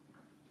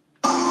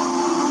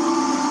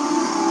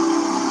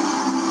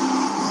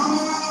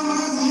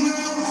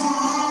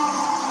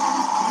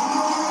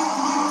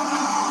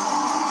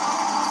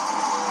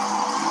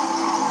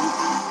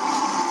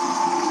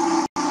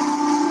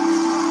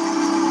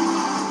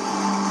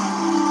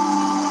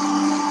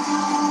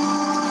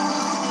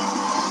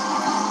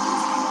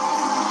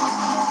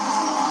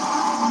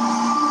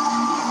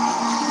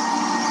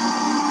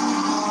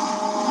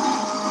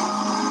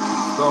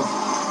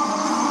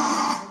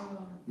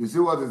 You see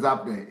what is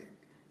happening?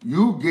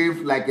 You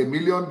gave like $1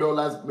 million,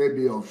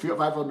 maybe, or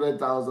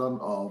 500,000,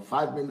 or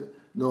 5 million,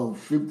 no,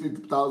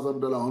 $50,000,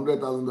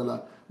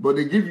 $100,000, but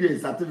they give you a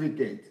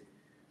certificate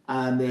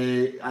and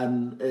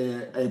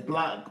a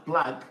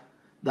plaque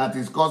that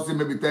is costing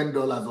maybe $10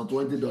 or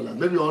 $20,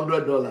 maybe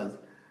 $100,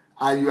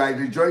 and you are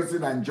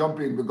rejoicing and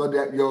jumping because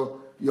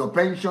your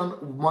pension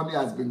money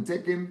has been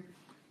taken,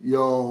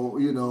 your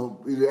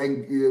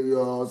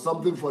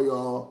something for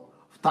your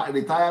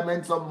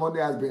retirement, some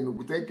money has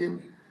been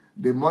taken,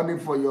 the money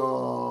for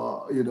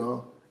your,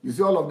 you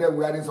see all of them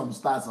wearing some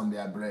stars on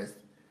their breast.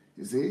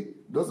 You see,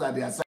 those are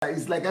their signs.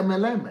 It's like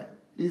MLM.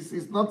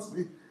 It's not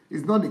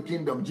the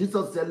kingdom.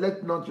 Jesus said,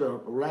 "Let not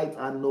your right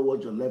hand know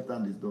what your left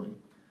hand is doing."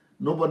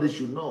 Nobody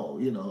should know.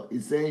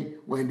 He's saying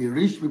when the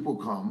rich people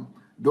come,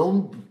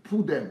 don't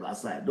put them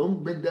aside.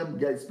 Don't make them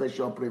get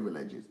special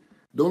privileges.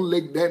 Don't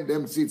let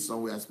them sit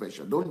somewhere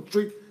special. Don't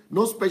treat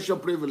no special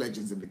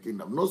privileges in the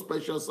kingdom. No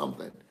special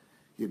something,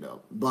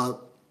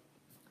 But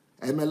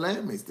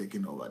MLM is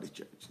taking over the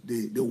church.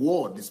 The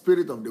world, the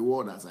spirit of the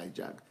world has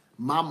hijacked.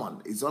 Mammon.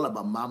 It's all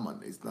about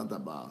mammon. It's not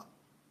about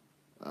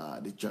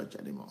the church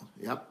anymore.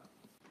 Yep.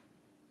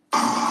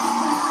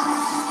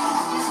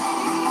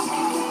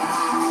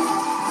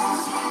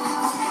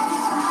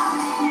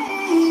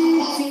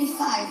 Day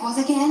 5 was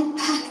again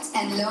packed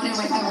and loaded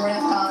with the word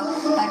of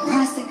God by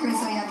Pastor Chris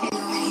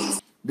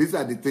Oyakilome. These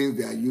are the things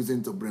they are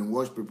using to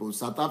brainwash people.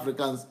 South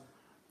Africans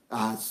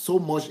are so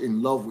much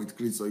in love with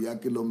Chris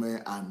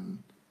Oyakilome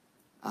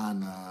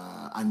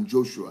and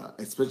Joshua,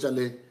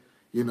 especially,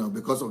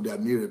 because of their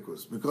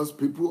miracles. Because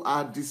people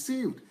are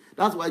deceived.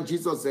 That's why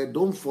Jesus said,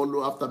 don't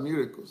follow after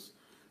miracles.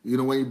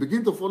 When you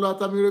begin to follow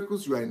after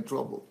miracles, you are in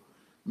trouble.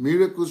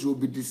 Miracles, you'll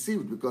be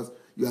deceived because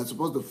you are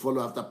supposed to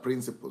follow after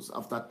principles,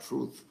 after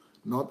truth,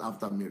 not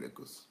after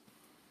miracles.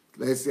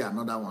 Let's see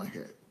another one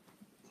here.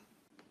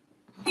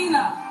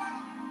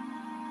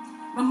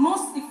 The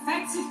most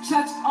effective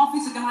church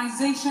office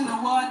organization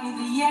award in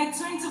the year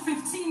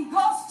 2015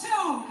 goes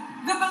to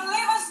the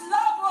Believers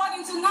Love World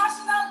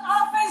International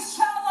Office,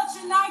 Charlotte,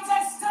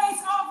 United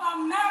States of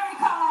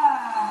America.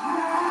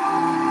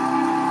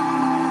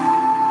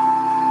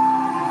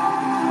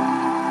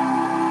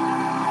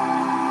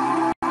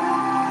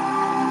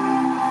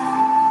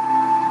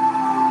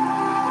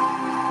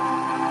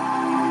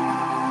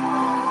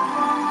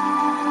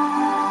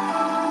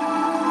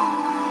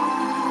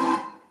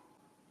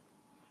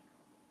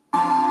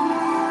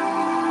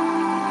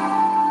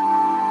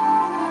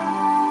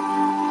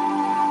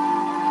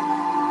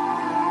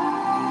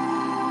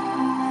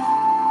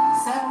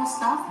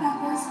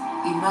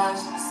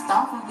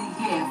 Staff of the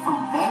Year from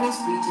various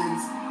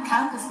regions,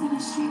 campus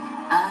ministry,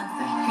 and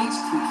the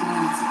HQ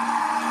community.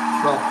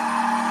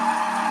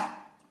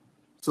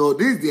 So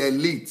this is the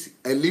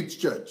elite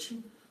church.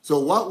 So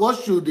what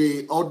should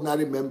the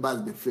ordinary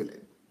members be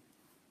feeling?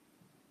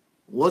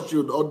 What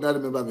should ordinary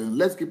members be feeling?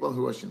 Let's keep on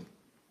rushing.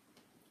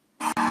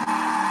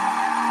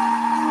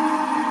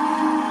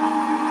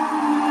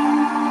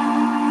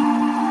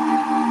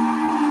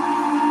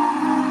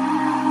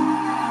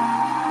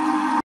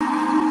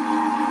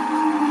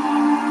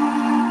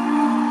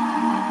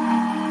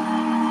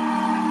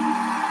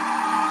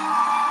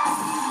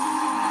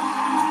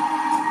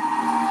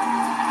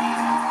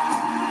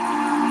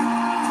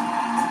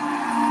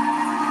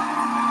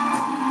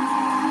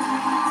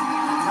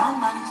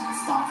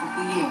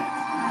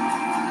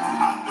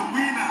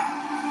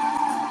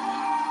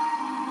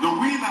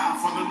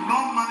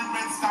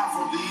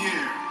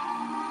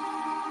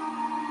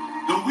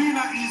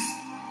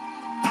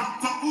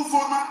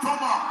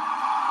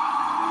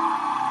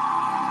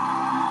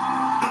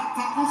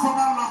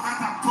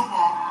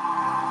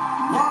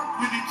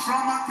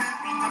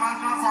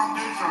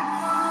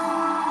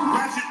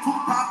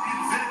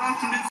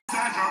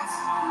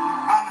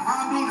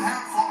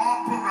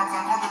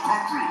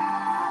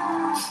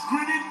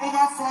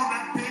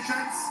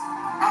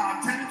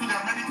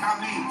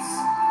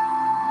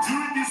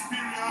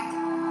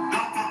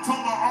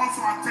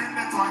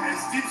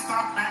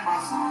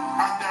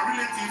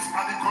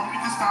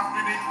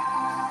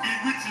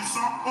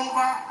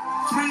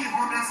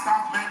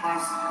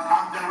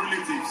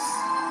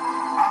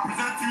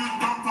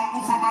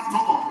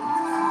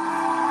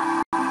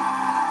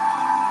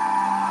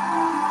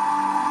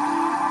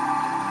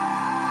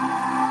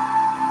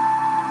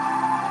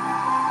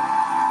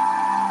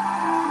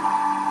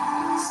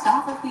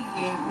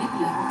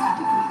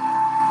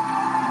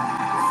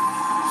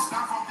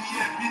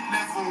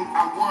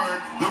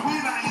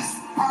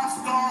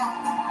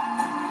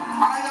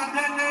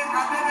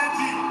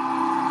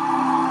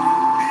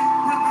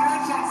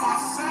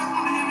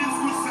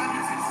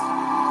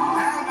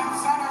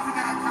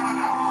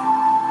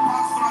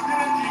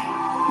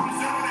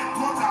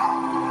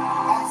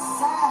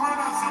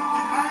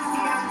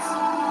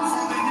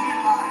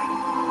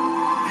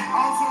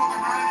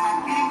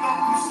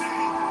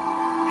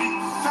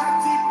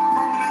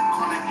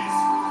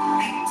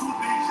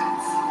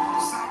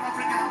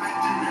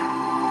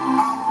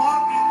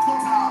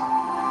 Total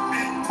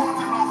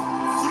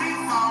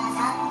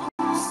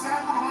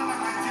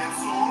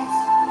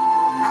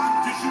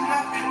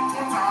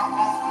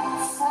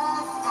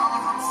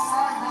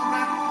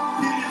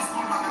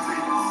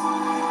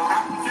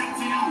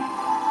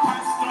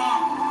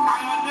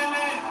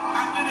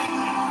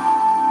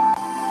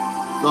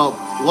So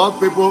what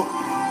people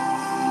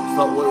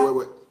stop,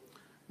 wait.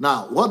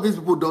 Now, what these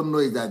people don't know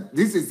is that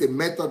this is a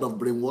method of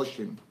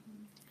brainwashing.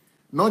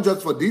 Not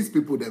just for these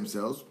people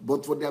themselves,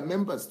 but for their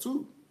members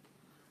too.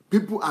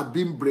 People are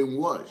being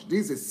brainwashed.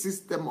 This is a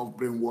system of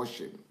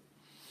brainwashing.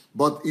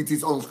 But it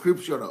is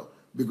unscriptural.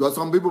 Because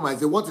some people might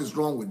say, what is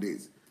wrong with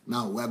this?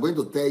 Now, we are going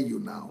to tell you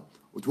now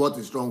what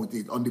is wrong with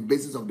it on the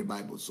basis of the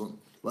Bible soon.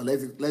 But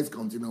let's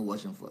continue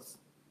watching first.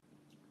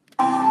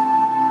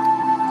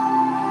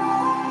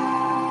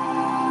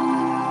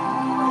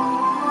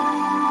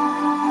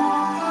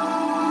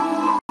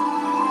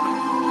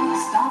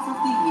 Staff of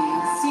the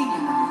Year,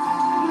 Senior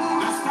Level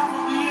category. The staff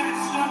of the year,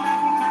 senior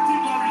level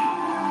category.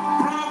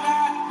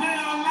 Brother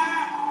Deola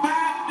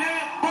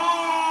Badebo.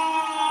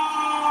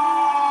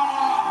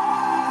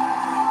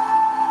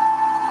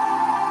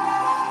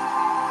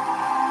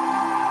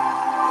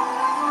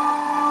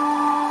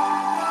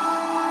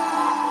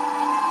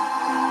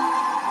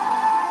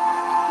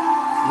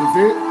 You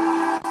see,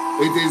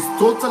 it is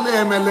totally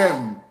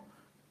MLM.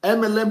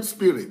 MLM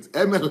spirit.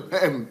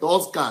 MLM.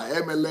 Tosca.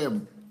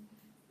 MLM.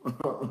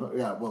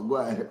 Yeah, but go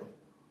ahead.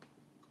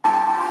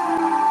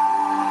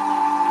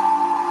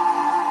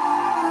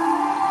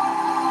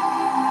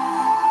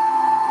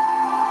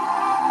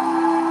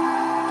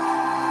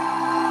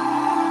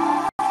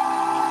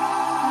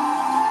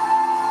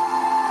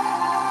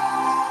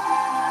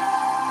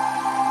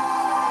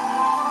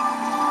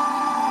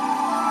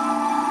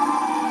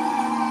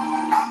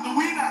 And the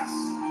winners,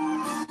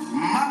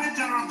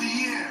 Manager of the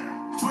Year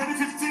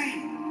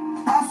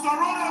 2015, Pastor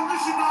Ronald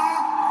Missioner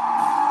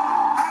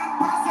and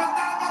Pastor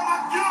Dava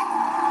Majuk.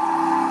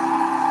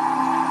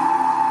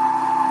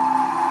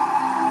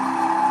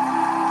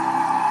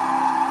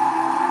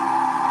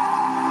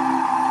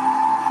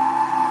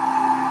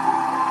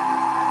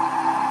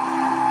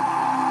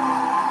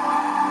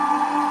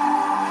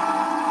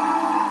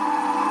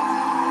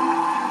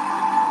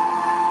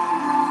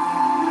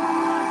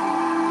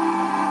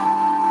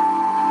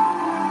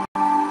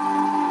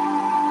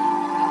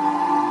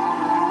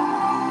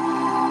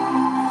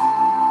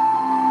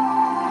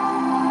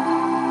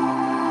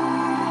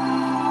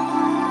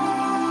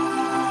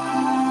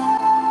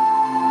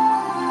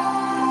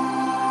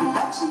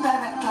 Production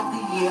Director of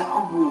the Year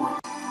Award.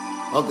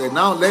 Okay,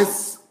 now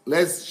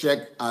let's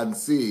check and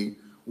see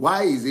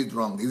why is it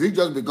wrong. Is it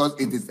just because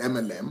it is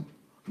MLM?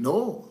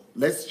 No.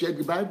 Let's check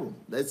the Bible.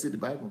 Let's see the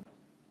Bible.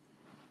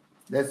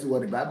 Let's see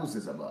what the Bible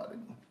says about it.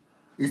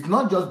 It's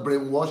not just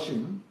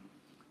brainwashing.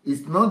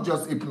 It's not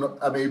just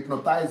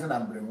hypnotizing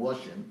and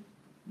brainwashing.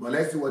 But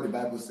let's see what the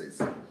Bible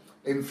says.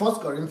 In 1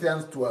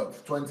 Corinthians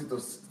 12, 20 to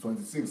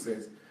 26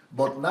 says,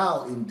 but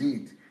now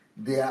indeed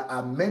there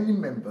are many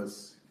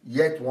members,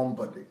 yet one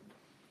body.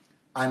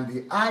 And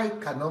the eye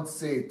cannot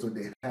say to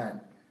the hand,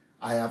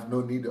 I have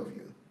no need of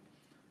you.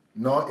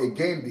 Nor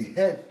again the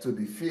head to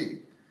the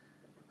feet,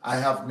 I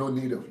have no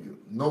need of you.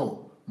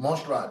 No,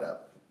 much rather,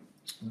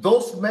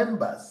 those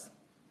members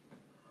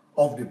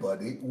of the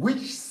body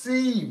which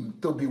seem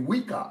to be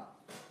weaker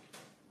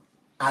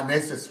are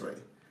necessary.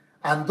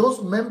 And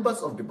those members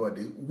of the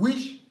body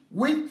which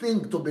we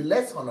think to be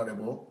less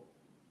honorable,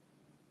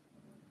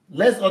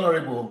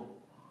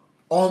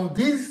 on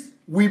this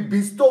we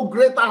bestow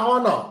greater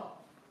honor.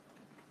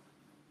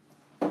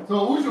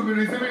 So who should be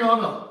receiving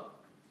honor?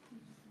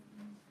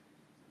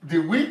 The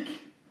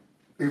weak,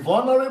 the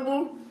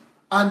vulnerable,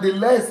 and the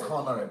less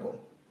honorable.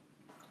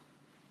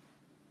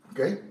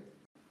 Okay?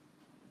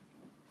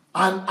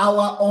 And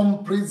our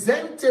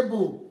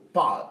unpresentable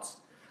parts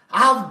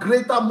have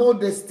greater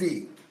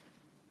modesty.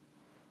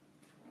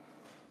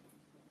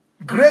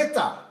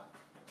 Greater.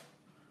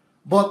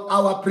 But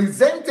our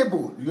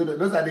presentable,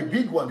 those are the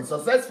big ones, the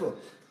successful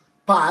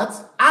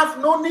parts, have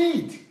no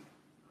need.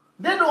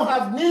 They don't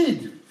have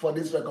need for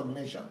these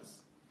recognitions.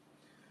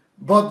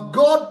 But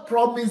God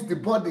promised the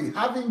body,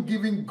 having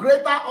given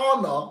greater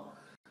honor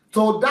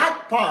to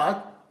that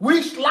part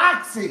which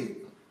lacks it.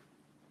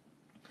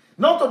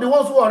 Not to the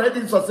ones who are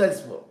already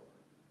successful,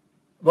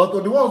 but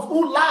to the ones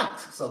who lack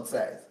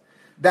success.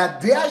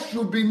 That there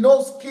should be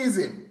no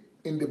schism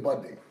in the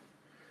body,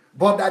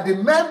 but that the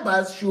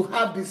members should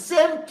have the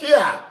same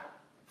care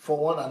for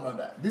one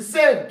another. The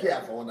same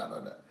care for one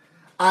another.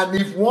 And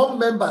if one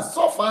member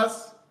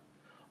suffers,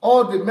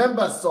 all the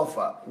members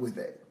suffer with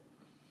it.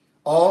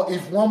 Or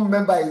if one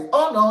member is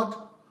honored,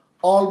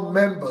 all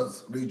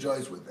members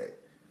rejoice with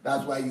it.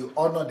 That's why you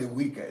honor the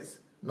weakest,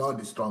 not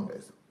the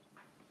strongest.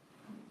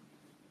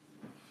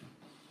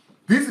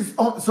 These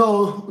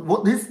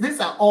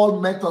are all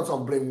methods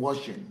of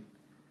brainwashing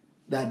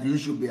that you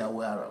should be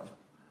aware of.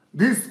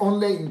 This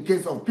only in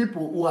case of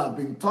people who have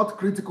been taught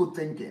critical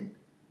thinking,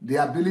 the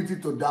ability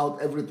to doubt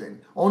everything.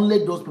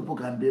 Only those people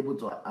can be able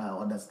to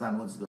understand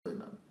what's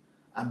going on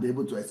and be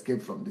able to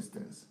escape from these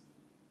things.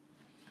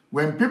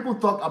 When people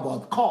talk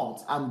about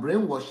cults and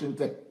brainwashing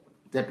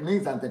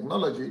techniques and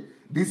technology,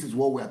 this is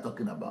what we are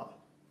talking about.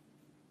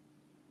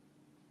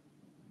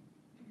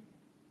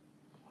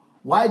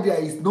 Why there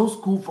is no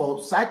school for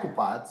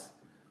psychopaths,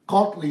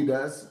 cult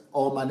leaders,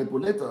 or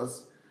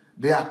manipulators,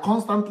 they are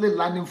constantly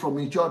learning from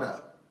each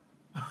other.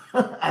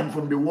 and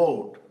from the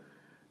world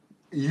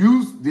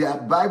use their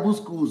Bible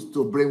schools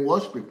to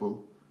brainwash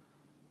people.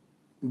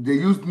 They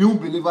use new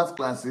believers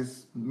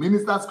classes,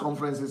 ministers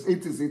conferences,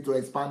 etc. to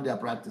expand their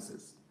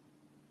practices.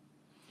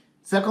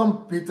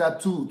 2 Peter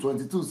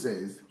 2:22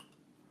 says,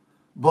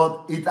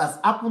 but it has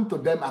happened to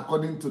them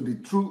according to the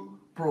true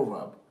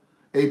proverb,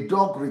 a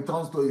dog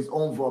returns to his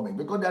own vomit,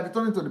 because they are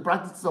returning to the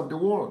practices of the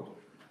world,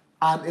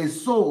 and a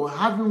soul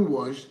having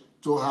washed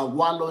to her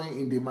wallowing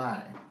in the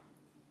mire.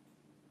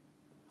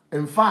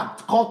 In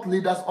fact, cult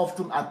leaders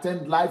often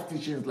attend live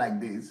teachings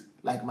like this,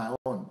 like my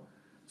own,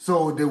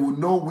 so they will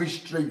know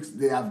which tricks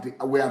we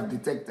have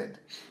detected,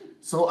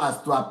 so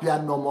as to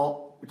appear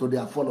normal to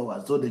their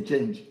followers, so they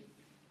change.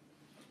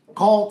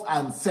 Cult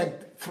and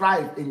sect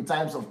thrive in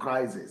times of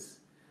crisis.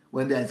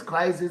 When there is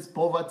crisis,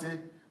 poverty,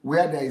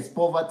 where there is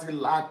poverty,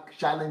 lack,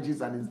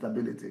 challenges, and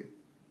instability.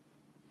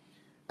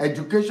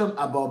 Education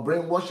about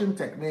brainwashing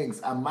techniques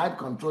and mind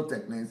control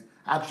techniques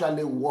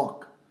actually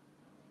work.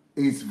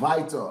 Is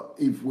vital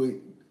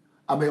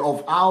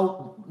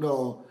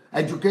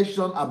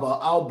education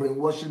about how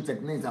brainwashing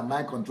techniques and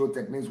mind control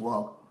techniques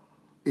work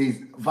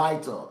is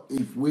vital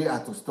if we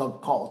are to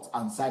stop cults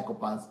and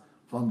psychopaths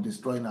from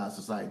destroying our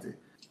society.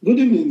 Good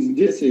evening,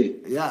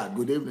 Jesse. Yeah,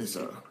 good evening,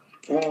 sir.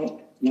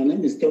 My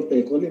name is Tope,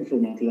 calling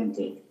from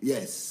Atlanta.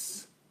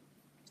 Yes.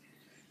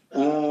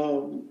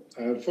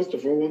 First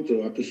of all, I want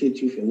to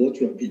appreciate you for what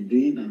you have been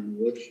doing and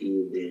what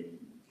you've been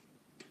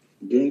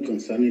doing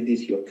concerning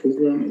this. Your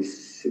program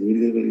is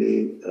really,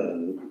 really,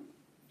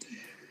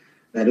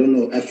 I don't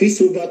know. I feel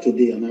sober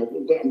today, and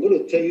I'm going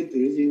to tell you the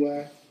reason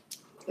why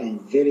I'm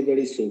very,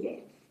 very sober.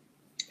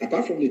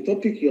 Apart from the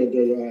topic you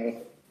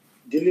are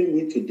dealing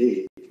with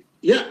today,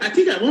 yeah, I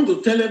think I want to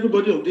tell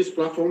everybody on this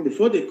platform,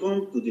 before they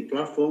come to the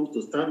platform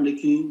to start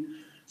making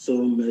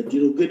some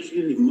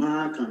derogatory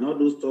remark and all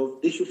those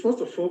stuff, they should first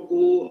of all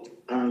go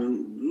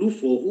and look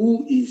for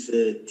who is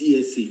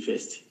DSC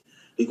first,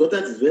 because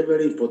that is very,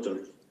 very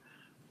important.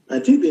 I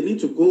think they need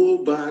to go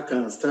back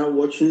and start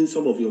watching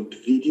some of your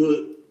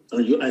video.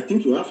 I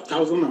think you have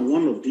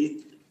 1,001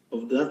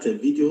 of that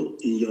video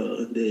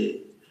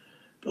in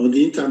on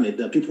the internet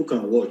that people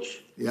can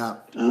watch. Yeah.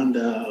 And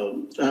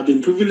I've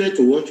been privileged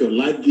to watch your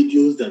live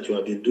videos that you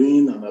have been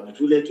doing, and I've been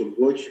privileged to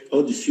watch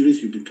all the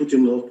series you've been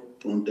putting up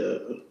on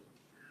the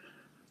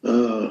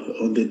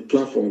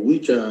platform,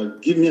 which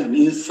give me an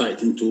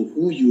insight into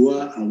who you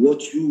are and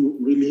what you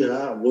really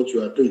are and what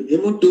you are doing.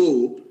 Even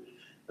though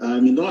I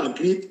may not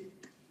agree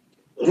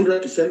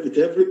 100% with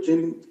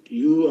everything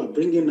you are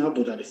bringing up,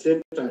 but at the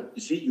same time,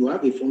 you see, you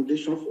have a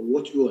foundation for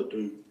what you are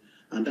doing.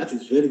 And that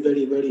is very,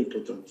 very, very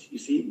important. You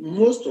see,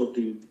 most of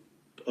the...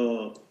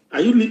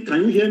 can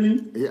you hear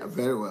me? Yeah,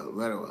 very well,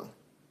 very well.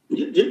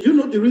 You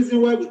know the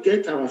reason why we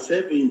get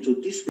ourselves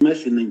into this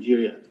mess in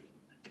Nigeria?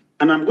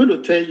 And I'm going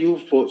to tell you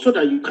so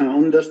that you can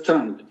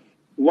understand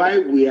why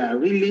we are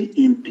really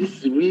in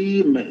this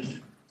real mess.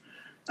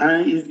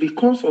 And it's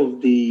because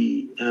of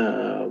the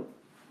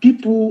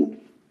people,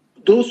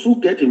 those who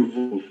get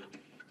involved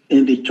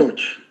in the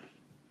church.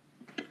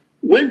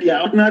 When they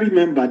are ordinary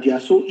members, they are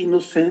so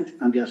innocent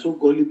and they are so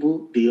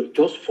gullible, they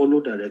just follow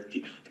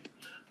directive.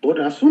 But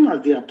as soon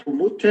as they are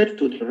promoted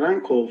to the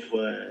rank of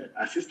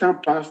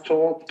assistant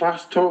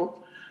pastor,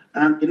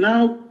 and they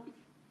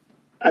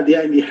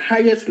are in the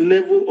highest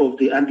level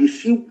and they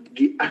see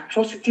the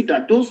atrocity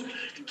that those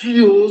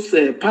GOs,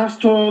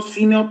 pastors,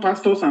 senior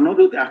pastors, and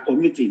others are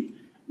committing,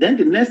 then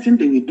the next thing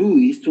they will do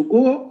is to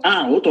go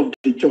out of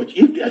the church,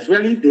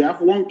 if they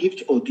have one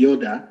gift or the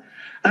other,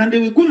 and they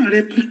will go and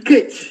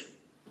replicate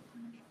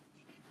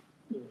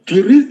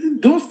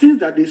those things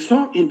that they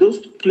saw in those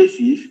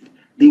places.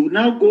 They will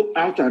now go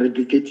out and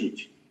replicate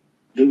it.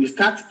 They will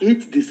start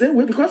it the same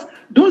way, because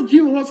those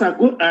GOs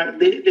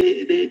they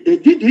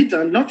did it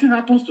and nothing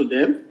happens to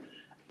them.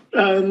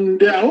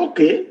 They are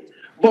okay,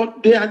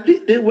 but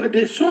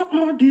they saw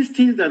all these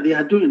things that they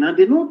are doing, and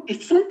they know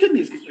something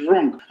is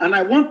wrong. And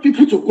I want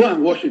people to go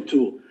and watch it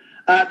too.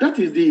 That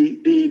is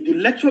the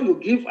lecture you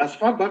give as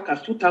far back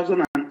as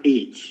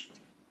 2008.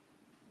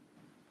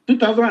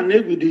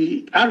 2008 with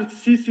the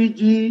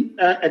RCCG,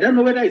 I don't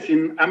know whether it's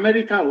in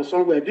America or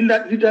somewhere,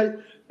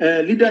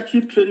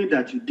 leadership training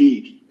that you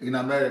did. In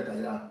America,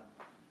 yeah.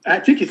 I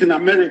think it's in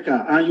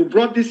America. And you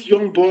brought this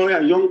young boy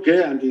and young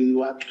girl, and they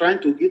were trying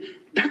to get...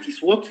 That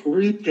is what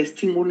real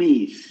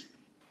testimony is.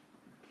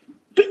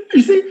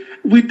 You see,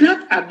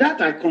 at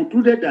that, I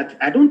concluded that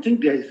I don't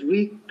think there is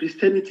real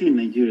Christianity in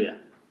Nigeria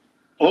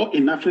or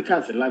in Africa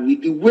as a life.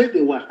 The way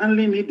they were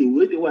handling it, the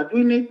way they were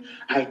doing it,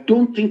 I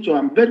don't think so.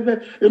 I'm very,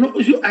 very...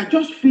 I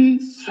just feel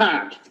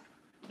sad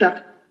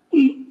that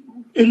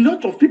a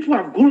lot of people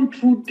have gone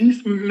through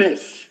this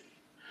mess,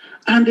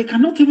 and they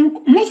cannot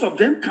even... Most of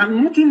them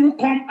cannot even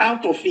come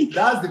out of it.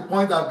 That's the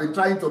point I've been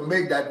trying to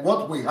make, that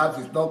what we have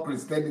is not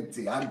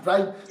Christianity. That's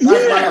why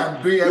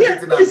I'm doing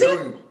everything I'm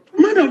doing.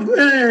 Man of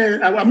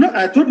God,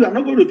 I told you I'm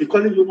not going to be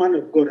calling you man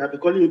of God. I'll be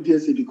calling you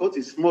DSA, because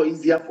it's more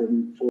easier for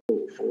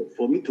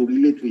me to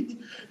relate with.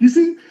 You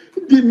see,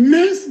 the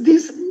mess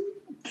these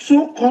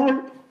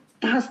so-called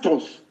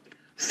pastors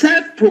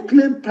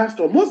Self-proclaimed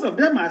pastor. Most of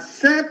them are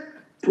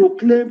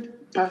self-proclaimed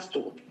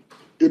pastor.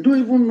 They don't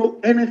even know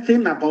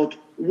anything about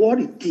what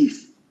it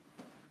is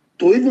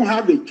to even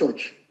have a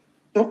church.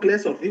 Talk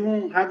less of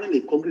even having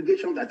a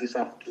congregation that is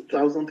of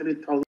 2,000,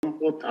 3,000,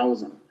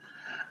 4,000.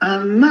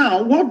 And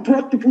now what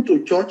brought people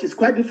to church is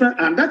quite different,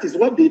 and that is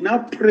what they now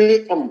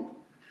prey on.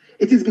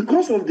 It is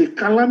because of the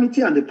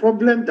calamity and the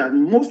problem that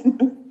most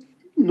people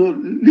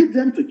lead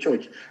them to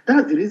church.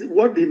 That's the reason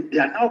what they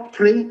are now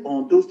preying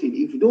on those things.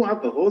 If you don't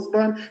have a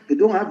husband, if you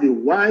don't have a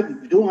wife,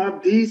 if you don't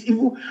have this,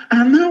 even.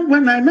 And now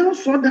when I now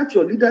saw that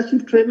your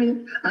leadership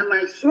training, and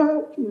I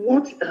saw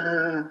what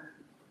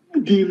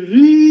the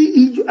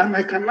real, and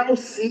I can now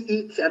see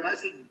it, and I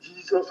say,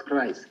 Jesus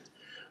Christ,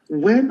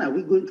 when are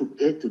we going to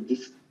get to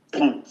this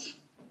point?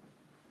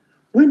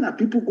 When are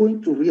people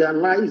going to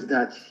realize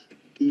that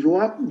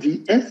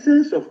the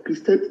essence of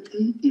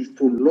Christianity is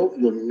to love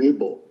your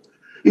neighbor?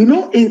 You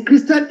know, in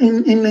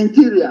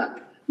Nigeria,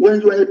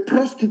 when you are a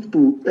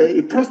prostitute,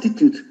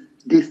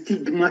 they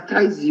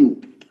stigmatize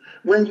you.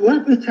 When you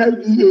have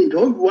HIV/AIDS,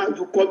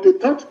 or they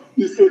thought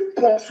it's a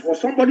cause for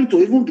somebody to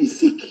even be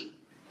sick.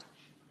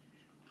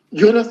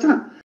 You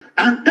understand?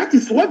 And that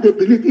is what they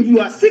believe. If you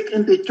are sick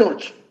in the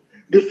church,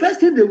 the first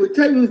thing they will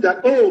tell you is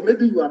that, oh,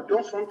 maybe you have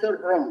done something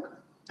wrong.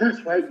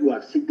 That's why you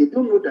are sick. They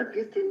don't know that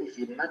this thing is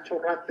a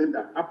natural thing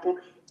that happens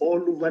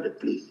all over the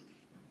place.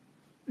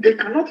 They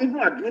cannot even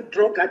admit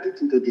drug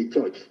addict into the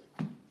church.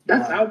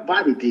 That's how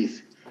bad it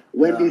is.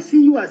 When they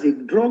see you as a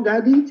drug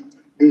addict,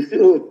 they say,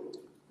 oh,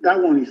 that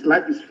one, his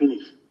life is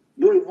finished.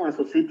 Don't even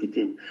associate with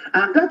him.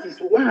 And that is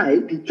why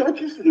the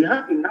churches we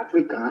have in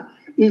Africa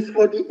is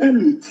for the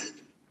elites.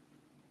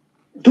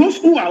 Those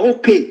who are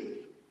okay.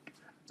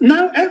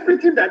 Now,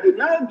 everything that they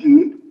now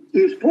do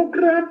is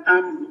programmed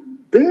and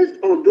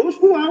based on those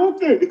who are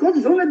okay, because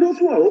it's only those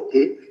who are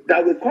okay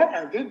that will come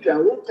and give their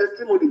own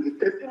testimony, the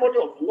testimony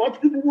of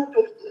what people want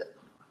to hear,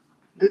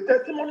 the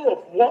testimony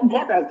of what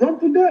God has done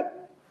to them.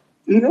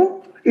 You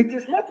know, it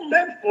is not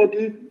meant for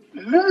the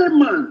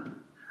layman.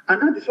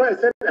 And that is why I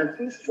said I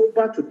feel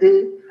sober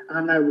today,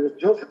 and I was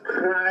just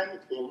crying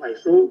in my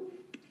soul.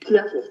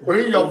 Tears was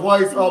Bring your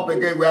voice up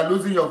again. We are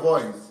losing your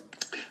voice.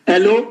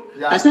 Hello?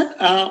 Yeah. I said,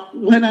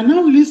 when I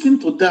now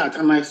listened to that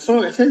and I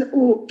said,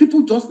 oh,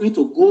 people just need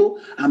to go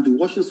and be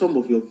watching some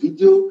of your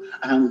video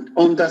and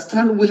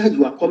understand where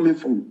you are coming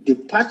from. The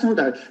passion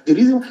that, the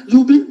reason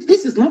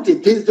this is not a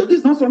day job. This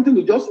is not something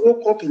you just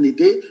woke up in a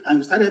day and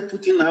you started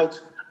putting out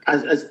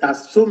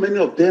as so many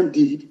of them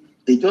did.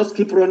 They just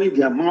keep running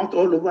their mouth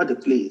all over the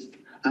place.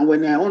 And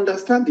when I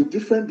understand the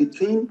difference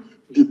between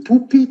the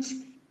pulpit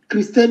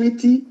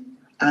Christianity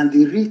and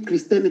the real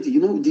Christianity,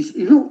 we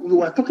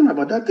were talking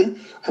about that thing.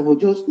 I was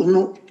just,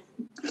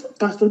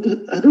 Pastor,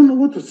 I don't know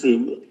what to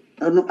say.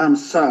 I'm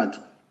sad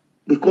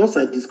because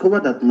I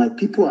discovered that my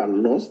people are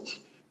lost.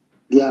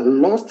 They are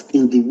lost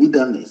in the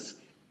wilderness.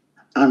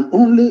 And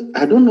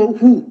I don't know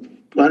who,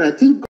 but I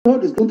think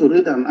God is going to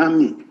raise an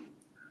army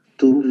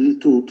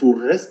to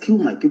rescue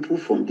my people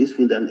from this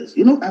wilderness.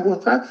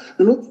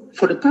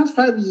 For the past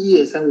 5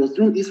 years, I was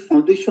doing this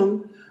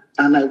foundation.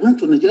 And I went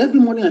to Nigeria.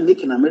 Every morning I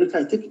make in America,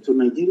 I take it to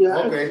Nigeria.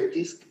 Okay.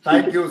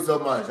 Thank you so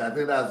much. I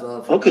think that's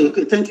all. Okay.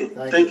 Thank you.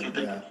 Thank you.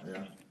 Yeah.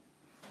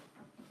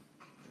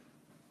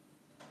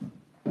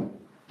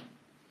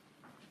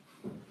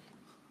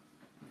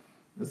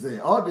 See,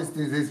 all these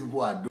things these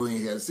people are doing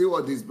here, see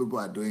what these people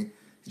are doing.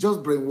 It's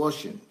just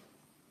brainwashing.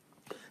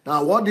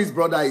 Now, what this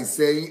brother is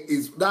saying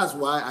is, that's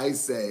why I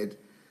said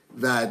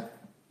that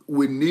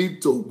we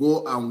need to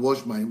go and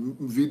watch my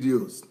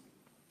videos.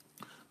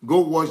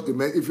 Go watch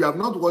if you have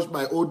not watched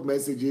my old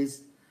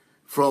messages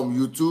from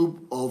YouTube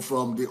or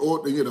from the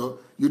old, you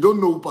don't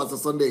know who Pastor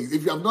Sunday is.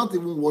 If you have not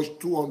even watched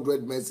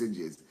 200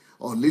 messages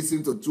or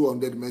listened to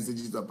 200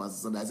 messages of Pastor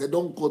Sunday, I said,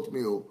 don't quote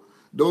me,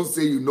 don't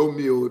say you know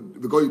me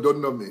because you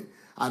don't know me.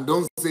 And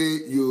don't say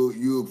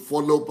you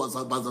follow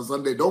Pastor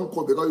Sunday. Don't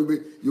quote because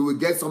you will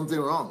get something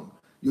wrong.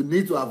 You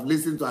need to have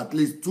listened to at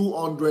least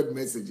 200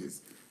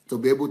 messages to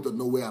be able to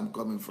know where I'm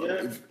coming from.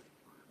 Yeah.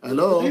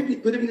 Hello. Good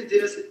evening,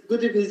 DSA.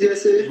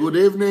 Good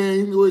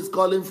evening. Who is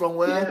calling from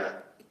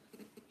where?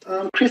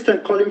 Yeah.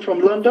 Christian calling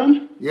from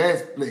London.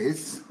 Yes,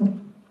 please.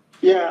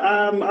 Yeah.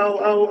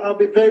 I'll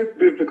be very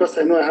brief because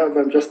I know I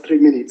have just 3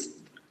 minutes.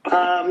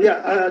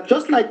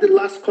 Just like the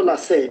last caller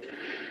said,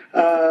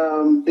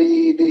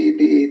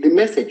 the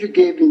message you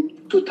gave in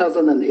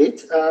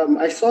 2008.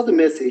 I saw the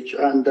message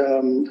and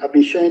I've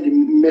been sharing the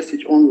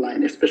message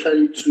online,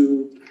 especially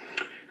to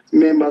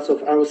members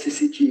of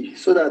RCCG,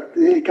 so that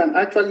they can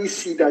actually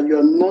see that you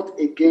are not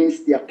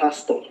against their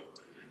pastor.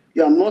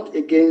 You are not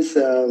against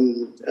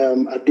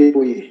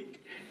Adeboye.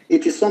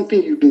 It is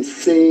something you've been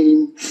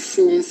saying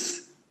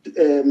since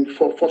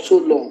for so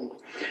long.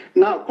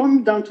 Now,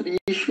 coming down to the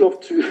issue of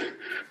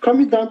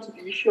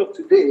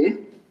today,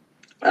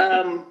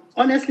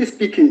 honestly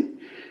speaking,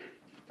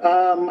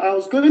 I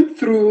was going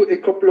through a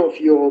couple of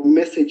your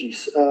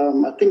messages.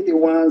 I think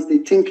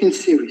the thinking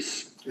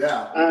series.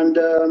 Yeah. And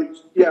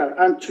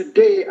and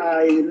today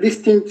I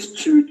listened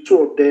to two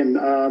of them.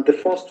 The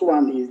first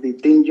one is the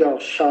danger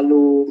of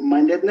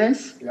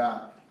shallow-mindedness. Yeah.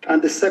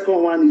 And the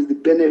second one is the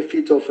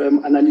benefit of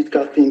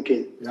analytical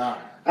thinking. Yeah.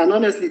 And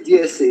honestly,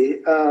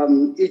 DSA,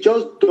 it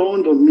just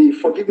dawned on me,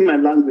 forgive my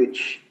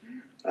language.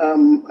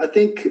 I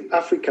think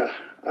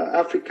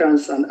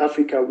Africans and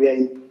Africa, we are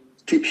in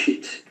deep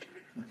shit.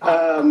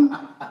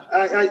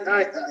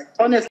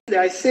 Honestly,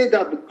 I say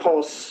that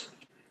because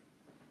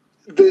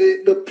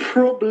the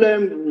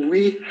problem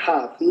we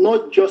have,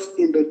 not just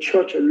in the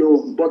church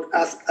alone, but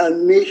as a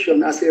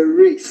nation, as a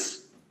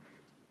race,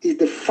 is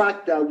the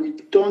fact that we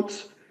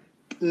don't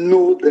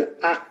know the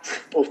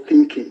act of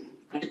thinking.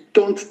 We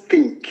don't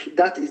think.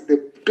 That is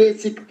the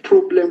basic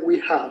problem we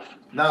have.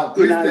 Now,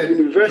 in our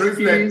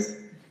universities.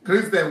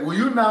 Christian, will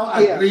you now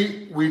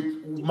agree with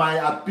my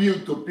appeal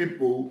to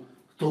people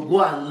to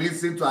go and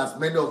listen to as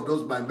many of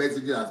those my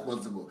messages as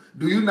possible?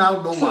 Do you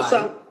now know why?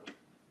 So,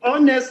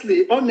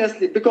 honestly,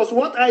 because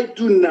what I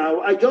do now,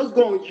 I just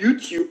go on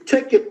YouTube,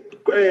 take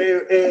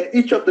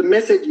each of the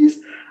messages,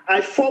 I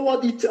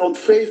forward it on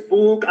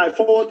Facebook, I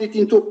forward it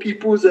into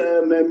people's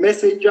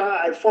messenger,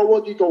 I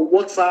forward it on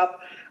WhatsApp.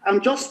 I'm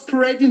just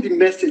spreading the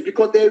message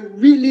because they're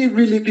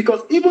really,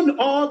 because even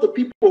all the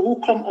people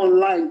who come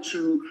online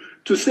to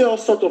say all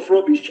sorts of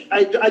rubbish,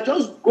 I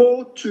just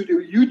go to the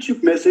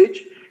YouTube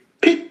message,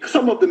 pick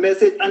some of the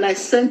message, and I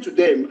send to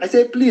them. I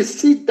say, please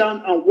sit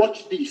down and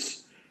watch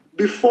this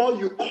before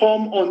you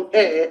come on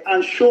air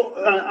and show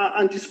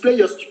and display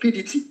your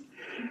stupidity.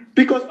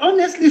 Because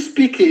honestly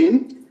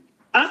speaking,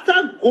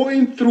 after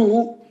going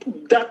through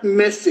that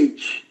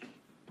message,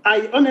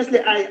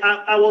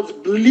 I was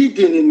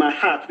bleeding in my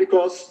heart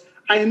because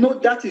I know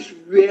that is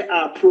where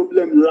our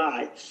problem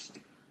lies.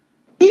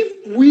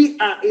 If we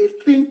are a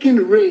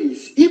thinking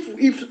race,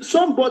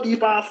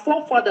 if our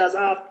forefathers,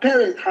 our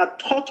parents had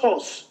taught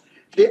us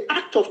the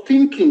act of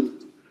thinking,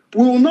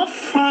 we will not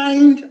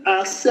find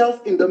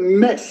ourselves in the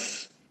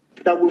mess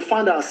that we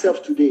find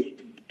ourselves today.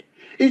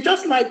 It's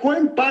just like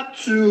going back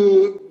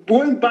to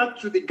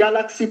the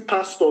Galaxy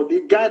pastor,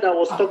 the guy that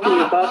was talking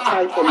about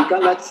type from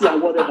Galaxy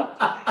and whatever.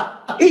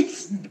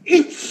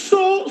 It's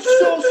so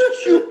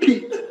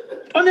stupid.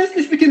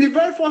 Honestly speaking, the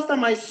very first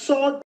time I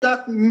saw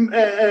that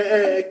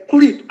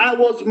clip, I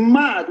was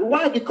mad.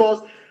 Why?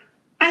 Because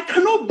I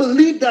cannot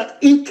believe that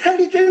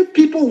intelligent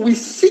people will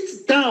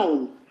sit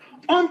down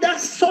under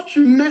such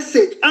a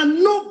message and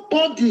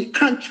nobody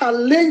can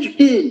challenge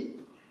him.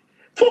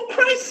 For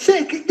Christ's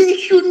sake, they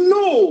should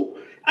know.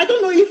 I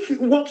don't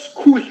know what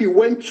school he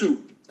went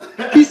to.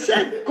 He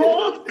said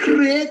God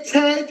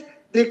created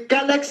the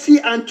galaxy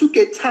and took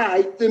a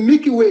tide, the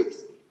Milky Way.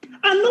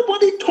 And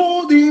nobody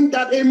told him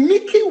that a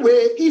Milky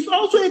Way is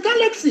also a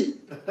galaxy.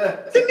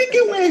 The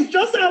Milky Way is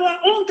just our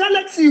own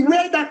galaxy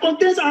that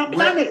contains our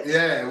planet.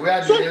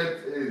 Where the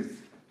Earth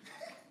is.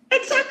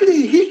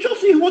 Exactly. He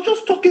was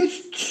just talking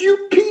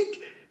stupid.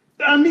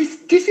 And he's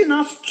dissing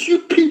out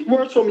stupid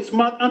words from his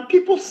mouth, and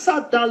people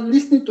sat down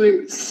listening to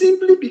him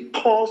simply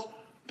because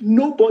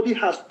nobody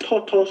has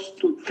taught us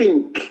to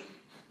think.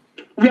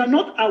 We are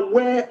not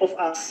aware of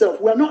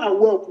ourselves. We are not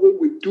aware of what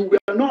we do. We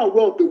are not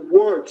aware of the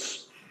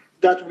words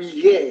that we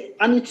hear.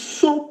 And it's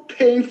so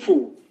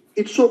painful.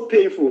 It's so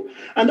painful.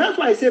 And that's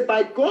why I say,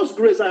 by God's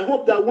grace, I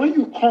hope that when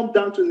you come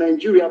down to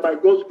Nigeria, by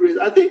God's grace,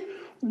 I think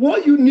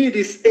what you need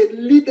is a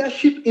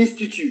leadership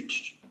institute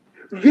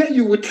where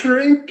you will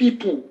train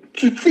people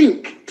to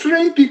think,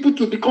 train people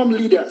to become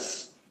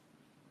leaders.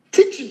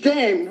 Teach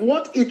them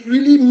what it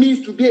really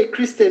means to be a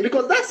Christian.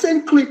 Because that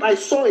same clip, I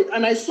saw it,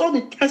 and I saw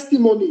the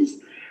testimonies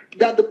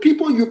that the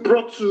people you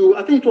brought to,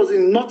 I think it was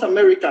in North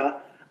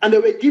America, and they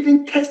were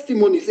giving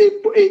testimonies.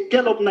 A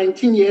girl of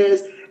 19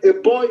 years, a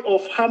boy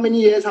of how many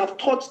years have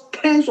taught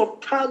tens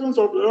of thousands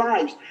of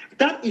lives.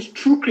 That is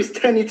true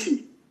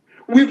Christianity.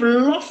 We've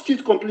lost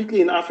it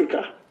completely in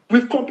Africa.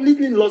 We've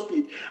completely lost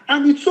it.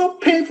 And it's so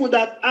painful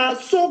that our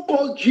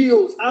so-called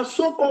GOs, our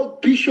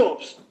so-called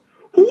bishops,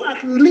 who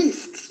at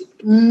least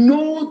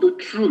know the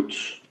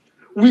truth,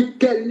 will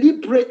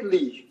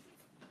deliberately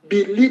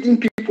be leading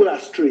people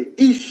astray.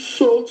 It's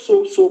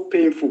so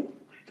painful.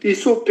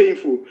 It's so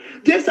painful.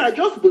 Yes, I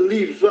just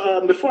believe,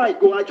 before I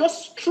go, I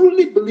just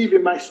truly believe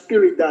in my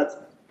spirit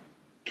that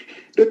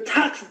the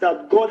task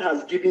that God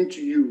has given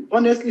to you,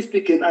 honestly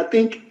speaking, I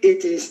think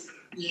it is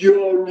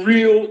your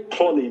real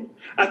calling.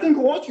 I think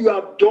what you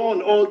have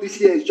done all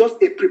this year is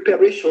just a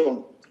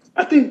preparation.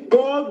 I think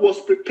God was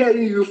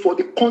preparing you for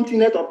the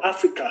continent of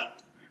Africa.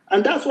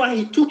 And that's why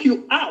he took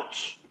you out.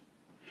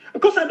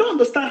 Because I don't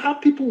understand how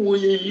people will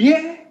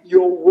hear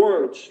your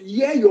words,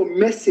 hear your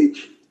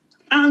message,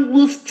 and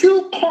will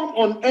still come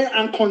on air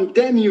and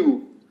condemn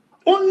you.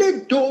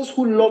 Only those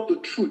who love the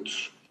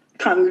truth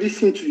can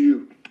listen to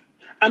you.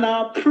 And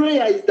our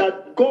prayer is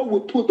that God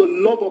will put the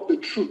love of the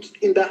truth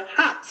in the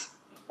heart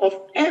of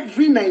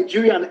every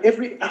Nigerian,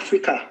 every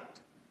Africa,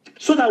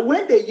 so that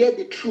when they hear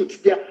the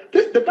truth,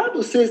 the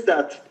Bible says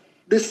that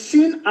the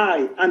seeing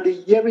eye and the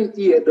hearing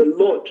ear, the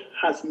Lord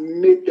has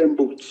made them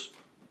both.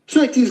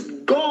 So it is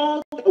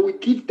God that will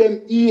give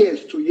them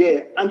ears to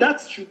hear. And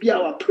that should be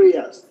our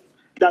prayers,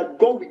 that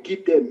God will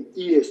give them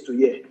ears to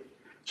hear.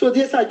 So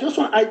yes, I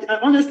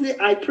honestly,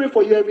 I pray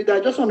for you every day. I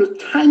just want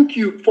to thank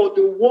you for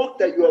the work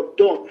that you have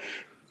done.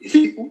 You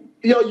see,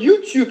 your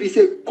YouTube is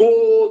a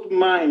gold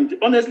mine.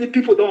 Honestly,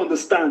 people don't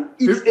understand.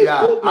 It's a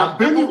gold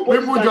mine.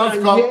 Anybody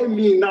that can hear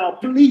me now,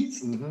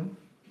 please. Mm-hmm.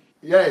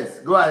 Yes,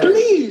 go ahead.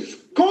 Please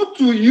go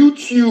to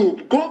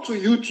YouTube. Go to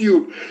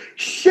YouTube.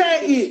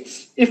 Share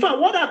it. In fact,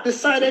 what I've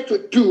decided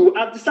to do,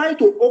 I've decided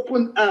to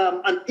open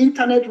an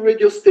internet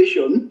radio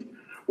station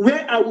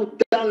where I will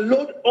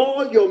download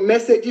all your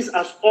messages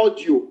as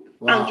audio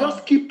and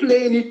just keep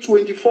playing it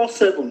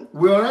 24/7.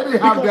 We already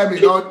have them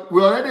in audio.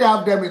 We already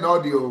have them in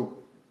audio.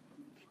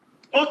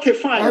 Okay,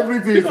 fine.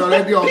 Everything is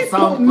already on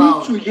SoundCloud.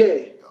 Need to hear.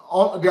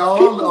 They are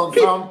all on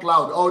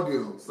SoundCloud,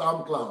 audio,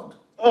 SoundCloud.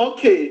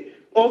 Okay.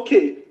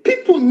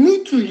 People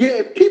need to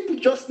hear. People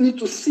just need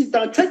to sit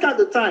down, take out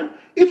the time.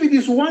 If it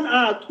is 1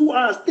 hour, 2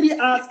 hours, 3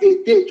 hours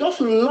a day, just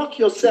lock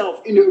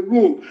yourself in a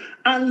room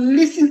and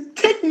listen.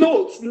 Take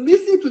notes.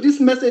 Listen to these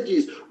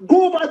messages.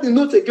 Go over the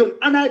notes again.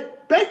 And I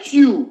bet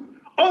you,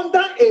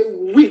 under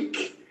a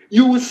week,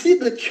 you will see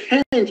the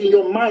change in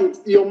your mind,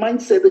 your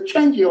mindset, the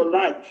change in your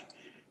life.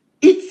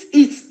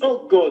 It's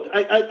oh God,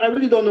 I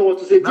really don't know what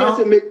to say. Now,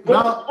 may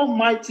God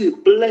Almighty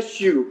bless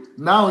you.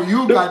 Now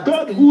you can.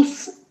 God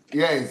who's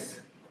yes.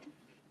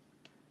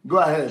 Go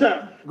ahead.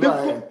 Go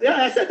ahead.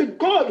 I said the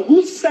God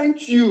who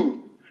sent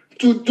you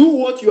to do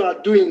what you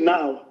are doing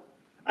now.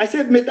 I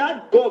said, may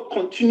that God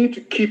continue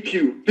to keep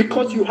you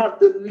because you have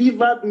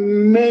delivered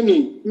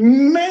many.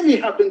 Many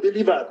have been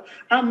delivered,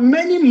 and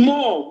many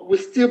more will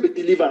still be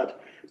delivered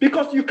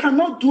because you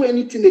cannot do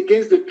anything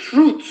against the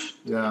truth,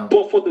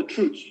 but for the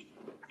truth.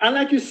 And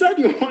like you said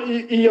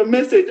in your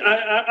message,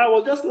 I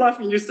was just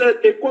laughing. You said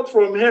a quote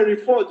from Henry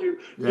Ford you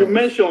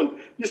mentioned.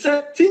 You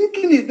said,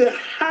 thinking is the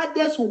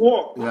hardest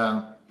work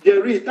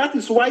there is. That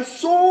is why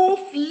so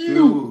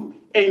few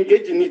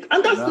engage in it.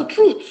 And that's the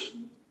truth.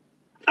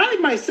 I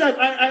myself,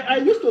 I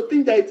used to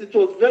think that it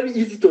was very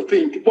easy to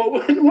think. But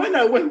when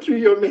I went through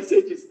your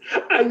messages,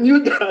 I knew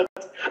that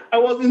I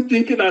wasn't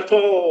thinking at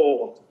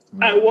all.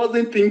 I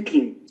wasn't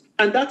thinking.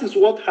 And that is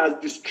what has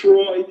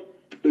destroyed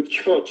the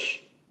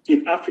church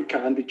in Africa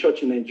and the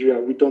church in Nigeria.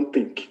 We don't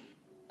think.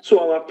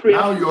 So our prayer.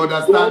 Now you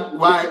understand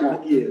why.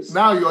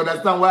 Now you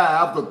understand why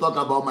I have to talk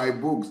about my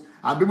books.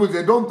 And people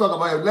say, "Don't talk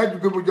about it.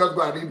 Let people just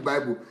go and read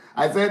Bible."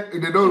 I said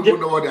they don't even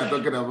know what they are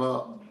talking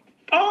about.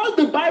 All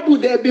the Bible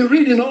they've been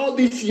reading all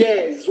these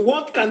years.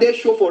 What can they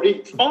show for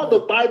it? All the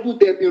Bible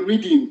they've been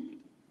reading.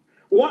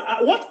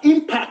 What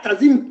impact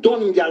has it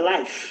done in their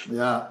life?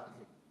 Yeah.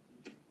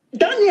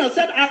 Daniel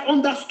said, "I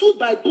understood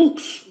by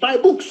books, by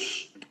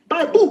books,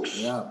 by books."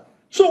 Yeah.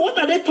 So what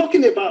are they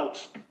talking about?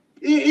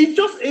 It's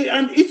just,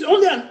 and it's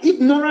only an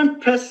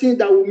ignorant person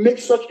that will make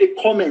such a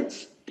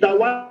comment that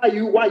why are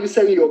you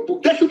selling your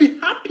book? They should be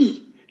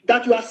happy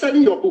that you are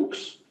selling your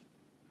books.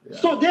 Yeah.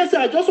 So they say,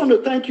 I just want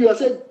to thank you. I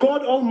said,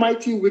 God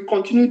Almighty will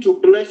continue to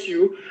bless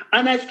you.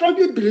 And I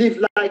strongly believe,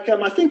 like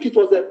I think it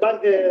was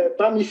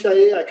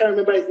Bamishaye, I can't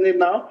remember his name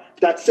now,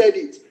 that said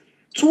it.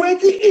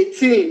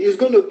 2018 is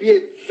going to be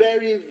a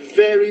very,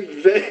 very,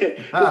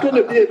 it's going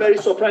to be a very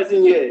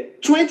surprising year.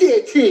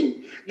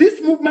 2018, this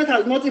movement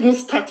has not even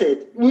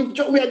started. We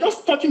are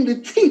just touching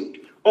the tip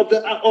of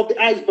the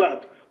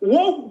iceberg.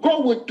 What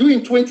God will do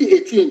in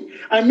 2018,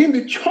 I mean,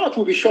 the church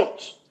will be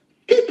shocked.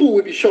 People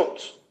will be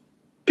shocked.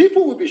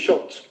 People will be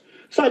shocked.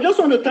 So I just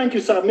want to thank you,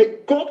 sir. May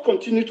God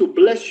continue to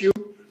bless you.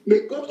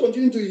 May God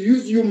continue to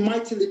use you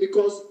mightily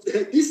because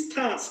this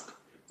task,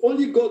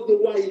 only God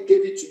knows why he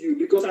gave it to you.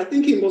 Because I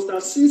think he must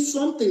have seen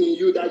something in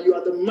you that you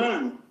are the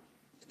man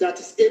that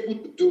is able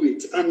to do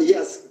it. And he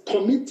has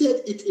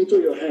committed it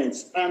into your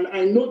hands. And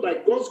I know by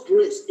God's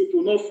grace, it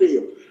will not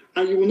fail.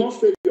 And you will not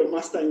fail your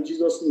master in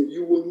Jesus' name.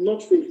 You will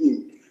not fail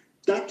him.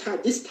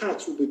 This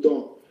task will be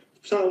done.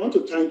 So I want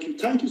to thank you.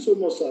 Thank you so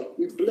much, sir.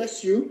 We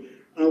bless you.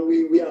 And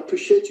we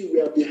appreciate you.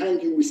 We are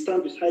behind you. We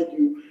stand beside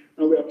you.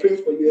 And we are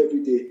praying for you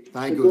every day.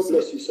 Thank you, God sir.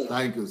 bless you, sir.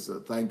 Thank you, sir.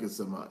 Thank you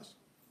so much.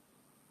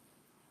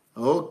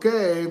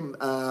 Okay,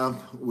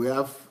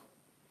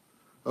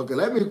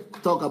 let me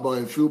talk about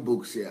a few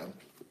books here.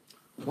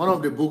 One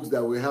of the books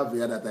that we have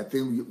here that I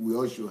think we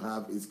all should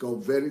have is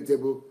called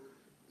Veritable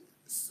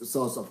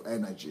Source of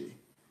Energy.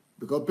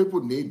 Because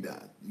people need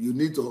that. You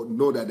need to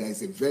know that there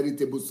is a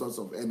veritable source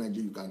of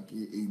energy you can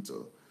key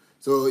into.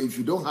 So if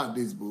you don't have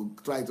this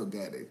book, try to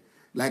get it.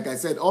 Like I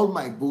said, all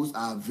my books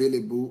are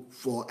available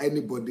for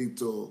anybody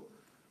to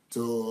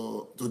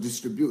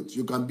distribute.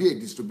 You can be a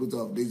distributor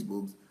of these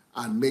books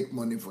and make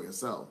money for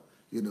yourself.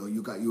 You know,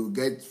 you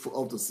get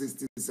up to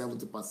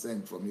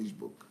 60-70% from each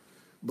book.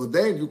 But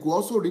then you could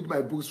also read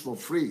my books for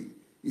free.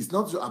 It's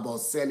not about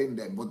selling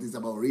them, but it's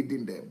about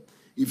reading them.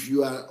 If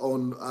you are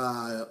on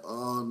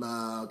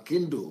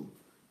Kindle,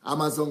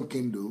 Amazon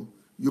Kindle,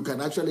 you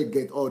can actually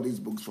get all these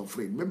books for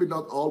free. Maybe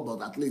not all,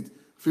 but at least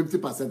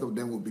 50% of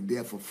them will be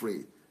there for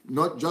free.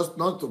 Not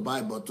to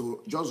buy, but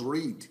to just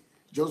read.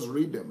 Just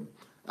read them.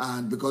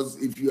 And because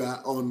if you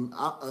are on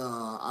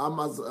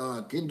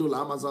Amazon, Kindle,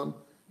 Amazon,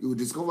 you will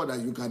discover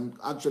that you can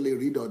actually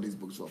read all these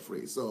books for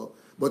free. So,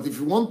 but if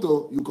you want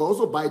to, you can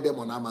also buy them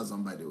on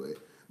Amazon, by the way.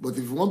 But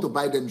if you want to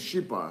buy them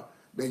cheaper,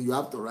 then you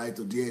have to write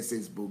to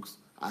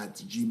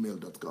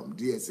dssbooks@gmail.com.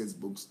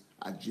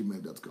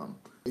 dssbooks@gmail.com.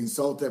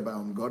 Insulted by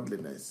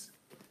ungodliness,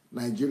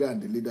 Nigeria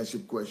and the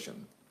leadership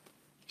question,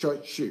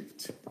 church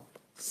shift,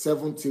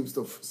 7 tips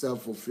to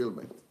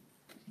self-fulfillment,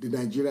 the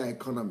Nigerian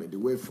economy, the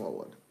way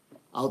forward,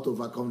 how to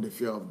overcome the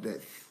fear of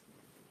death,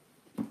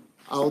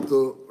 how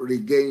to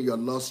regain your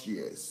lost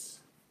years,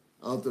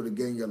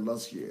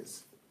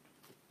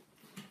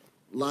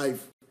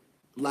 Life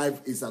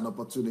is an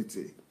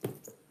opportunity.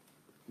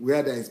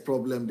 Where there is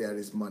problem, there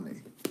is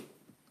money.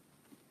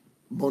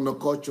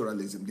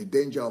 Monoculturalism, the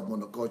danger of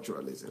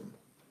monoculturalism,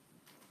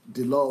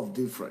 the law of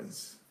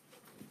difference,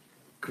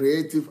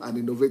 creative and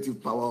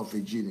innovative power of a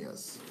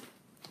genius,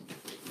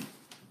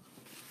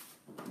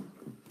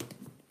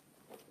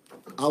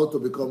 how to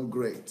become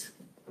great,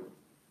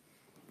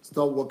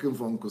 stop working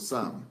for Uncle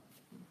Sam,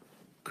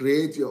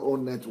 create your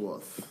own net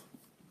worth,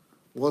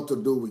 what to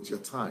do with your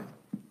time,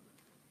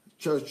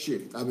 church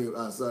shift, money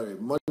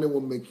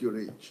won't make you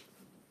rich,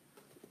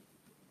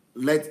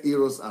 let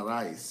heroes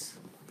arise.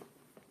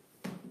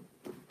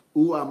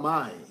 Who am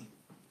I?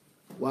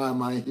 Why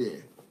am I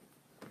here?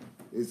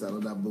 It's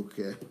another book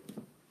here.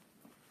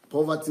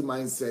 Poverty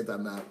mindset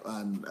and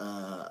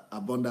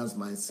abundance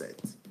mindset.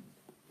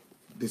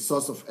 The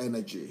source of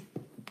energy.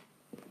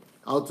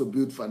 How to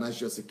build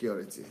financial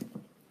security.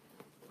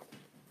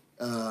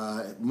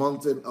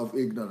 Mountain of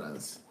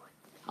ignorance.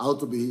 How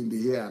to be in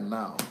the here and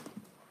now.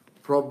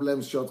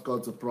 Problems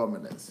shortcut to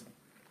prominence.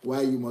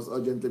 Why you must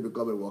urgently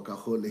become a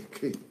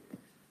workaholic.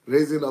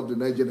 Raising up the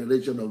next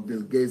generation of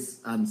Bill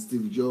Gates and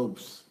Steve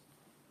Jobs.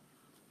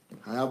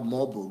 I have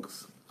more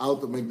books. How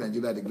to make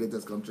Nigeria the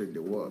greatest country in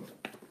the world.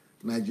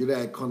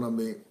 Nigeria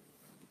economy.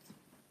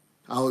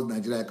 How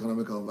Nigeria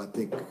economy can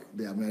overtake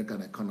the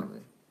American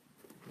economy.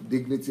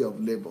 Dignity of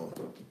labor.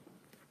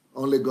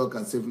 Only God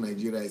can save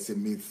Nigeria is a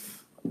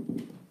myth.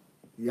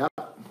 Yeah.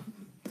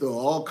 So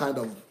all kind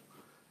of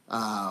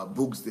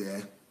books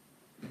there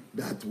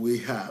that we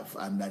have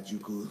and that you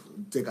could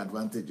take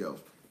advantage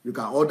of. You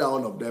can order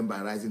all of them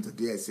by writing to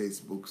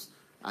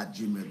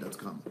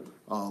dssbooks@gmail.com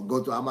or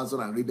go to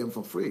Amazon and read them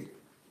for free.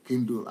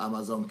 Kindle,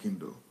 Amazon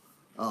Kindle.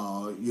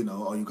 Or you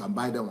can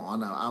buy them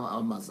on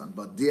Amazon.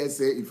 But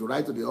DSA, if you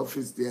write to the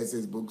office,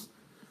 DSS Books,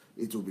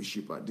 it will be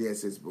cheaper.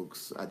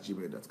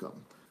 dssbooks@gmail.com.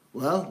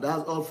 Well,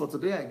 that's all for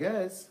today, I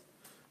guess.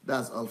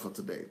 That's all for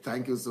today.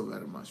 Thank you so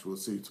very much. We'll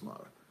see you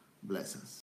tomorrow. Blessings.